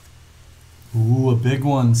 Ooh, a big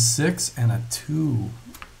one. 6 and a 2.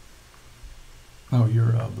 Oh,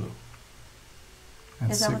 you're blue.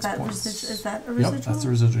 And Is that 6 what that points. is that a residual? Yep, that's the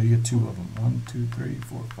residual. You get 2 of them. 1, 2, 3,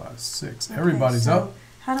 4, 5, 6. Okay, Everybody's so up.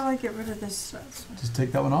 How do I get rid of this one? Just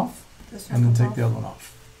take that one off, This and then comes take off? the other one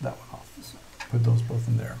off. That one off. This one. Put those both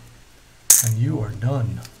in there. And you are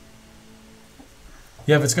done.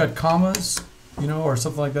 Yeah, if it's got commas, or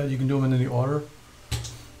something like that, you can do them in any order.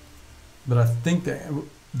 but I think the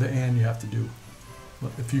and you have to do.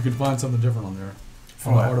 If you could find something different on there.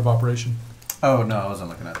 On the What? art of operation. Oh, no, I wasn't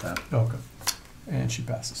looking at that. Okay. And she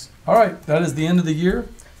passes. All right, that is the end of the year.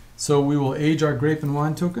 So we will age our grape and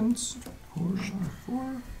wine tokens. Four.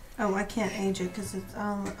 Oh, I can't age it because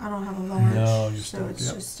I don't have a large. No, you're so stuck, it's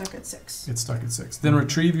yep. just stuck at 6. It's stuck at 6. Then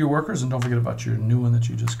retrieve your workers and don't forget about your new one that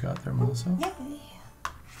you just got there, Melissa. Yay!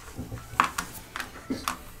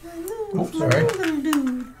 Oh, sorry. Dude. There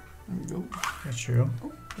you go. That's true.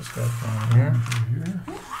 Just got one here. Here.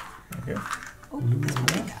 Okay. Oh, Blue that's and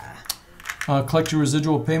what I red. got. Collect your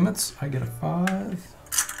residual payments. I get a 5.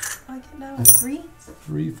 I get now a 3.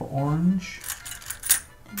 3 for orange.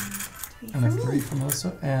 And 3 And a for 3 me. for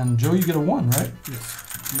Melissa. And Joe, you get a 1, right?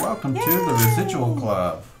 Welcome to the Yay! Residual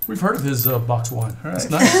Club. We've heard of his box wine. All That's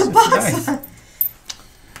right. nice. That's nice.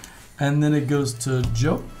 And then it goes to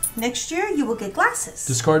Joe. Next year, you will get glasses.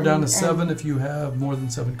 Discard down to And 7 if you have more than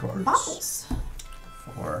 7 cards. bottles.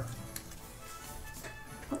 4.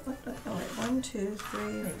 What, oh, wait. 1, 2,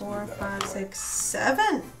 3, 4, 5, 6,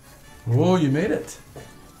 7. Oh, you made it.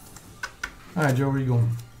 All right, Joe, where are you going?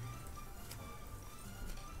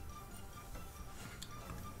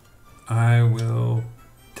 I will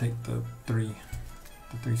take the 3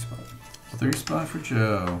 spot. 3 spot for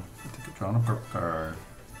Joe. Drawing a purple card.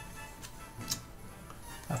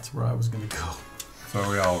 That's where I was going to go. That's where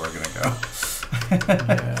we all were going to go.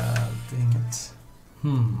 Yeah, dang it.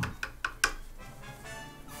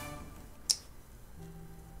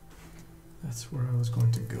 That's where I was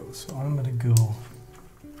going to go. So I'm going to go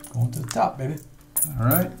going to the top, baby. All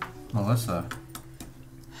right. Melissa.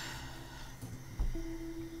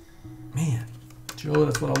 Man, Joe,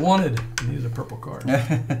 that's what I wanted. I needed a purple card.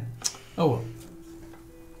 Oh, well.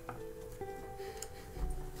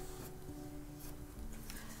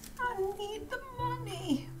 I need the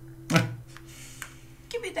money.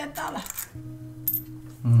 Give me that dollar.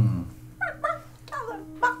 Dollar.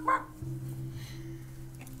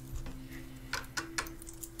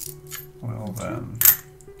 Well then.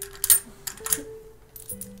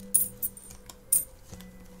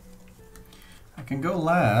 I can go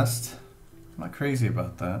last. I'm not crazy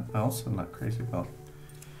about that. I'm also not crazy about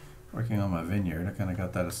working on my vineyard. I kind of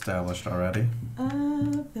got that established already.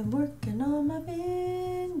 I've been working on my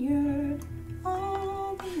vineyard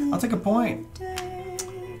all the I'll take a point. day.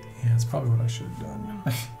 Yeah, that's probably what I should have done.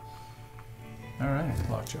 All right.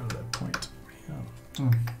 Blocked you out of that point. Yeah.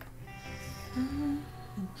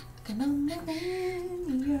 Working on my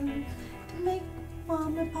vineyard to make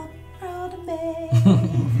mom and pop proud of me.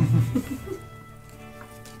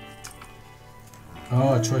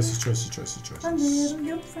 Oh, choices. A little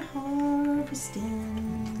yoke for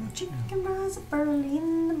harvesting. Chicken rise up early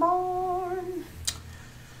in the morn.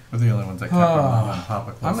 We're the only ones that kept our mama and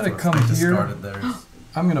papa close I'm gonna to us. come They here. discarded theirs.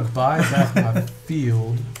 I'm going to buy back my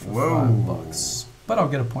field for Whoa. $5. But I'll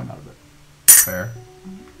get a point out of it. Fair.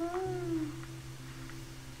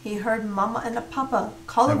 He heard mama and a papa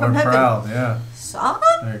calling They from were heaven. proud, yeah. Son,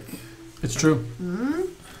 They're It's true.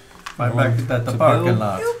 right back at the parking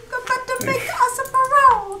lot. you got to make us a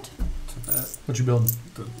proud. To that, What you building?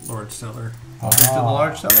 the large cellar. Welcome to the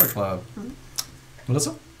Large Seller Club.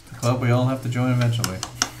 Melissa? The club we all have to join eventually.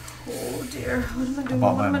 Oh dear, what am I I doing?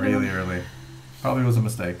 bought What am mine I doing? really early. Probably was a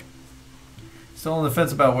mistake. Still on the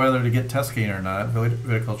fence about whether to get Tuscany or not.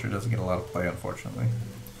 Viticulture doesn't get a lot of play, unfortunately.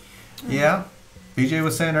 Yeah. BJ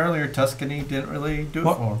was saying earlier, Tuscany didn't really do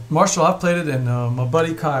it for him. Marshall, I've played it, and my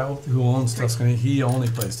buddy Kyle, who owns Tuscany, he only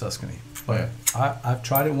plays Tuscany. But I've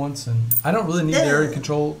tried it once, and I don't really need the area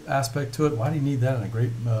control aspect to it. Why do you need that in a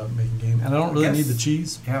grape making game? And I don't really need the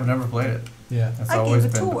cheese. Yeah, I've never played it. Yeah, That's I always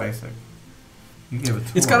gave a been the tour. basic. You gave a tour.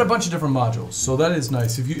 it's got a bunch of different modules, so that is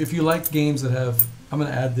nice. If you like games that have, I'm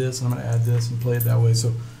going to add this and I'm going to add this and play it that way.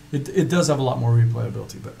 So it does have a lot more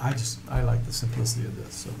replayability. But I like the simplicity of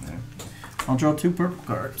this. So Yeah. I'll draw 2 purple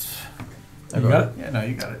cards. you got it. Yeah, no,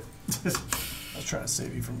 you got it. I was trying to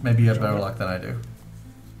save you from. Maybe you have better luck than I do.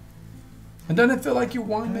 And doesn't it feel like you're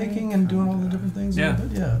winemaking and doing all the different things? a Yeah. little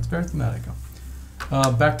bit? Yeah, it's very thematic.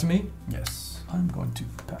 Back to me. Yes. I'm going to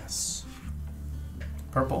pass.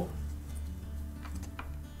 Purple.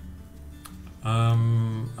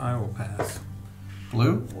 I will pass.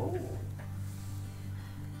 Blue.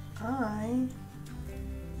 I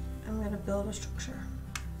am going to build a structure.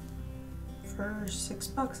 For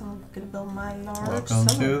 $6, I'm going to build my large Welcome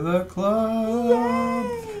cellar. to the club.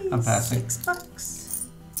 Yay! I'm passing. $6.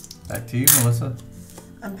 Back to you, Melissa.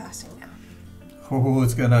 I'm passing now. Oh,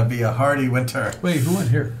 it's gonna be a hearty winter. Wait, who went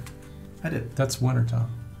here? I did. That's wintertime.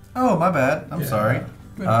 Oh, my bad. I'm Yeah. sorry.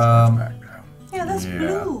 Go ahead and back now. Yeah, that's Yeah.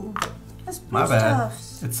 blue. That's blue My bad.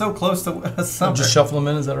 stuff. It's so close to I'll summer. just shuffle them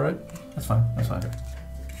in. Is that all right? That's fine. That's fine.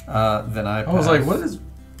 Then I was like, pass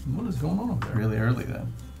what is going on over there? really early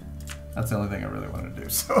then. That's the only thing I really wanted to do.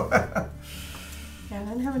 So Yeah, I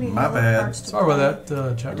didn't have any My yellow bad. cards to Sorry play. about that,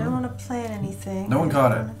 I chat didn't room. want to plan anything. No one I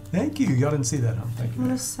caught didn't it. Thank you. Y'all didn't see that, huh? Thank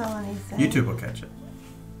want you. to sell anything. YouTube will catch it.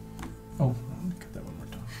 Oh, look at that one more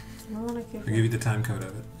time. I don't want to give I'll give you the time code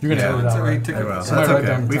of it. You're gonna Yeah, edit it it's out, already right? taken. Hey, well, Somebody that's write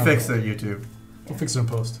down okay. the We time fixed code. the YouTube. We'll fix it in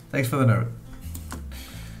post. Thanks for the note.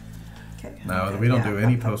 Okay. No, okay, we don't yeah, do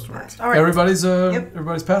any I post work. passed. All right. Everybody's Yep.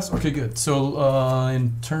 everybody's passed. Okay, good. So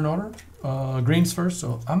in turn order, greens first.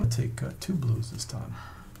 So I'm gonna take 2 blues this time.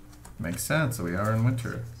 Makes sense. We are in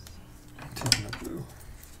winter. Taking a blue.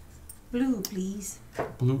 Blue, please.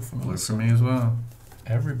 Blue for me. Blue for me as well.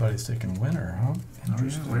 Everybody's taking winter, huh? Oh, yeah,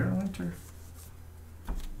 Interesting. we're in winter.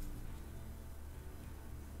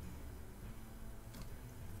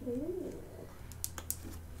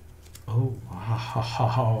 Oh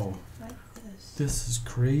wow. Like this. This is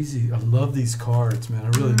crazy. I love these cards, man.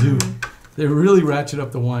 I really do. They really ratchet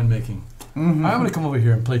up the winemaking. Mm-hmm. I'm going to come over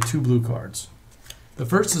here and play 2 blue cards. The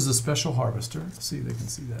first is a special harvester. Let's see if they can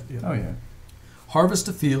see that. Yeah. Oh yeah. Harvest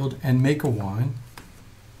a field and make a wine.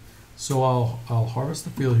 So I'll harvest the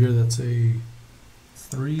field here. That's a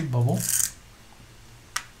 3 bubble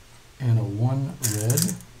and a 1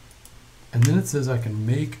 red. And then it says I can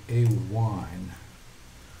make a wine.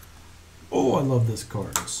 Oh, I love this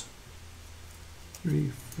cards. 3,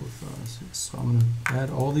 4, 5, 6. So I'm going to add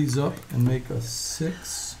all these up and make a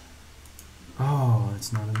 6. Oh,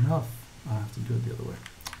 that's not enough. I have to do it the other way.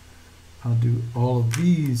 I'll do all of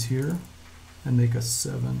these here and make a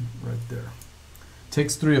 7 right there.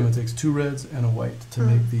 Takes 3 of them. It takes 2 reds and a white to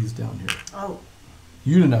make these down here. Oh.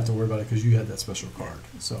 You didn't have to worry about it because you had that special card.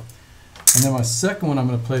 So, and then my second one, I'm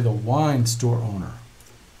going to play the wine store owner.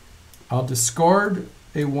 I'll discard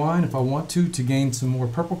a wine if I want to gain some more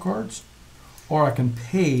purple cards, or I can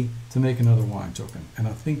pay to make another wine token. And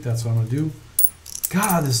I think that's what I'm going to do.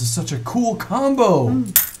 God, this is such a cool combo.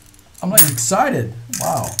 I'm like excited.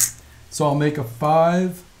 Wow. So I'll make a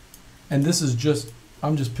 5, and this is just,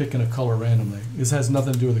 I'm just picking a color randomly. This has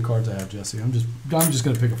nothing to do with the cards I have, Jesse. I'm just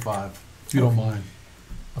going to pick a 5, if you don't mind.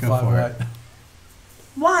 A Go 5 for white. it.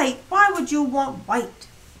 White? Why would you want white?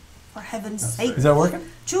 For heaven's That's sake. Is that working?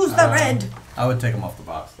 Choose the red. I would take them off the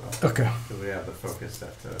box though, Okay. because we have the focus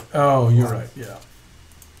set to. Oh, you're right. Yeah.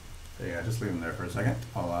 Yeah, just leave them there for a second.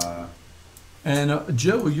 I'll And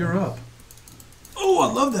Joe, you're up. Oh,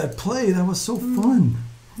 I love that play. That was so fun.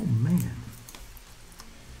 Oh man.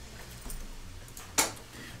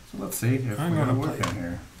 So let's see if I'm we're gonna gonna work play. in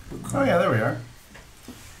here. Oh yeah, there we are.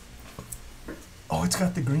 Oh, it's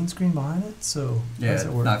got the green screen behind it. So Yeah, how's it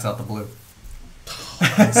that work? knocks out the blue.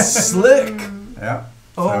 Slick. Yeah.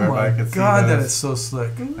 Oh my everybody can see God, that those. is so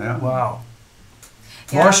slick. Yeah. Wow.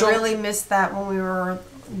 Yeah, Marshall? I really missed that when we were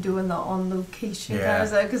doing the on location. Yeah,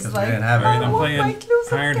 Because 'cause we like, didn't have it. I I'm don't want playing my clues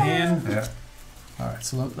hired again. hand. Yeah. All right,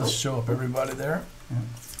 so let's show up everybody there.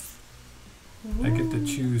 I get to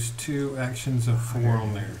choose 2 actions of 4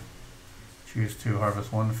 on there. Choose to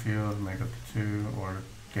harvest 1 field, make up to 2, or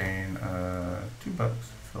gain $2.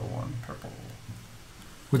 Fill 1 purple.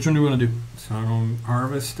 Which one do you want to do? So I'm going to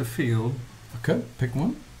harvest a field. Okay, pick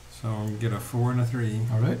one. So I'm going to get a 4 and a 3.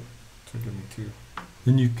 All right. So give me 2.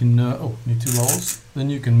 Then you can, need 2 levels.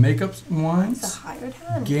 Then you can make up some It's a wines, hired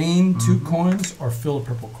hand. gain 2 Mhm. coins, or fill a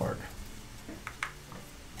purple card.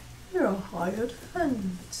 You're a hired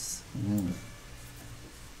hand.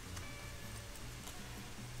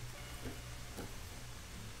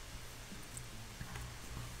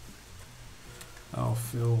 I'll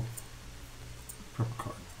fill purple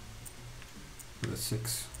card with a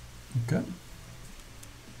 6 Okay.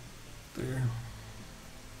 there.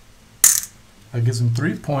 That gives him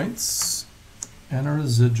 3 points and a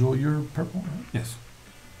residual. You're purple, right? Yes.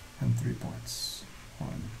 And 3 points.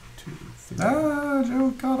 1, 2, 3. Ah,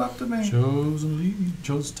 Joe caught up to me. Joe's in lead.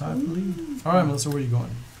 Joe's tied for lead. All right, Melissa, where are you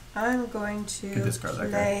going? I'm going to Get this card, that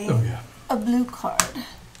play Oh yeah. a blue card.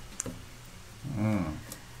 Mm.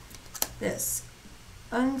 This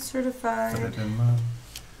Put it uncertified. in the.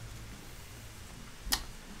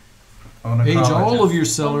 Own a Age college. all of your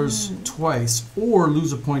sellers twice, or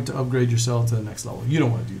lose a point to upgrade your seller to the next level. You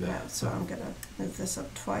don't want to do Yeah, that. so I'm gonna move this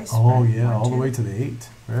up twice. Oh right? yeah, 1, all the 2. way to the 8.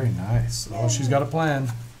 Very nice. Oh, she's got a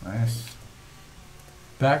plan. Nice.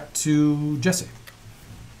 Back to Jesse.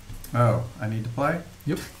 Oh, I need to play?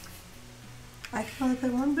 I can only play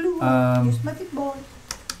 1 blue one. Use my big boy.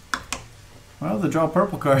 Well, the draw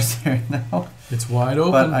purple cards here now. It's wide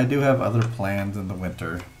open. But I do have other plans in the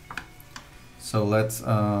winter. So let's,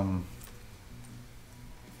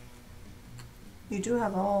 You do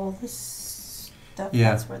have all this stuff,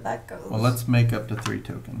 Yeah. that's where that goes. Well, let's make up to 3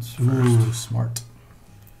 tokens first. Ooh, smart.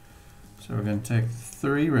 So we're going to take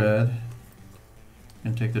 3 red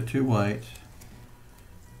and take the 2 white.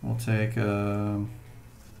 We'll take, let's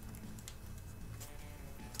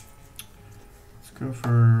go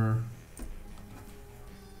for,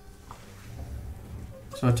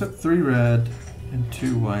 so I took 3 red and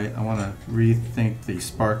 2 white. I want to rethink the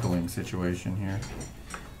sparkling situation here.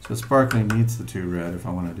 So sparkling needs the 2 red if I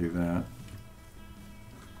want to do that.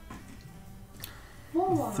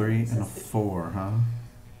 3 and a 4, huh?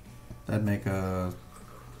 That'd make a,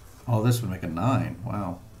 oh, this would make a 9.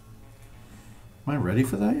 Wow. Am I ready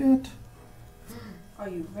for that yet? Are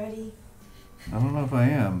you ready? I don't know if I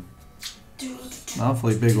am. An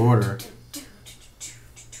awfully big order.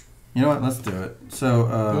 You know what? Let's do it. So,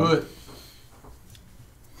 Do it.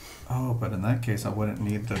 oh, but in that case, I wouldn't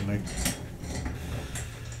need to make.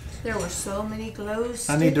 There were so many glow sticks.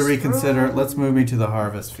 I need to reconsider. thrown. Let's move me to the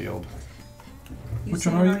harvest field. You Which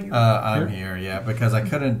said, one are you? I'm here, yeah, because I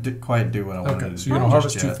couldn't quite do what I wanted Okay, to so do. you're going to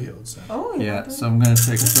just harvest 2 yet. fields. Then. Oh, Yeah, so I'm going to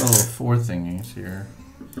take a total of 4 thingies here.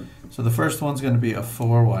 So the first one's going to be a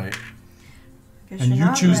 4 white. Guess And you're you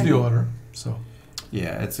not choose ready. the order. So,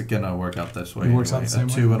 Yeah, it's going to work out this way. It works out anyway. the A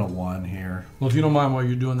same 2 way? and a 1 here. well, if you don't mind while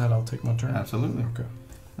you're doing that, I'll take my turn. Absolutely. Okay.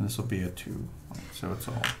 And this will be a 2. So it's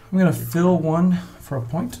all. I'm going to fill 1 for a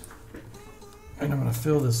point. And I'm going to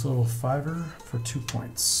fill this little 5er for 2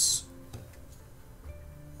 points.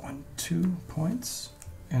 1, 2 points.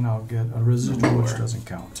 And I'll get a residual, which doesn't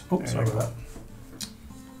count. Oh, There sorry you about that.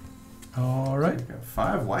 All right. So we got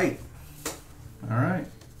 5 white. All right.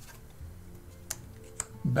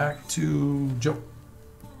 Back to Joe.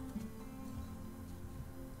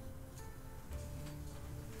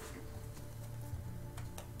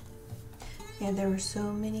 Yeah, there were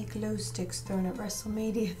so many glow sticks thrown at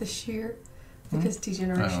WrestleMania this year because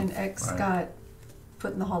T-Generation Oh, X right. got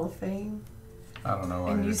put in the Hall of Fame. I don't know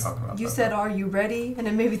why And you're you, talking about you that. said, "Are you ready?" And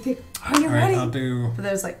it made me think, "Are you All right, ready?" I'll do. But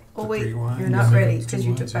then it's like, "Oh the wait, 3 wines. you're Yeah, not I think ready it's because 2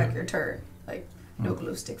 you took wines, back yeah. your turn. Like, no Mm.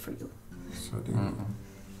 glow stick for you. So I do Mm-mm.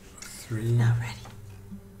 3 Not ready."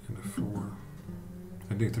 and a 4.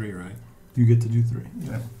 I do 3, right? You get to do 3.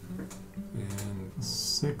 Yeah. And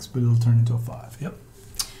 6, but it'll turn into a 5. Yep.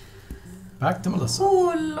 Back to Melissa.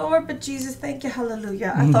 Oh Lord, but Jesus, thank you,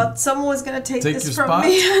 hallelujah! I Mm. thought someone was gonna take Take this your from spot?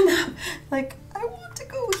 me, and I'm like, I want to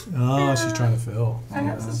go here. Oh, she's trying to fill. I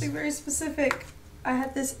have Yes. something very specific. I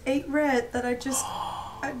had this 8 red that I just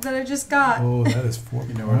got. Oh, that is 4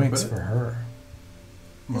 You know where to points put it? for her.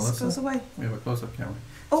 This goes Melissa? away. We have a close-up camera.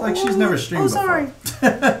 Oh, like she's never streamed sorry.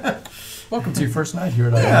 Welcome to your first night here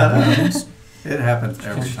at Yeah. Games. It happens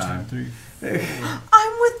every time.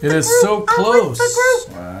 I'm with the It group. is so I'm close. with the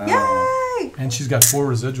group. Wow. Yay! And she's got 4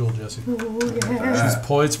 residual, Jesse. Ooh, at yeah. that. She's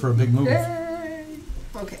poised for a big move. Yay!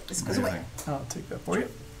 Okay, this goes away. Amazing. I'll take that for you.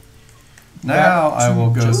 Now I will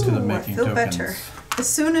go Ooh, to the I making feel tokens. better. As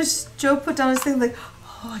soon as Joe put down his thing, like,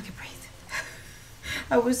 oh, I can breathe.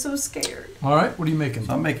 I was so scared. All right, what are you making?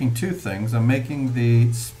 So I'm making 2 things. I'm making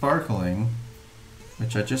the sparkling,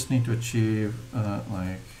 which I just need to achieve,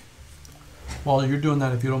 like, While you're doing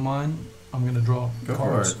that, if you don't mind, I'm going to draw Go for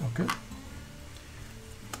cards. it. Okay.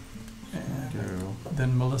 And do.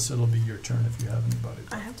 then Melissa, it'll be your turn if you have anybody.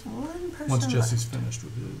 I have one person Once left. Jesse's finished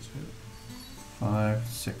with his. 5,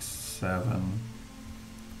 6, 7.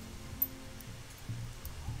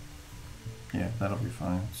 Yeah, that'll be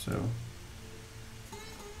fine. So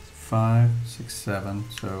 5, 6, 7.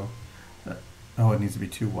 So that, oh, it needs to be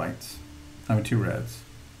 2 whites. I mean 2 reds.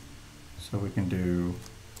 So we can do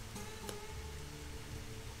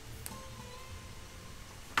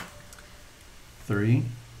 3,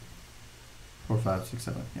 4, 5, 6,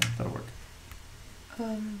 7. Yeah, that'll work.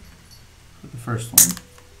 For the first one.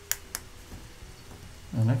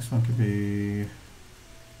 The next one could be.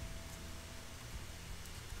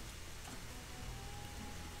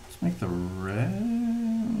 Let's make the red.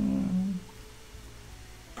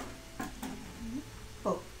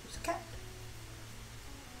 Oh, there's a cat.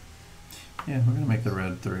 Yeah, we're gonna make the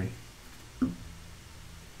red 3.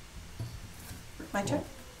 My turn.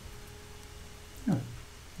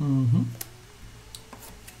 Mm-hmm.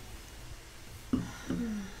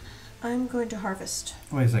 I'm going to harvest.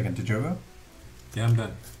 Wait a second, did Joe go? yeah, I'm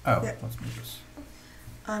done. Oh, Yeah. let's move this.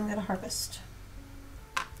 I'm going to harvest.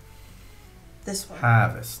 This one.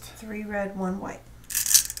 Harvest. 3 red, 1 white.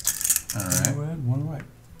 Alright. 1 red, 1 white.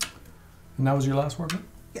 And that was your last worker?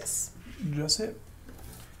 Yes. Jesse?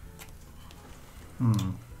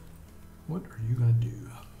 What are you going to do?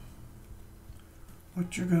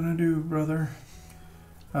 What you gonna do, brother?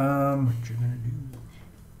 What you going to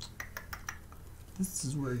do? This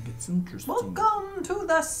is where it gets interesting. Welcome to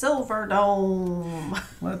the Silver Dome.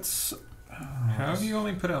 Let's. How have you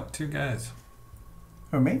only put out 2 guys?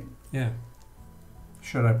 Who, me? Yeah.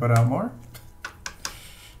 Should I put out more?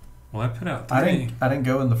 Well, I put out 3. I didn't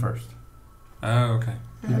go in the first. Oh, okay.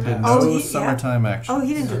 You did Oh, no he- summertime action. Oh,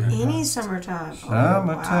 he didn't do Summertime. any summertime. Oh,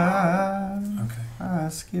 Summertime. wow. Okay. I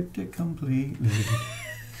skipped it completely.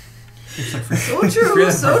 It's like So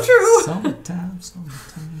true, so true. Summertime.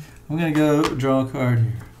 I'm gonna go draw a card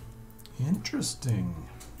here. Interesting.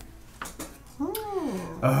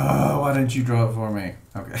 Oh, why didn't you draw it for me?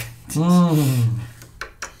 Okay.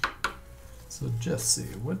 So Jesse,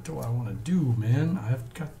 what do I want to do, man?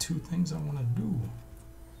 I've got 2 things I want to do.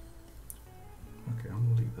 Okay, I'm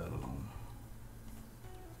gonna leave that alone.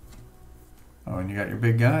 Oh, and you got your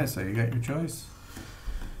big guy, so you got your choice.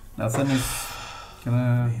 Nothing is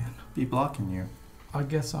gonna Man, be blocking you. I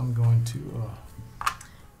guess I'm going to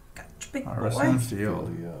Got your big Harvest boy. and field.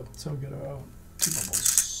 really, so get 2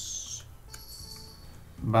 bubbles.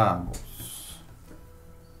 Bubbles.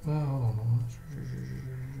 Well, hold on.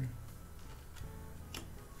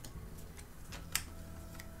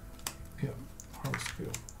 Yeah, harvest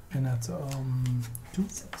field, and that's 2.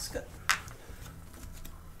 Sounds good.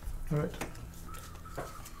 All right.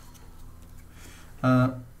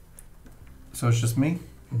 So it's just me?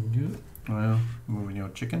 Good. Well, moving your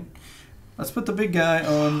chicken. Let's put the big guy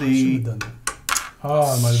on Should the have done that. Oh, I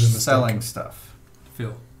might have been mistaken. selling stuff.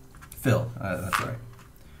 Phil. Phil, that's right.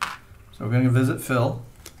 So we're going to visit Phil,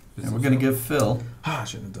 and we're going to give Phil, Ah, I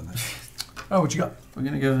shouldn't have done that. Oh, what you got? we're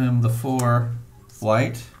going to give him the 4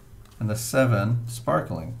 white and the 7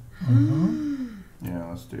 sparkling. Yeah,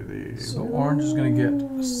 let's do the So orange is going to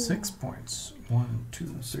get 6 points. 1, 2,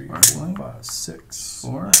 3, 4, Sparkling. 5, 6.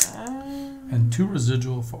 4. And 2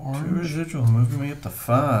 residual for 2 orange. residual, moving me up to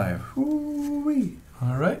 5. Whoo-wee.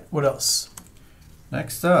 All right. What else?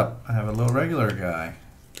 Next up, I have a little regular guy.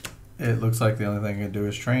 It looks like the only thing I can do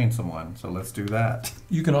is train someone, so let's do that.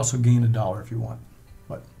 You can also gain $1 if you want.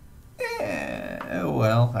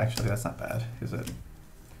 Well, actually, that's not bad, is it?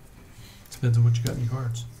 Depends on what you got in your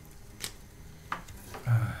cards.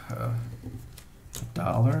 $1?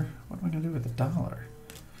 What am I going to do with $1? What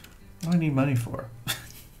do I need money for?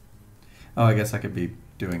 Oh, I guess I could be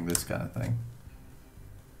doing this kind of thing.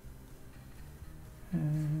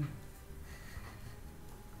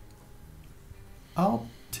 I'll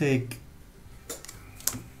take...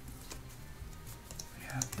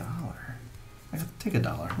 Yeah, $1. I gotta take $1.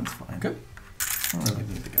 That's fine. Okay. I don't really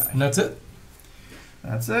need the guy. And that's it.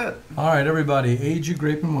 That's it. All right, everybody. Age your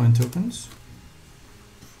grape and wine tokens.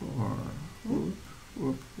 4. Whoop,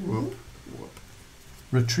 whoop, whoop, whoop.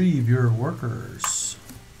 Retrieve your workers.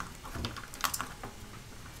 Get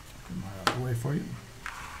mine out of the way for you.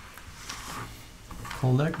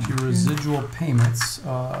 Collect your residual payments.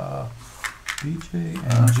 BJ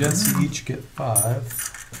and Jesse each get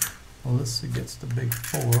 5. Melissa gets the big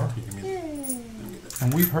 4. You give me Yay.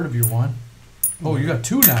 And we've heard of your one. Oh, you got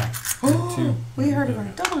 2 now. Oh, 2. we heard of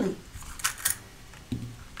him doubly.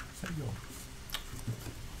 There you go.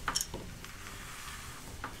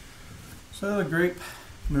 So the grape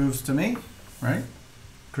moves to me, right?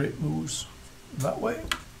 Grape moves that way.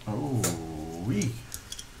 Oh, wee.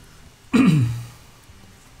 What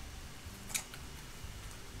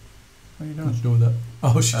are you What doing? you doing with that?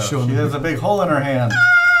 Oh, she's Oh, showing she them. has a big hole in her hand.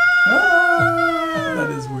 That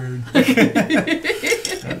is weird.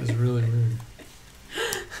 That is really weird.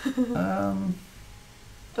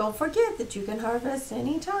 Don't forget that you can harvest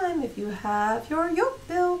anytime if you have your yoke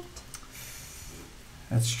built.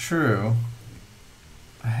 That's true.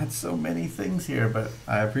 I had so many things here, but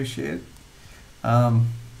I appreciate it. I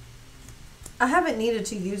haven't needed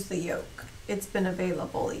to use the yoke. It's been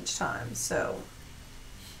available each time, so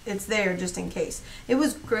it's there just in case. It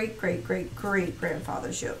was great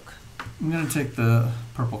grandfather's yoke. I'm going to take the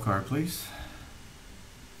purple card, please.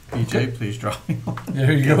 BJ, Okay. please draw me one.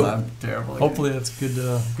 There you go. I'm terrible. at Hopefully that's good.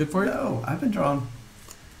 Good for you. No, I've been drawing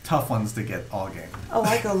tough ones to get all game. Oh,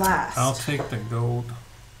 I go last. I'll take the gold,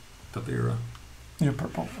 the lira. You're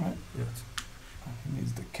purple, right? Yes. He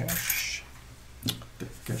needs the cash.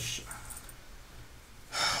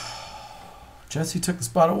 Jesse took the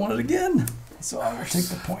spot I wanted again, so I will take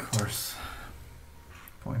the point. Of course.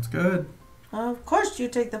 Point's good. Of course you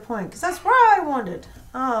take the point, because that's where I wanted.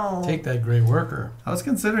 Oh. Take that gray worker. I was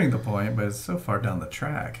considering the point, but it's so far down the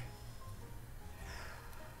track.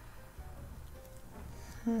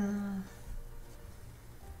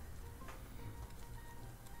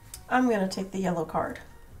 I'm going to take the yellow card.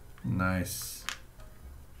 Nice.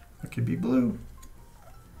 It could be blue.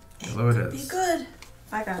 Yellow it Be is. good.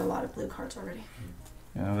 I got a lot of blue cards already.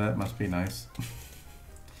 Yeah, that must be nice.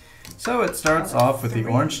 So it starts off with the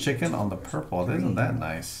orange chicken on the purple. Isn't that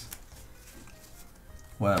nice?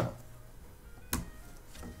 Well.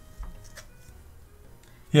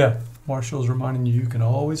 Yeah, Marshall's reminding you can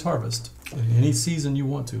always harvest in any season you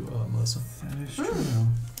want to, Melissa. That is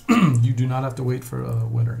true. You do not have to wait for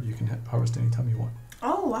winter. You can harvest anytime you want.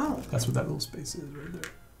 Oh, wow. That's what that little space is right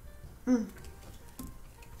there. Mm.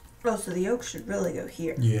 Oh, so the yolk should really go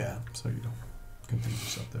here. Yeah, so you don't confuse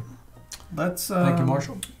yourself there. Let's. Thank you,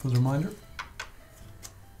 Marshall, for the reminder.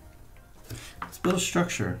 Let's build a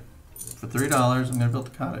structure. For $3, I'm going to build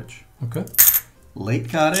a cottage. Okay. Late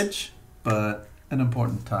cottage, but an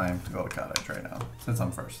important time to build a cottage right now, since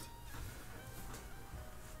I'm first.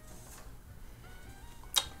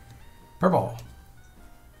 Purple.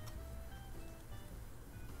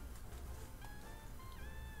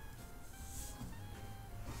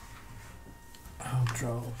 I'll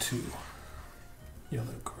draw 2 yellow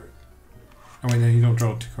cards. Oh wait, no, you don't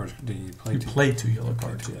draw 2 cards. Do you play You 2? play 2 yellow Play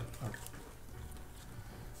cards. 2. Yeah. Okay.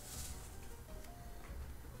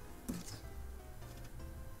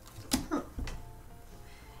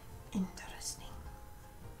 Interesting.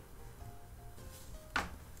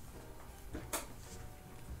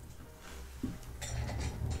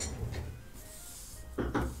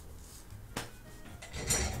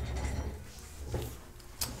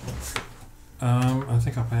 I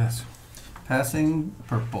think I'll pass. Passing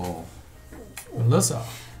purple. Melissa.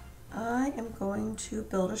 I am going to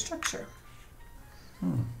build a structure.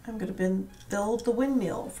 Hmm. I'm going to build the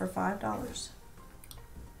windmill for $5.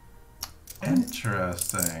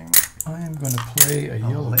 Interesting. I am going to play a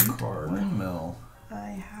yellow late card. windmill.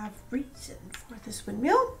 I have reason for this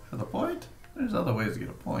windmill. For the point? There's other ways to get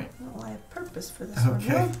a point. Well, I have purpose for this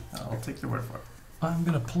Okay, windmill. I'll take your word for it. I'm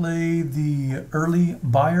going to play the early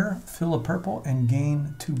buyer, fill a purple, and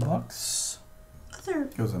gain $2. Other.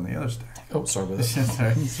 Goes in the other stack. Oh, sorry about that.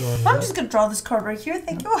 Sorry. Sorry I'm about just going to draw this card right here.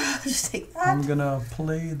 Thank you. I'll just take that. I'm that. going to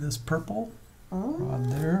play this purple right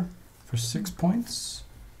there for 6 points.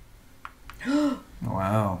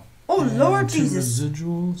 Wow. Oh, And Lord 2 Jesus.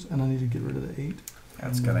 residuals, and I need to get rid of the 8.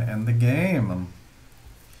 That's going to end the game.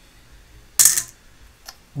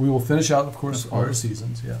 We will finish out, of course, Of all the course.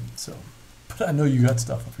 seasons. Yeah. So, but I know you got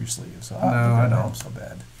stuff up your sleeve, so No, I don't. I'm so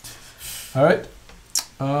bad. All right.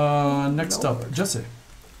 Next up, Jesse.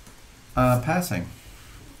 Passing.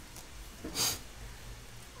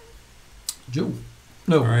 Joe.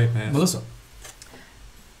 No. All right, pass. Melissa.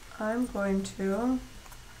 I'm going to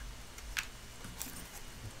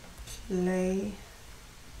play.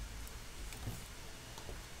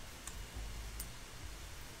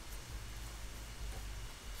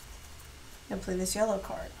 I'm gonna play this yellow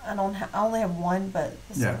card. I only have one, but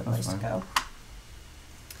this is Yeah, a good that's place to fine. go.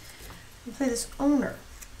 I'm play this owner.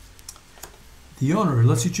 The owner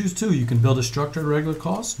lets you choose 2. You can build a structure at regular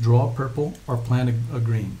cost, draw a purple, or plant a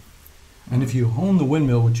green. And if you own the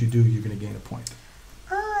windmill, what you do, you're going to gain a point.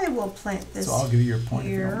 I will plant this So I'll give you your point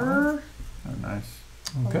if you don't mind. here. Oh, nice.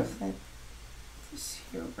 Okay. I'll plant this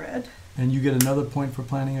here red. And you get another point for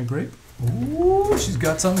planting a grape. Ooh, she's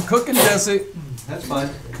got something cooking, Jesse. That's fine.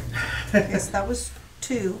 Yes, that was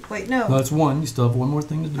 2. Wait, no. No, that's 1. You still have one more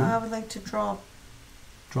thing to do. I would like to draw.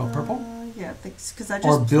 Draw purple. Yeah, because I just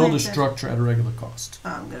Or build a planted- structure at a regular cost.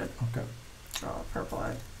 I'm gonna Okay. draw a purple.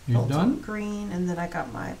 I You built done? green, and then I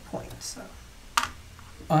got my point. So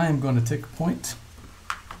I am going to take a point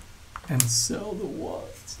and sell the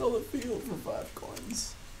what? Sell the field for 5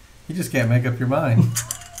 coins. You just can't make up your mind.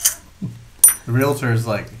 The realtor's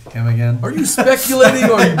like, him again? Are you speculating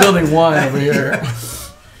or are you building wine over here?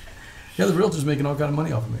 Yeah, the realtor's making all kind of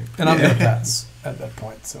money off of me. And I'm going to pass at that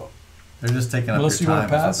point. So, They're just taking up unless you your want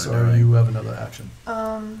time. to is pass what they're or doing. you have another action.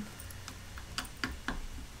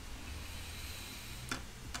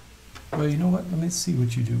 Well, you know what? Let me see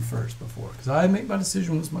what you do first before. Because I make my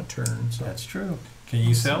decision when it's my turn. So That's true. Can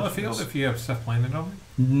you sell a field if you have stuff planted on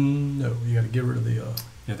it? No, you got to get rid of the. You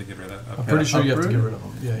have to get rid of that. I'm Okay. pretty sure you have to uproot get it? rid of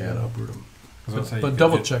them. Yeah, you got to uproot them. I was gonna say you But could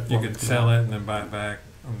double get- check You what could we sell do. it and then buy it back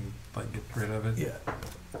and like get rid of it. Yeah,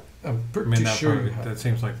 I'm I pretty mean, that, sure. probably, you have that to.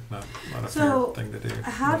 seems like not a So, fair thing to do.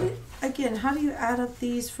 how do you add up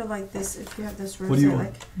these for like this? If you have this room, What do you say,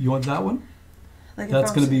 want? You want that one? like if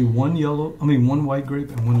That's I going to was- be one white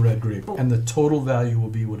grape and 1 red grape, Oh. and the total value will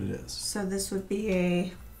be what it is. So this would be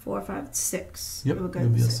a 4, 5, 6. Yep, It would go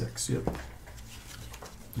it'll be a to 6. Yep,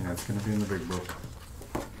 Yeah, it's going to be in the big book.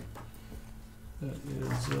 that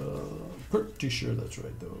is pretty sure that's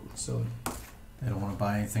right though. So They don't want to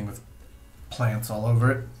buy anything with plants all over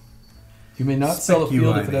it. you may not sell a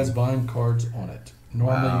field if it Speculating. has vine cards on it.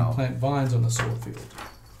 Normally, Wow. you plant vines on the solar field.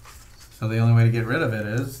 So the only way to get rid of it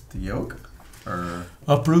is the yolk. or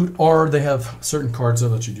Uproot, or they have certain cards that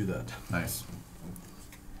let you do that. nice.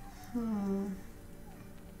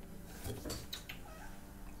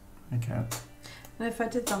 Okay. And if I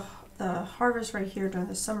did the harvest right here during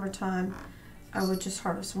the summertime, I would just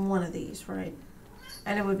harvest one of these, right?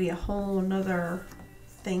 And it would be a whole nother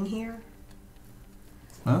thing here.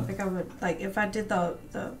 Huh? Like I would, like if I did the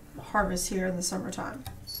harvest here in the summertime,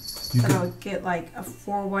 You then I could, would get like a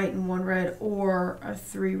 4 white and 1 red, or a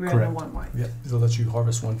 3 red Correct. and 1 white. yeah, it'll let you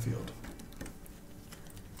harvest one field.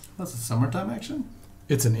 That's a summertime action?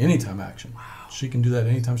 It's an anytime action. Wow. She can do that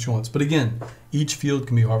anytime she wants. But again, each field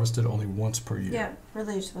can be harvested only once per year. Yeah,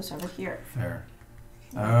 really you're supposed to over here. Fair.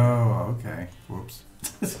 Oh, okay. Whoops.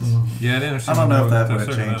 Yeah, I didn't I understand. don't know if that to would have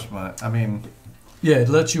certain changed much. I mean, Yeah, it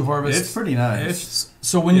lets you harvest. it's pretty nice. It's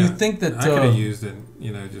So when you yeah, think that I could have used it,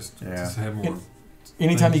 you know, just have more.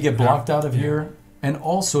 anytime you get blocked out of Yeah. here, and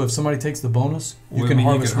also if somebody takes the bonus, you Well, I can mean,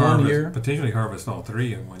 harvest could one here. potentially harvest all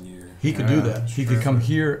 3 in 1 year. He could do Yeah, that. He sure. could come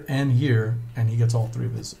here, and he gets all 3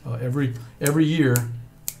 of his. Every year,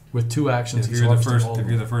 with 2 actions, If he's you're the harvesting first, all of if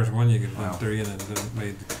them. you're the first one, you can Wow. put 3 in and then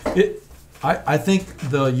made. I think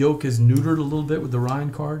the yoke is neutered a little bit with the Rhine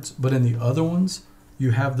cards, but in the other ones, you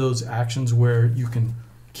have those actions where you can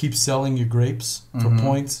keep selling your grapes for Mhm.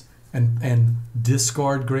 points and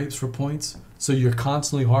discard grapes for points. So you're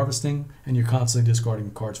constantly harvesting and you're constantly discarding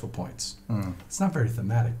cards for points. Hmm. It's not very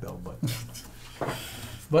thematic though, but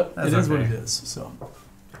That's it is what okay. it is. So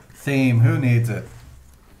Theme. Who needs it?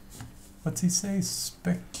 what's he say?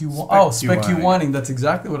 Specuwanting. Specuwanting. That's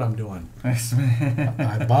exactly what I'm doing.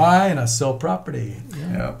 I buy and I sell property.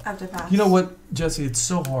 Yeah. Yep. I have to pass. You know what, Jesse? It's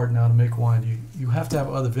so hard now to make wine. You have to have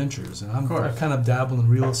other ventures, and Of I course. kind of dabble in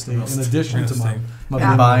real estate in addition to my Yeah.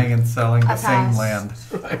 living. Buying and selling I the same pass. land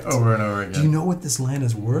Right. over and over again. Do you know what this land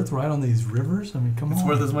is worth right on these rivers? I mean, come It's on.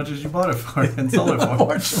 worth as much as you bought it for and sold it for.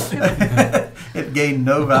 Unfortunately. It gained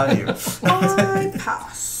no value. I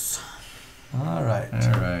pass. All right.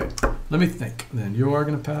 All right. Let me think. Then you are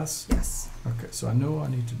going to pass. Yes. Okay. So I know I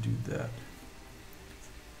need to do that,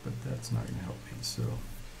 but that's not going to help me. So,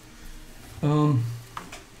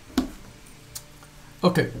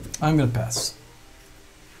 okay, I'm going to pass.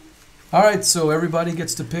 All right. So everybody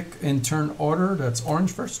gets to pick in turn order. That's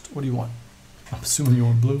orange first. What do you want? I'm assuming you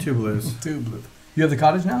want blue. 2 blues. 2 blue. You have the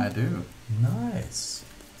cottage now? I do. Nice.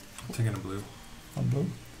 Taking a blue. On blue.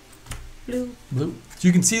 Blue. Blue. So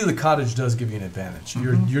you can see the cottage does give you an advantage.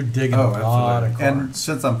 Mhm. You're digging Oh, a lot of absolutely. cards. And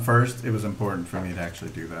since I'm first, it was important for me to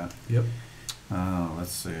actually do that. Yep. Oh,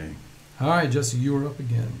 let's see. All right, Jesse, you are up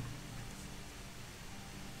again.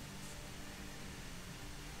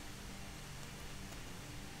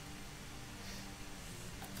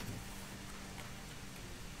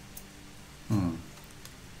 Hmm.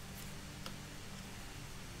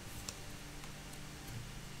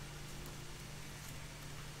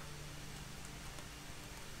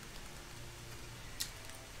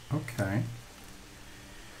 Okay.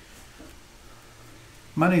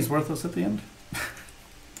 Money's worthless at the end.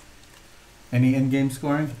 Any in-game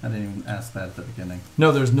scoring? I didn't even ask that at the beginning.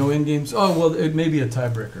 No, there's no in games. Oh well, it may be a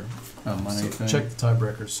tiebreaker. Oh, money So thing. check the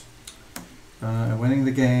tiebreakers. Winning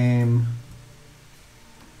the game.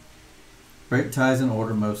 Break ties in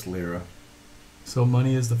order most lira. So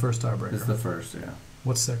money is the first tiebreaker. Is the first, yeah.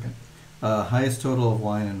 What's second? Highest total of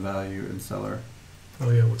wine and value in cellar.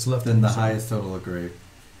 Oh yeah, what's left? Then in the your highest total of grape.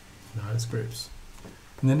 The highest grapes.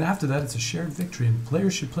 And then after that, it's a shared victory, and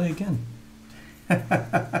players should play again.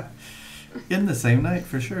 In the same night,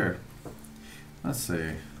 for sure. Let's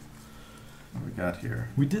see. What we got here?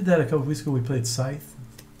 We did that a couple weeks ago. We played Scythe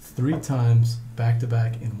 3 times back to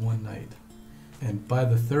back in one night. And by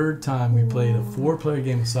the 3rd time, we played a 4-player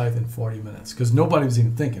game of Scythe in 40 minutes. Because nobody was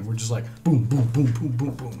even thinking. We're just like, boom, boom, boom, boom,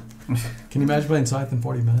 boom, boom. Can you imagine playing Scythe in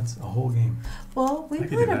 40 minutes? A whole game. Well, we I could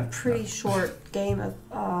played do a that. pretty short game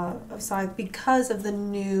of Scythe because of the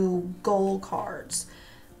new goal cards.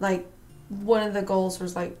 Like, one of the goals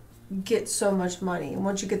was like, get so much money. And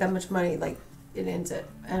once you get that much money, like, it ends it.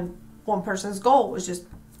 And one person's goal was just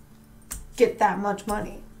get that much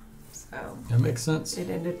money. So That makes sense. it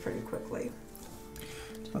ended pretty quickly.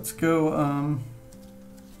 Let's go, wow.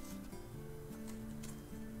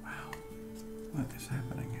 What is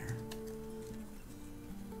happening here?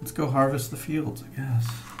 Let's go harvest the fields, I guess.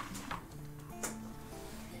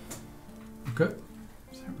 Okay.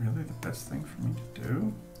 Is that really the best thing for me to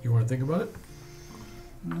do? You want to think about it?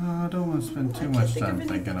 No, I don't want to spend too I much can't think time of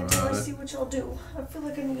anything thinking until about I it. see what y'all do. I feel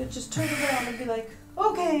like I need to just turn around and be like,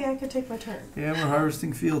 okay, I can take my turn. Yeah, we're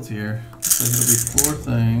harvesting fields here. So it'll be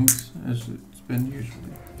 4 things, as it's been usually.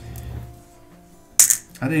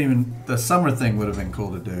 The summer thing would have been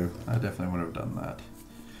cool to do. I definitely would have done that.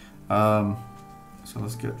 So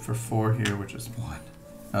let's get for 4 here, which is 1.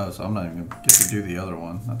 Oh, so I'm not even gonna get to do the other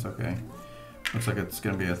one. That's okay. Looks like it's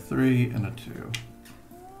gonna be a 3 and a 2.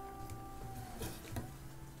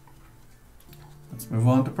 Let's move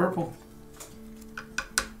on to purple.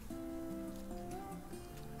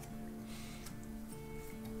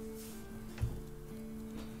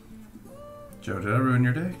 Joe, did I ruin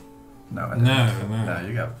your day? No, I didn't. No,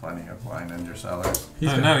 you got plenty of wine in your cellar. Oh,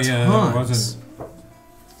 no, yeah, it wasn't.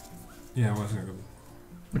 Yeah, it wasn't good.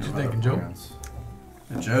 What you thinking, Joe?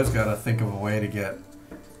 And Joe's got to think of a way to get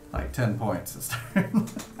like 10 points this turn.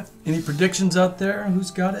 Any predictions out there?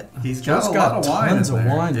 Who's got it? He's got a lot of wine tons in of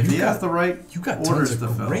there. wine. If he has the right You got orders tons to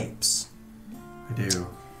of fill. grapes. I do.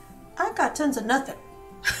 I got tons of nothing.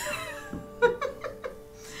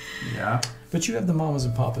 Yeah. But you have the mamas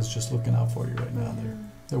and papas just looking out for you right now.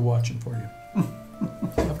 They're watching for you.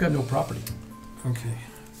 I've got no property. Okay.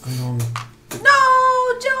 I'm going.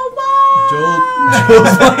 No, Joe won!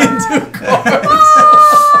 Joe's playing 2 cards.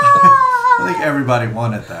 I think everybody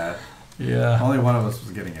wanted that. Yeah. Only one of us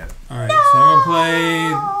was getting it. Alright, so I'm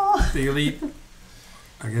going to play the Elite,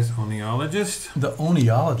 I guess, Oneologist. The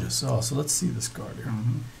Oneologist. Oh, so let's see this card here.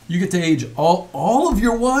 Mm-hmm. You get to age all of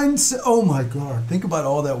your wines. Oh my God! Think about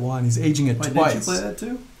all that wine. He's aging it Wait, twice. did you play that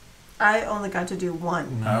too? I only got to do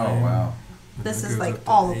 1. Oh, wow. This That is goes like up to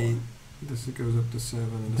all of 8. them. This goes up to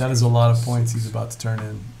 7. This That is goes a up lot to of points 6. he's about to turn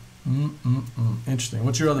in. Interesting.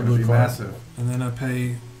 What's your other It's gonna blue be card? massive. And then I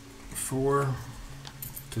pay 4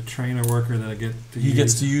 to train a worker that I get to He use.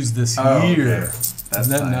 gets to use this Oh, here. okay. That's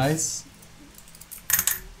Isn't that nice?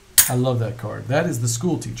 I love that card. That is the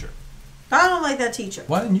school teacher. I don't like that teacher.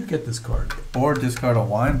 Why didn't you get this card? Or discard a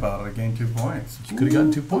wine bottle to gain 2 points. You could have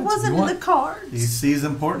gotten 2 It points if wasn't you in the want. cards. He sees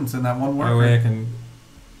importance in that one That way I worker. can.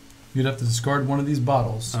 You'd have to discard one of these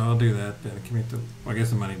bottles. I'll do that. Then commit the. Well, I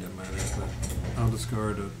guess the money doesn't matter, but I'll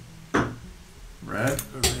discard a Red? red.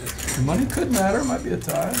 The money could matter. It might be a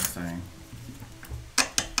tie. Interesting.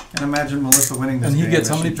 And imagine Melissa winning this And he game gets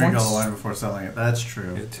and how many she'd drink all points? the wine before selling it. That's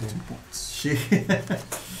true. Get 2. Points. She...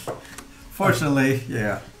 Fortunately,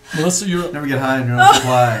 yeah. Melissa, you're. Never get high on your own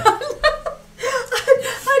supply.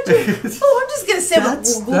 I do. Oh, I'm just gonna say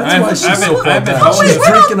That's what. why she's so far I've been back. holding She's it.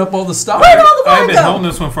 drinking up all the stock. Where'd all the wine I've been go? holding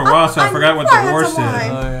this one for a while, so I forgot what I the had war some said.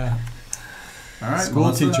 wine. Oh yeah. All right, School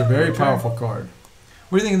Melissa, teacher, very your turn. powerful card.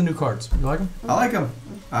 What do you think of the new cards? You like them? I like them.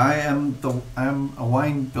 I'm a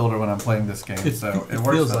wine builder when I'm playing this game, so it works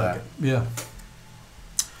feels for like that. it. Yeah.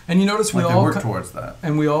 And you notice we Like they all work towards that.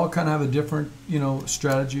 and we all kind of have a different,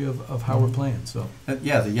 strategy of how we're playing. So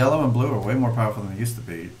Yeah, the yellow and blue are way more powerful than they used to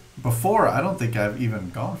be. Before, I don't think I've even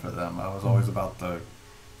gone for them. I was always about the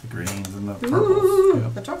greens and the purples. Ooh, Yeah.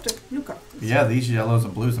 the top to Luca. Yeah, these yellows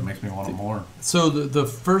and blues, it makes me want them more. So the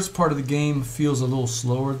first part of the game feels a little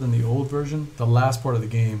slower than the old version. The last part of the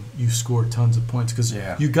game, you score tons of points because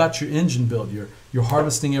Yeah. you got your engine built. You're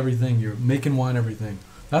harvesting everything. You're making wine everything.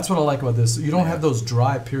 That's what I like about this. You don't have those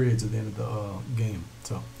dry periods at the end of the game.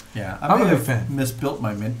 So Yeah, I'm I a may big have fan. misbuilt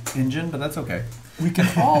my engine, but that's okay. we can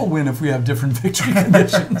all win if we have different victory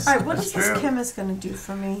conditions. All right, what That's is this true. chemist gonna do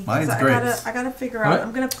for me? 'Cause Mine's I grapes. gotta figure out. Right.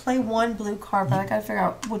 I'm gonna play 1 blue card, but I gotta figure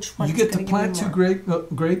out which one. You get to plant 2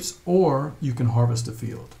 grapes, or you can harvest a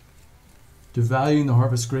field. Devaluing the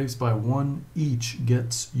harvest grapes by 1 each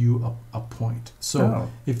gets you a point. So Oh.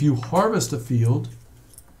 if you harvest a field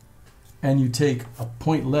and you take a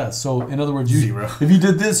point less, so in other words, 0. if you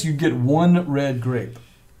did this, you get 1 red grape.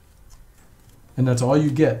 And that's all you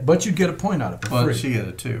get. But you get a point out of it for Well, free. she get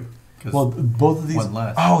a 2. 'cause- Well, both of these. one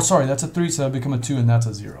less. Oh, sorry, that's a 3, so that become a 2, and that's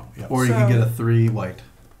a 0. Yep. or you can get a 3 white.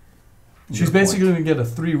 You She's get a point. basically going to get a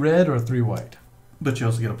 3 red or a 3 white. But you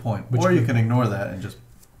also get a point. But Or you you get- can ignore that and just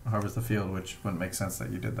harvest the field, which wouldn't make sense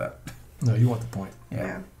that you did that. No, you want the point.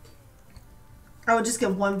 Yeah. I would just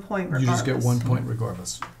get 1 point regardless. You just get 1 point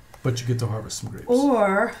regardless. But you get to harvest some grapes.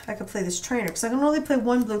 Or I could play this trainer because I can only play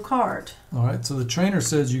 1 blue card. All right, so the trainer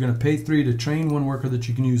says you're going to pay 3 to train 1 worker that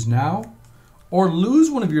you can use now, or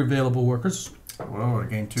lose one of your available workers Whoa, to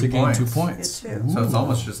gain 2 to points. gain 2 points. Get 2. So it's Ooh.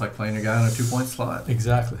 almost just like playing a guy on a 2-point slot.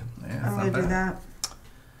 Exactly. Yeah, I'm that's gonna not do bad. that.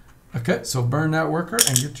 Okay, so burn that worker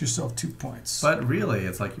and get yourself 2 points. But really,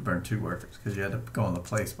 it's like you burned 2 workers because you had to go on the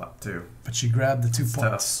play spot too. But she grabbed the 2 It's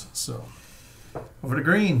points. So, Over to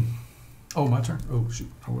green. oh, my turn. Oh shoot,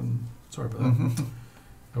 I wasn't. Sorry about that. Mhm.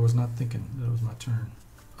 I was not thinking that it was my turn.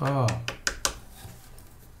 Oh.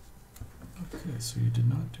 Okay, so you did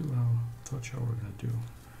not do what I thought y'all were gonna do.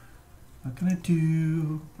 Not gonna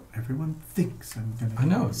do what everyone thinks I'm gonna do. I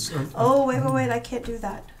know. It's, Oh, wait, I can't do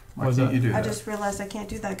that. Why What's can't that? you do I that? just realized I can't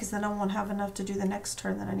do that because then I won't have enough to do the next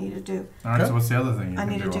turn that I need to do. All right, Okay. so what's the other thing you I can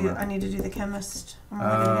need to do? do. on I that? need to do the chemist. I'm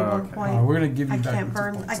only gonna get one okay. point. We're gonna give you I back can't the 2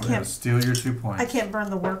 burn- points. I So can't- yeah, steal your 2 points. I can't burn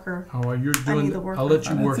the worker. Oh, while you're I doing. need the worker. I'll let I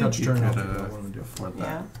you didn't work out think your you turn. I'll could, figure out what I'm gonna do. afford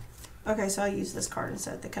that. Yeah. Okay, so I'll use this card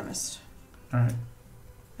instead of the chemist. All right.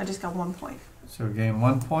 I just got 1 point. So gain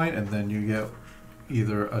 1 point, and then you get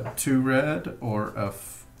either a 2 red or a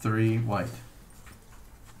 3 white.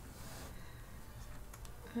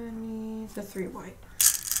 I need the 3 white.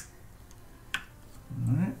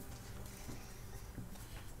 All right.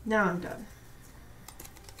 Now I'm done.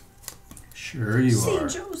 Sure you See, are.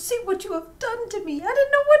 Joe, see what you have done to me. I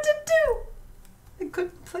didn't know what to do. I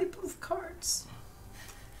couldn't play both cards.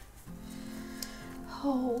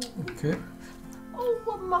 Oh, Okay.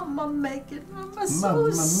 oh, Mama Megan, I'm so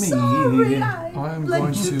Mamma sorry. mia. I I'm let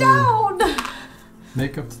going you to- down.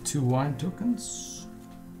 Make up the 2 wine tokens.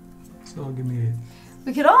 So give me a.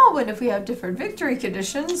 We could all win if we have different victory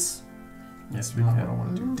conditions. Yes, we Not can. what I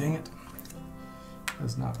want to do. Dang it.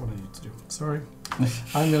 That's not what I need to do. Sorry.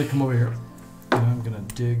 I'm gonna come over here and I'm gonna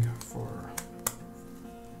dig for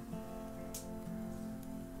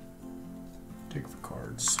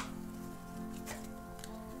cards.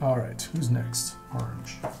 All right, who's next?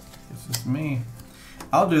 Orange. This is me.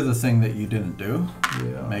 I'll do the thing that you didn't do.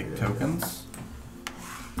 Yeah. Make yeah, tokens.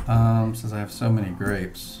 Since I have so many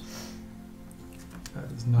grapes.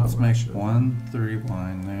 That is not. Let's what I make should. 1 3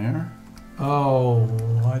 wine there. Oh,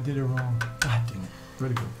 I did it wrong. God dang it.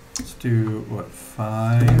 Where'd it go? Let's do what,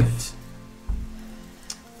 Dang 5? it.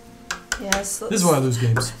 Yes. This is why I lose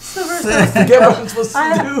games. Silver Forget what I'm supposed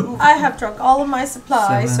to do. I have drunk all of my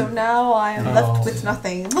supply, so 7. now I am left with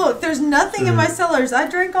nothing. Look, there's nothing in my cellars. I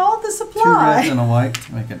drank all the 2 reds supply. and a white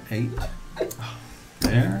to make an 8.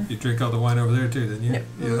 There. You drink all the wine over there too, didn't you? Yep.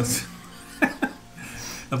 Yes.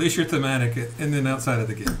 At least you're thematic and then outside of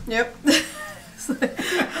the game. Yep.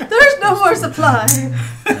 There's no more supply.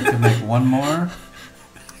 I can make 1 more.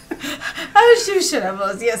 As you should have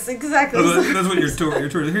was. Yes, exactly. That's what your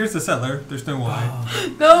tour. Here's the cellar. There's no wine.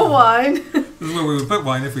 No wine. This is where we would put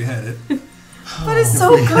wine if we had it. But it's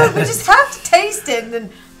so good. We just have to taste it. And then,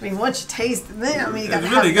 I mean, once you taste it, then, I mean, you got to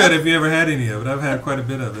It's have really good if you ever had any of it. I've had quite a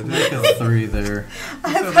bit of it. It's killer. 3 there.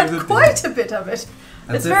 I've had quite a bit of it.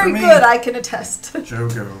 That's It's it very for me. good, I can attest. Joe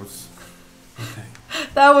goes. Okay.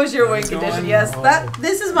 That was your win Let's go condition. on. Yes, Oh.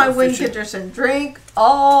 this is my win Efficient. condition. Drink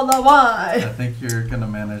all the I wine. think you're going to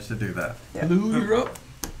manage to do that. Yeah. Blue, you're up.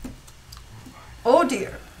 Oh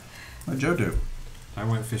dear. What'd Joe do? I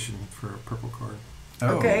went fishing for a purple card.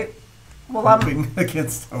 Oh, Okay. Well, I'm hoping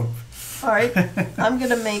against hope. all right. I'm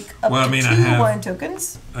gonna make up Well, I to mean, 2 I have- wine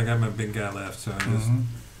tokens. I got my big guy left, so I just Mhm.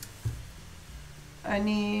 I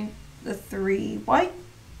need the 3 white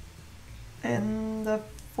and the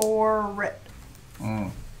 4 red.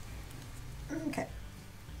 Mm. Okay.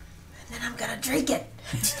 And then I'm gonna drink it.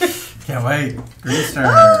 Can't wait. Green's turn.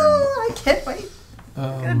 Oh, I can't wait.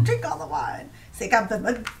 I'm gonna Um, drink all the wine. See, I got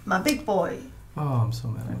my big boy. oh, I'm so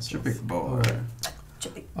mad at That's your myself. big boy.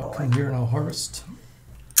 Your big I'll boy. come here and I'll harvest.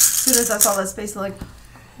 As soon as I saw that space, I'm like,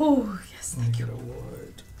 oh yes, And thank get you. a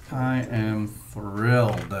wood. I am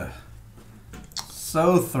thrilled.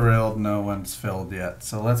 So thrilled no one's filled yet.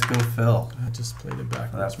 So let's go fill. I just played it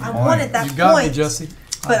backwards. That's I point. wanted that You got point, me, Jesse.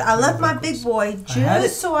 but I played left it my backwards. big boy I had it.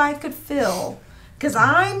 just so I could fill, because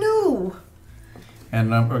I knew. And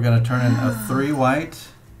we're going to turn in a 3 white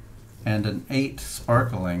and an 8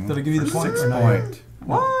 sparkling. Did I give you the for point 6 or not? point.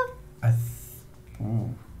 What?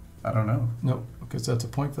 I don't know. Nope, because that's a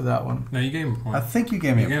point for that one. no. You gave him a point. I think you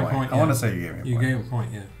gave me You a gave a point. point, I want yeah. to say you gave me a You point. gave him a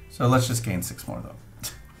point, yeah. So let's just gain 6 more though.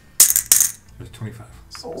 There's 25.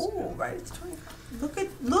 Oh, right, it's 25.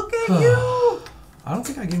 Look at you. I don't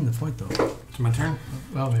think I gave him the point though. It's my turn.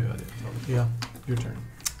 Well, maybe I did. Yeah, your turn.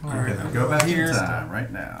 All We're right, gonna I'll go back here. in time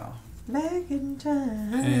right now. Back in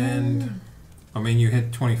time. And I mean, you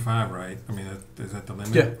hit 25, right? I mean, is that the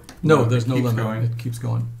limit? Yeah. No, No, there's it no keeps limit. going. It keeps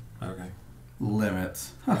going. Okay.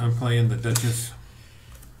 Limits. I'm playing the Duchess,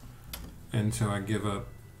 and so I give up.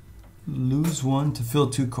 Lose 1 to fill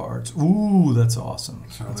 2 cards. Ooh, that's awesome.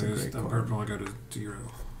 So That's a there's great the card. purple. I go to 0. And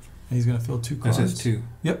he's gonna fill 2 That cards. says 2.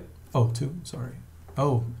 Oh, 2. Sorry.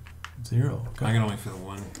 Oh, 0. I Okay. can only fill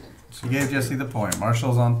 1. So You gave Jesse the point.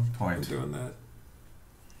 Marshall's on I'm point. doing that.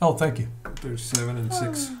 Oh, thank you. There's 7 and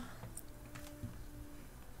 6.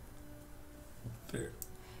 There.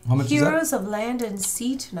 How much is that? Heroes of Land and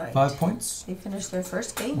Sea tonight. 5 points. They finished their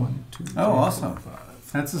first game. 1, 2, 3, Oh, awesome. 4,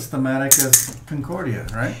 5. That's as thematic as Concordia,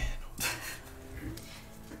 right?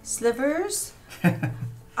 Slivers.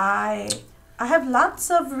 I have lots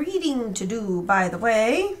of reading to do, by the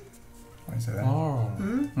way. Why you say that? Oh.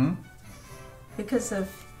 Hmm? Hmm? Because of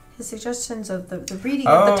his suggestions of the reading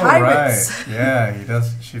Oh, of the tyrants. right. Yeah, he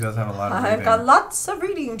does. She does have a lot of reading. I've got lots of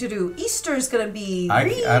reading to do. Easter's gonna be I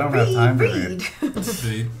don't have time to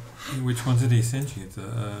read. Which ones did he send you?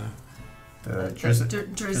 The Drizzt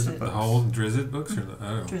Drizzt. The whole Drizzt books or the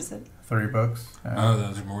Drizzt. 3 books. Oh,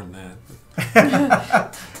 those are more than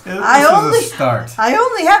that. This is a start. I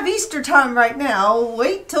only have Easter time right now.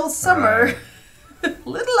 Wait till summer. Right.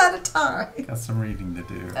 Little at a time. Got some reading to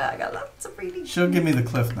do. I got lots of reading. She'll give me the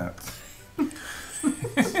cliff notes.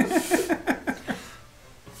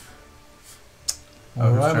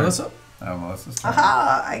 All right, Melissa. Oh, Melissa's turn.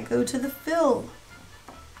 Aha! I go to the fill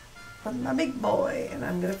with my big boy, and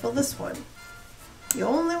I'm gonna fill this one. The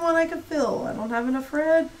only one I can fill. I don't have enough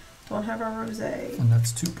red. Don't have a rosé. And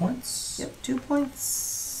that's 2 points. Yep, 2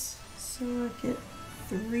 points. So I get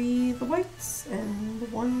 3 of the whites and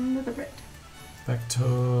 1 of the red. Back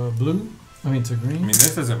to blue. To I green. mean,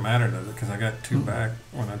 this doesn't matter, does it? Because I got 2 back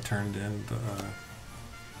when I turned in the.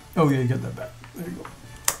 Oh, yeah, you get that back. There you go.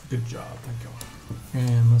 Good job. Thank you.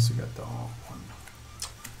 And Melissa got the one.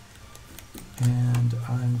 And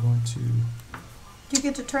I'm going to. Do you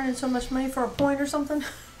get to turn in so much money for a point or something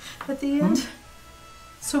at the end?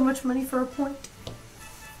 So much money for a point?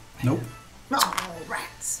 Nope. Oh,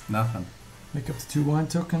 rats. Nothing. Make up the 2 wine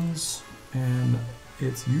tokens. And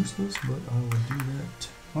it's useless, but I will do that.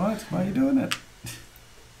 What? Why are you doing it?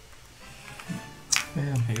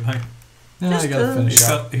 Yeah. He like Now I gotta finish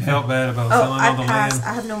out. he felt bad about Oh, selling I all the pass. land.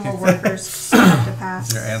 I have no more workers, so I have to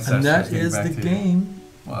pass. Your ancestors And that getting is back the to you. game.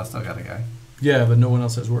 Well, I still got a guy. Yeah, but no one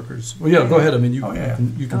else has workers. Well, yeah, go ahead. I mean, you, Oh, yeah.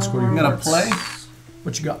 you can score your I'm gonna marks. play.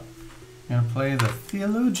 What you got? I'm gonna play the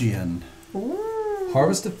Theologian. Ooh.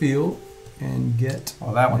 Harvest a field and get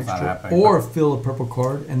Well, that an one's not extra, happening. or fill a purple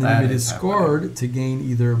card, and then That if it is is scored to gain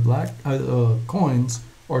either black coins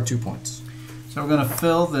or 2 points. So we're gonna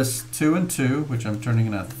fill this 2 and 2, which I'm turning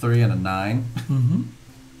in a 3 and a 9 Mm-hmm.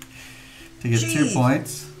 to get 2 Jeez.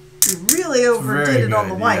 points. You really It's overdid very it on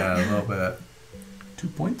good. the white. Yeah, a little bit. 2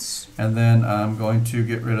 points. And then I'm going to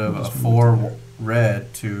get rid of a 4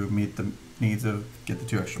 red to meet the needs of get the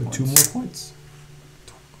 2 extra For points. 2 more points.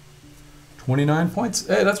 29 points.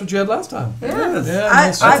 Hey, that's what you had last time. It Yeah. is. Yeah, I-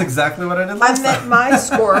 nice. That's I- exactly what I did I last met time. my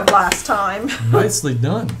score of last time. Nicely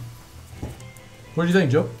done. What do you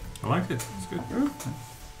think, Joe? I liked it. It's good. I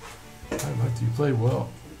liked it. You played well.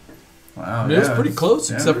 Wow, It was pretty close,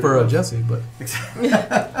 yeah, except for Jesse, but.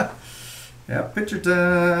 Yeah, picture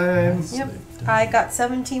time. Yep. I got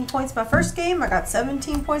 17 points my first game. I got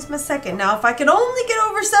 17 points my second. Now, if I could only get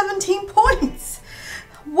over 17 points,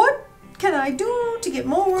 what can I do to get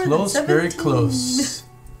more Close, than 17? very close.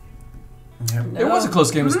 Yep. No. It was a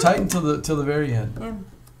close game. It was tight until the very end. Yeah.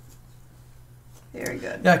 Very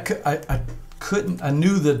good. Yeah, I couldn't. I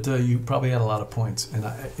knew that you probably had a lot of points, and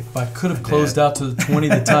if I could have closed out to the 20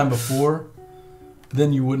 the time before,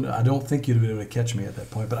 then you wouldn't. I don't think you'd have been able to catch me at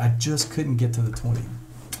that point. But I just couldn't get to the 20.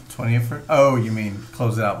 20 for. Oh, you mean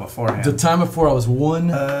close it out beforehand? The time before, I was one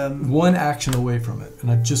Um, action away from it,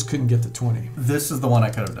 and I just couldn't get to 20. This is the one I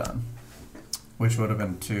could have done, which would have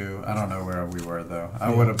been 2. I don't know where we were though. I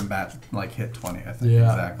Yeah. would have hit 20. I think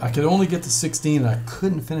Yeah, exactly. I could only get to 16, and I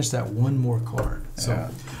couldn't finish that one more card. So, Yeah.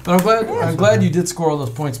 but I'm glad you did score all those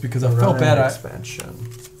points because I felt bad. Expansion.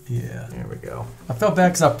 Yeah. There we go. I felt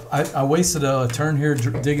bad because I wasted a turn here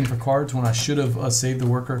digging for cards when I should have saved the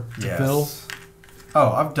worker to Yes. fill. Oh,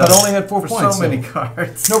 I've done. But I only had 4 for points. So many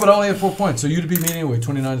cards. No, but I only had 4 points, so you'd beat me anyway,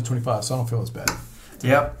 29 to 25. So I don't feel as bad.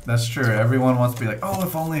 Yep, that's true. Everyone wants to be like, oh,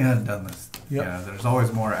 if only I had done this. Yep. Yeah, there's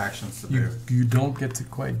always more actions to do. You don't get to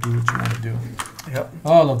quite do what you want to do. Yep.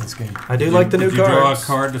 Oh, I love this game. I do like the new Did you draw a cards.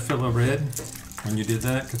 card to fill a red when you did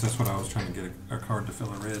that? Because that's what I was trying to get a card to fill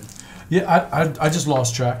a red. Yeah, I just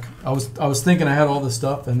lost track. I was thinking I had all this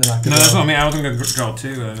stuff, and then I could. No, that's what I mean. I wasn't going to draw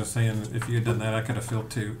 2. I was just saying if you had done that, I could have filled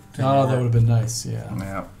 2. Oh, more. that would have been nice. Yeah.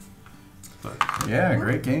 Yeah. But Yeah,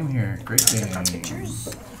 great game here. Great Check our game. pictures.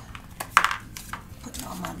 Put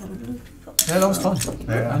all my little blue people. Yeah, that was fun.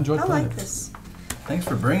 Yeah. I enjoyed I playing like it. this. Thanks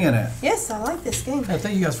for bringing it. Yes, I like this game. Yeah,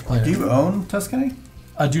 thank you guys for playing Do it. you own Tuscany?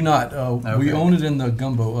 I do not. We Okay. own it in the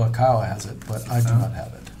Gumbo. Kyle has it, but I do Oh. not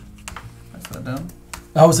have it. Pass that down.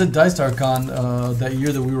 I was at Dice Star Con that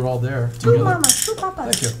year that we were all there Two together. mamas, two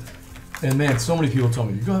papas. Thank you. And man, so many people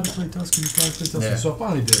told me, you gotta play Tuscany, you gotta play Tuscany. Yeah. So I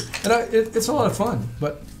finally did. And it's a lot of fun,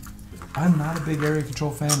 but I'm not a big area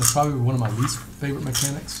control fan. It's probably one of my least favorite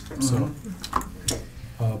mechanics. So,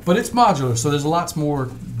 but it's modular, so there's lots more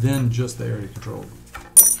than just the area control.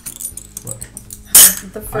 But,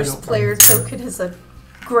 The I first don't- player token is a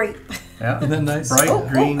grape. Yeah. isn't that nice? Bright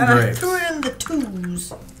green and I grapes. threw it in the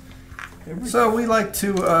twos. There So we like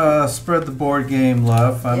to spread the board game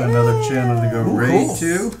love. Find another channel to go Ooh, raid cool.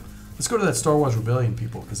 to. Let's go to that Star Wars Rebellion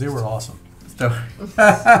people because they were awesome.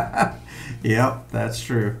 Yep, that's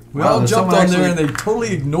true. We Wow, all there's jumped someone on there and actually- they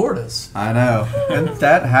totally ignored us. I know, and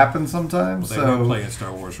that happens sometimes. Well, they were So playing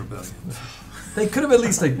Star Wars Rebellion. They could have at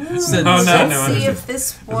least like said. Oh, no, Let's no, see I if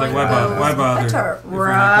this It's one like, why bother? better, If you're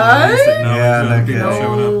not gonna release it, right? no, Yeah, there's other no people kidding.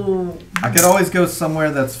 showing up. No. I could always go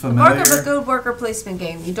somewhere that's The mark of a familiar. good worker placement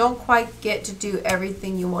game. You don't quite get to do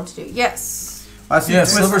everything you want to do. Yes. I see Yeah,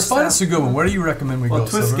 Twist, Silver's find us a good one. Where do you recommend we well, go?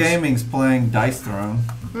 Twist Silvers? Gaming's playing Dice Throne,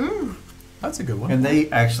 That's a good one. and they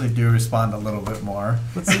actually do respond a little bit more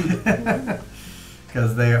Let's see.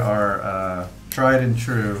 because they are tried and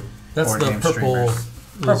true That's board the game purple. streamers.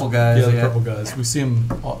 Purple guys, Yeah, the yeah. purple guys. We see them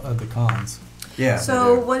at the cons. Yeah. they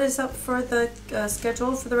So do. what is up for the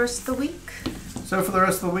schedule for the rest of the week? So for the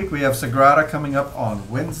rest of the week, we have Sagrada coming up on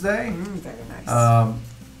Wednesday. Very nice.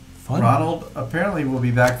 Fun. Ronald apparently will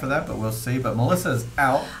be back for that, but we'll see. But Melissa is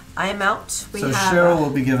out, I am out. so have Cheryl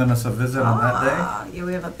will be giving us a visit on that day. Yeah,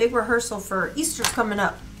 we have a big rehearsal for Easter's coming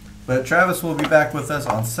up. But Travis will be back with us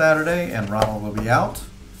on Saturday, and Ronald will be out.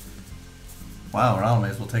 Wow, Ronald may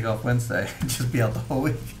as well take off Wednesday and just be out the whole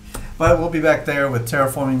week. But we'll be back there with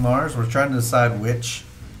Terraforming Mars. We're trying to decide which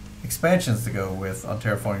expansions to go with on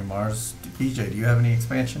Terraforming Mars. PJ, do you have any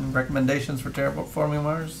expansion recommendations for Terraforming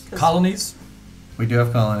Mars? Colonies, We do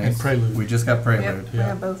have Colonies. And Prelude. We just got Prelude. We Yeah.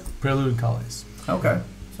 have both. Prelude, and Colonies. Okay,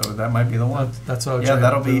 so that might be the one. That's what I would Yeah, try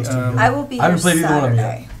that'll to do be, those two together. I will be I haven't here played either one of them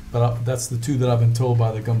Saturday. yet, but that's the two that I've been told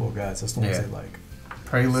by the Gumbo guys. That's the ones Yeah. they like.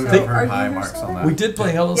 Prelude, So I've are heard you high here marks on Saturday? that. We did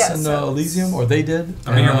play Hellas Yeah, and so- Elysium, or they did.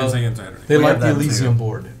 I'm here and, Wednesday and Saturday. They We like have the that too. Elysium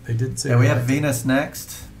board. They did say. Yeah, we they have liked it. Venus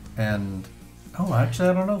next, and actually,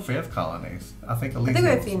 I don't know if we have Colonies. I think I Elysium think we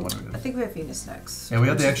have is Venus. one of I it. think we have Venus next. Yeah, we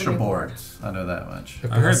have which the is extra new board. boards. I know that much.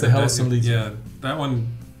 Okay, I heard that's the that, Hellas and Elysium. yeah, that one,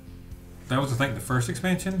 that was I think the first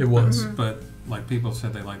expansion. It was. Mhm. But like people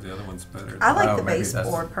said they liked the other ones better. I like Oh, the maybe base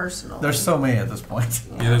that's- board personally. There's so many at this point.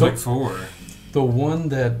 Yeah, there's But- like 4. The one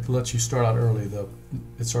that lets you start out early,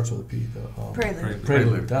 it starts with a P. The Prelude.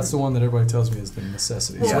 Prelude. That's the one that everybody tells me is the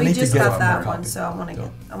necessity. Well, So I we need just to get got one that more one, copy. so I want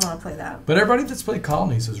to So- play that. But everybody that's played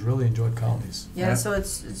Colonies has really enjoyed Colonies. Yeah, Yeah. so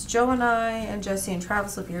it's Joe and I and Jesse and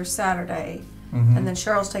Travis will be here Saturday, Mhm. and then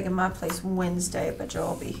Cheryl's taking my place Wednesday, but Joe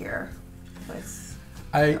will be here with.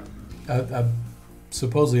 I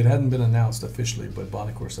supposedly it hadn't been announced officially, but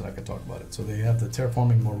Bonnecourt said I could talk about it. So they have the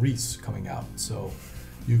Terraforming Maurice coming out. So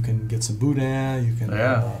you can get some boudin, you can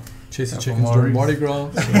Yeah. chase the Terraform chickens during Mardi Maurice.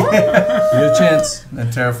 Gras. So you get a chance.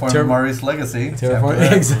 And Terraforming Terra- Mars Legacy. after Terraform,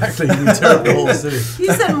 that. exactly. You can tear up the whole city.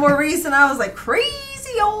 You said Maurice, and I was like,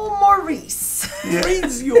 crazy old Maurice. Yeah.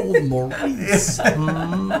 Crazy old Maurice.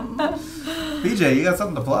 BJ, you got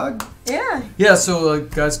something to plug? Yeah. Yeah, so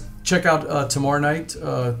guys, check out tomorrow night,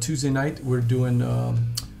 Tuesday night. We're doing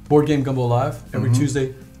Board Game Gumbo Live every Mhm.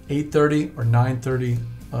 Tuesday, 8:30 or 9:30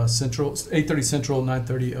 Central, 8:30 Central,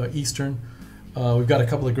 9:30 Eastern. We've got a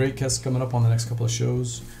couple of great guests coming up on the next couple of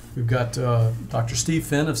shows. We've got Dr. Steve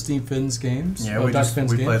Finn of Steve Finn's Games. Yeah, we Dr. just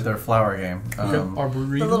Finn's we Games. played their flower game. Okay.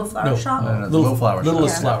 Arboretum? The Little Flower Shop? No, the Little Flower Shop.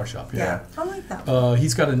 Littlest Yeah. Flower Shop. Yeah. I like that one.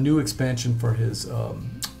 He's got a new expansion for his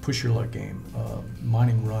Push Your Luck game,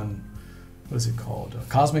 Mining Run. What is it called?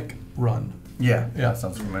 Cosmic Run. Yeah, Yeah. that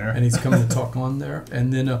sounds familiar. And he's coming to talk on there.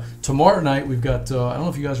 And then tomorrow night we've got, I don't know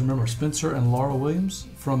if you guys remember Spencer and Laura Williams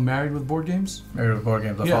from Married with Board Games. Married with Board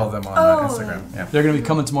Games. I Yeah. follow them on Oh. Instagram. Yeah. They're going to be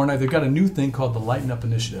coming tomorrow night. They've got a new thing called the Lighten Up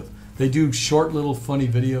Initiative. They do short little funny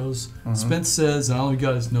videos. Mhm. Spence says, and I don't know if you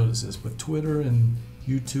guys notice this, but Twitter and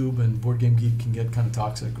YouTube and Board Game Geek can get kind of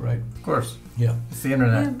toxic, right? Of course. Yeah. It's the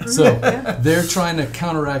internet. So Yeah. they're trying to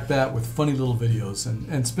counteract that with funny little videos.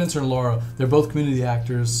 And Spencer and Laura, they're both community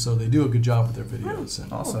actors, so they do a good job with their videos.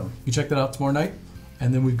 And Awesome. you check that out tomorrow night.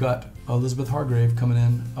 And then we've got Elizabeth Hargrave coming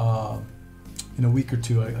in a week or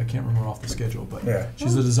two. I can't remember off the schedule, but Yeah.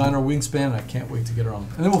 she's the designer of Wingspan, and I can't wait to get her on.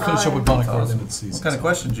 And then we'll finish Oh, up with yeah. Bonnecourt at That's the end awesome. of the season. What kind of so.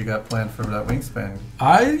 questions you got planned for that Wingspan?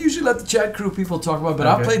 I usually let the chat crew people talk about it, but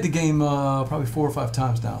I've Okay. played the game probably 4 or 5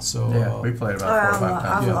 times now. So Yeah, we played Oh, about 4 or 5 I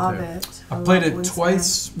times. love too. it. I played love it Wingspan.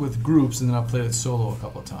 twice with groups, and then I played it solo a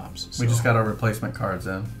couple of times. We So- just got our replacement cards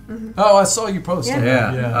in. Oh, I saw you post. Yeah.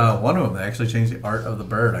 Yeah. Yeah. One of them, they actually changed the art of the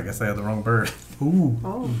bird. I guess they had the wrong bird. Ooh.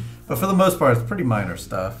 Oh. But for the most part, it's pretty minor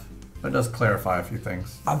stuff. But it does clarify a few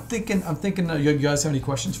things. I'm thinking. You guys have any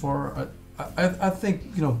questions for her? I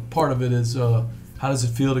think part of it is how does it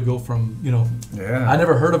feel to go from, you know, Yeah. I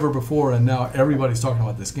never heard of her before, and now everybody's talking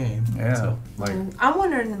about this game. Yeah. So, Like, I'm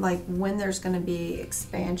wondering like when there's going to be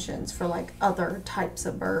expansions for like other types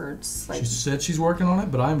of birds. Like she said she's working on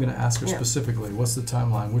it, but I'm going to ask her Yeah. specifically, what's the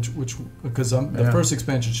timeline? Which because the Yeah. first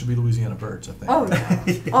expansion should be Louisiana birds, I think. oh yeah,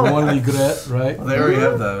 We oh want an egret, right? well, they already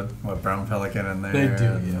have the brown pelican in there. They do,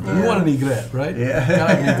 and- yeah. But we want an egret, right? Yeah.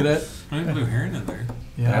 Gotta have an egret. There's blue heron in there.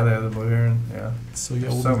 Yeah, Yeah. they have the blue heron. Yeah. So yeah,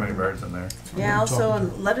 There's so many birds in there. yeah. we'll talk Also,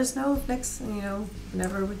 about let us know if next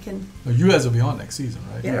whenever we can. Well, you guys will be on next season,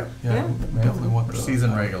 right? Yeah. Yeah. Yeah. We definitely want We're the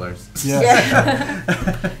season regulars. Yeah. Yeah.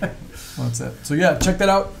 What's that? So yeah, check that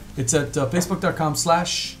out. It's at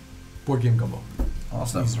facebook.com/boardgamegumbo.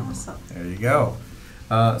 Awesome. Easy to remember. Awesome. There you go.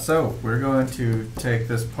 So we're going to take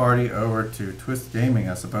this party over to Twist Gaming,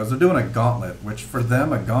 I suppose. They're doing a gauntlet, which for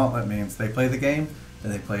them, a gauntlet means they play the game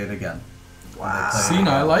and they play it again. Wow. See,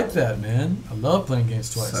 now I like that, man. I love playing games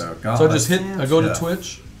twice. So, So I just hit. I go to Yeah.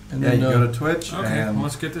 Twitch, and Yeah, then you go to Twitch Okay, and well,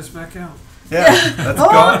 let's get this back out. yeah, that's Oh,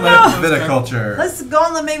 Gauntlet no. Viticulture. Let's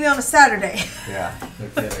gauntlet maybe on a Saturday. Yeah, no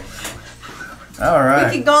kidding. All right.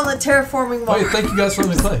 We can gauntlet terraforming oh, mall. yeah, thank you guys for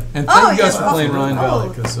letting me play, and Oh, thank you guys yeah. for playing Rhine Oh. Valley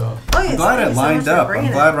because Oh, yes, I'm glad thank it you so lined much for up. bringing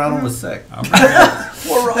I'm it. glad Ronald was sick. I'll bring it.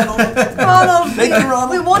 poor Ronald. Ronald, Thank you,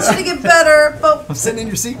 Ronald. we want you to get better, but I'm sitting in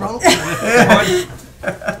your seat, Ronald.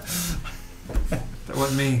 That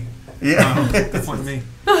wasn't me. Yeah. That wasn't me.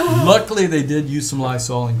 Luckily, they did use some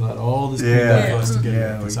Lysol and glad all this cleaned up for us to get Yeah,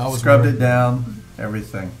 here, we 'cause I was scrubbed worried. it down,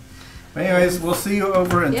 everything. But anyways, we'll see you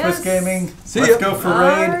over in Yes. Twist Gaming. See Let's ya. go for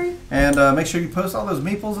Bye. raid. And make sure you post all those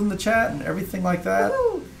meeples in the chat and everything like that.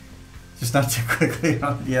 woo. Just not too quickly.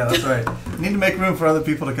 Yeah, that's right. We need to make room for other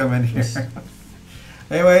people to come in here.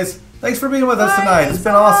 Anyways, thanks for being with us tonight. It's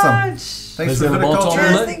been awesome. Thanks for Laissez le bon temps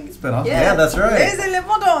Viticulture. rouler. It's been awesome. Yeah, that's right. Laissez le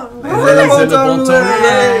bon temps. Laissez le Laissez bon le temps bon temps rouler.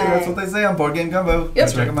 rouler. That's what they say on Board Game Gumbo. Yep.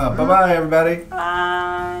 Check them out. Bye-bye, everybody.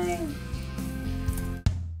 Bye.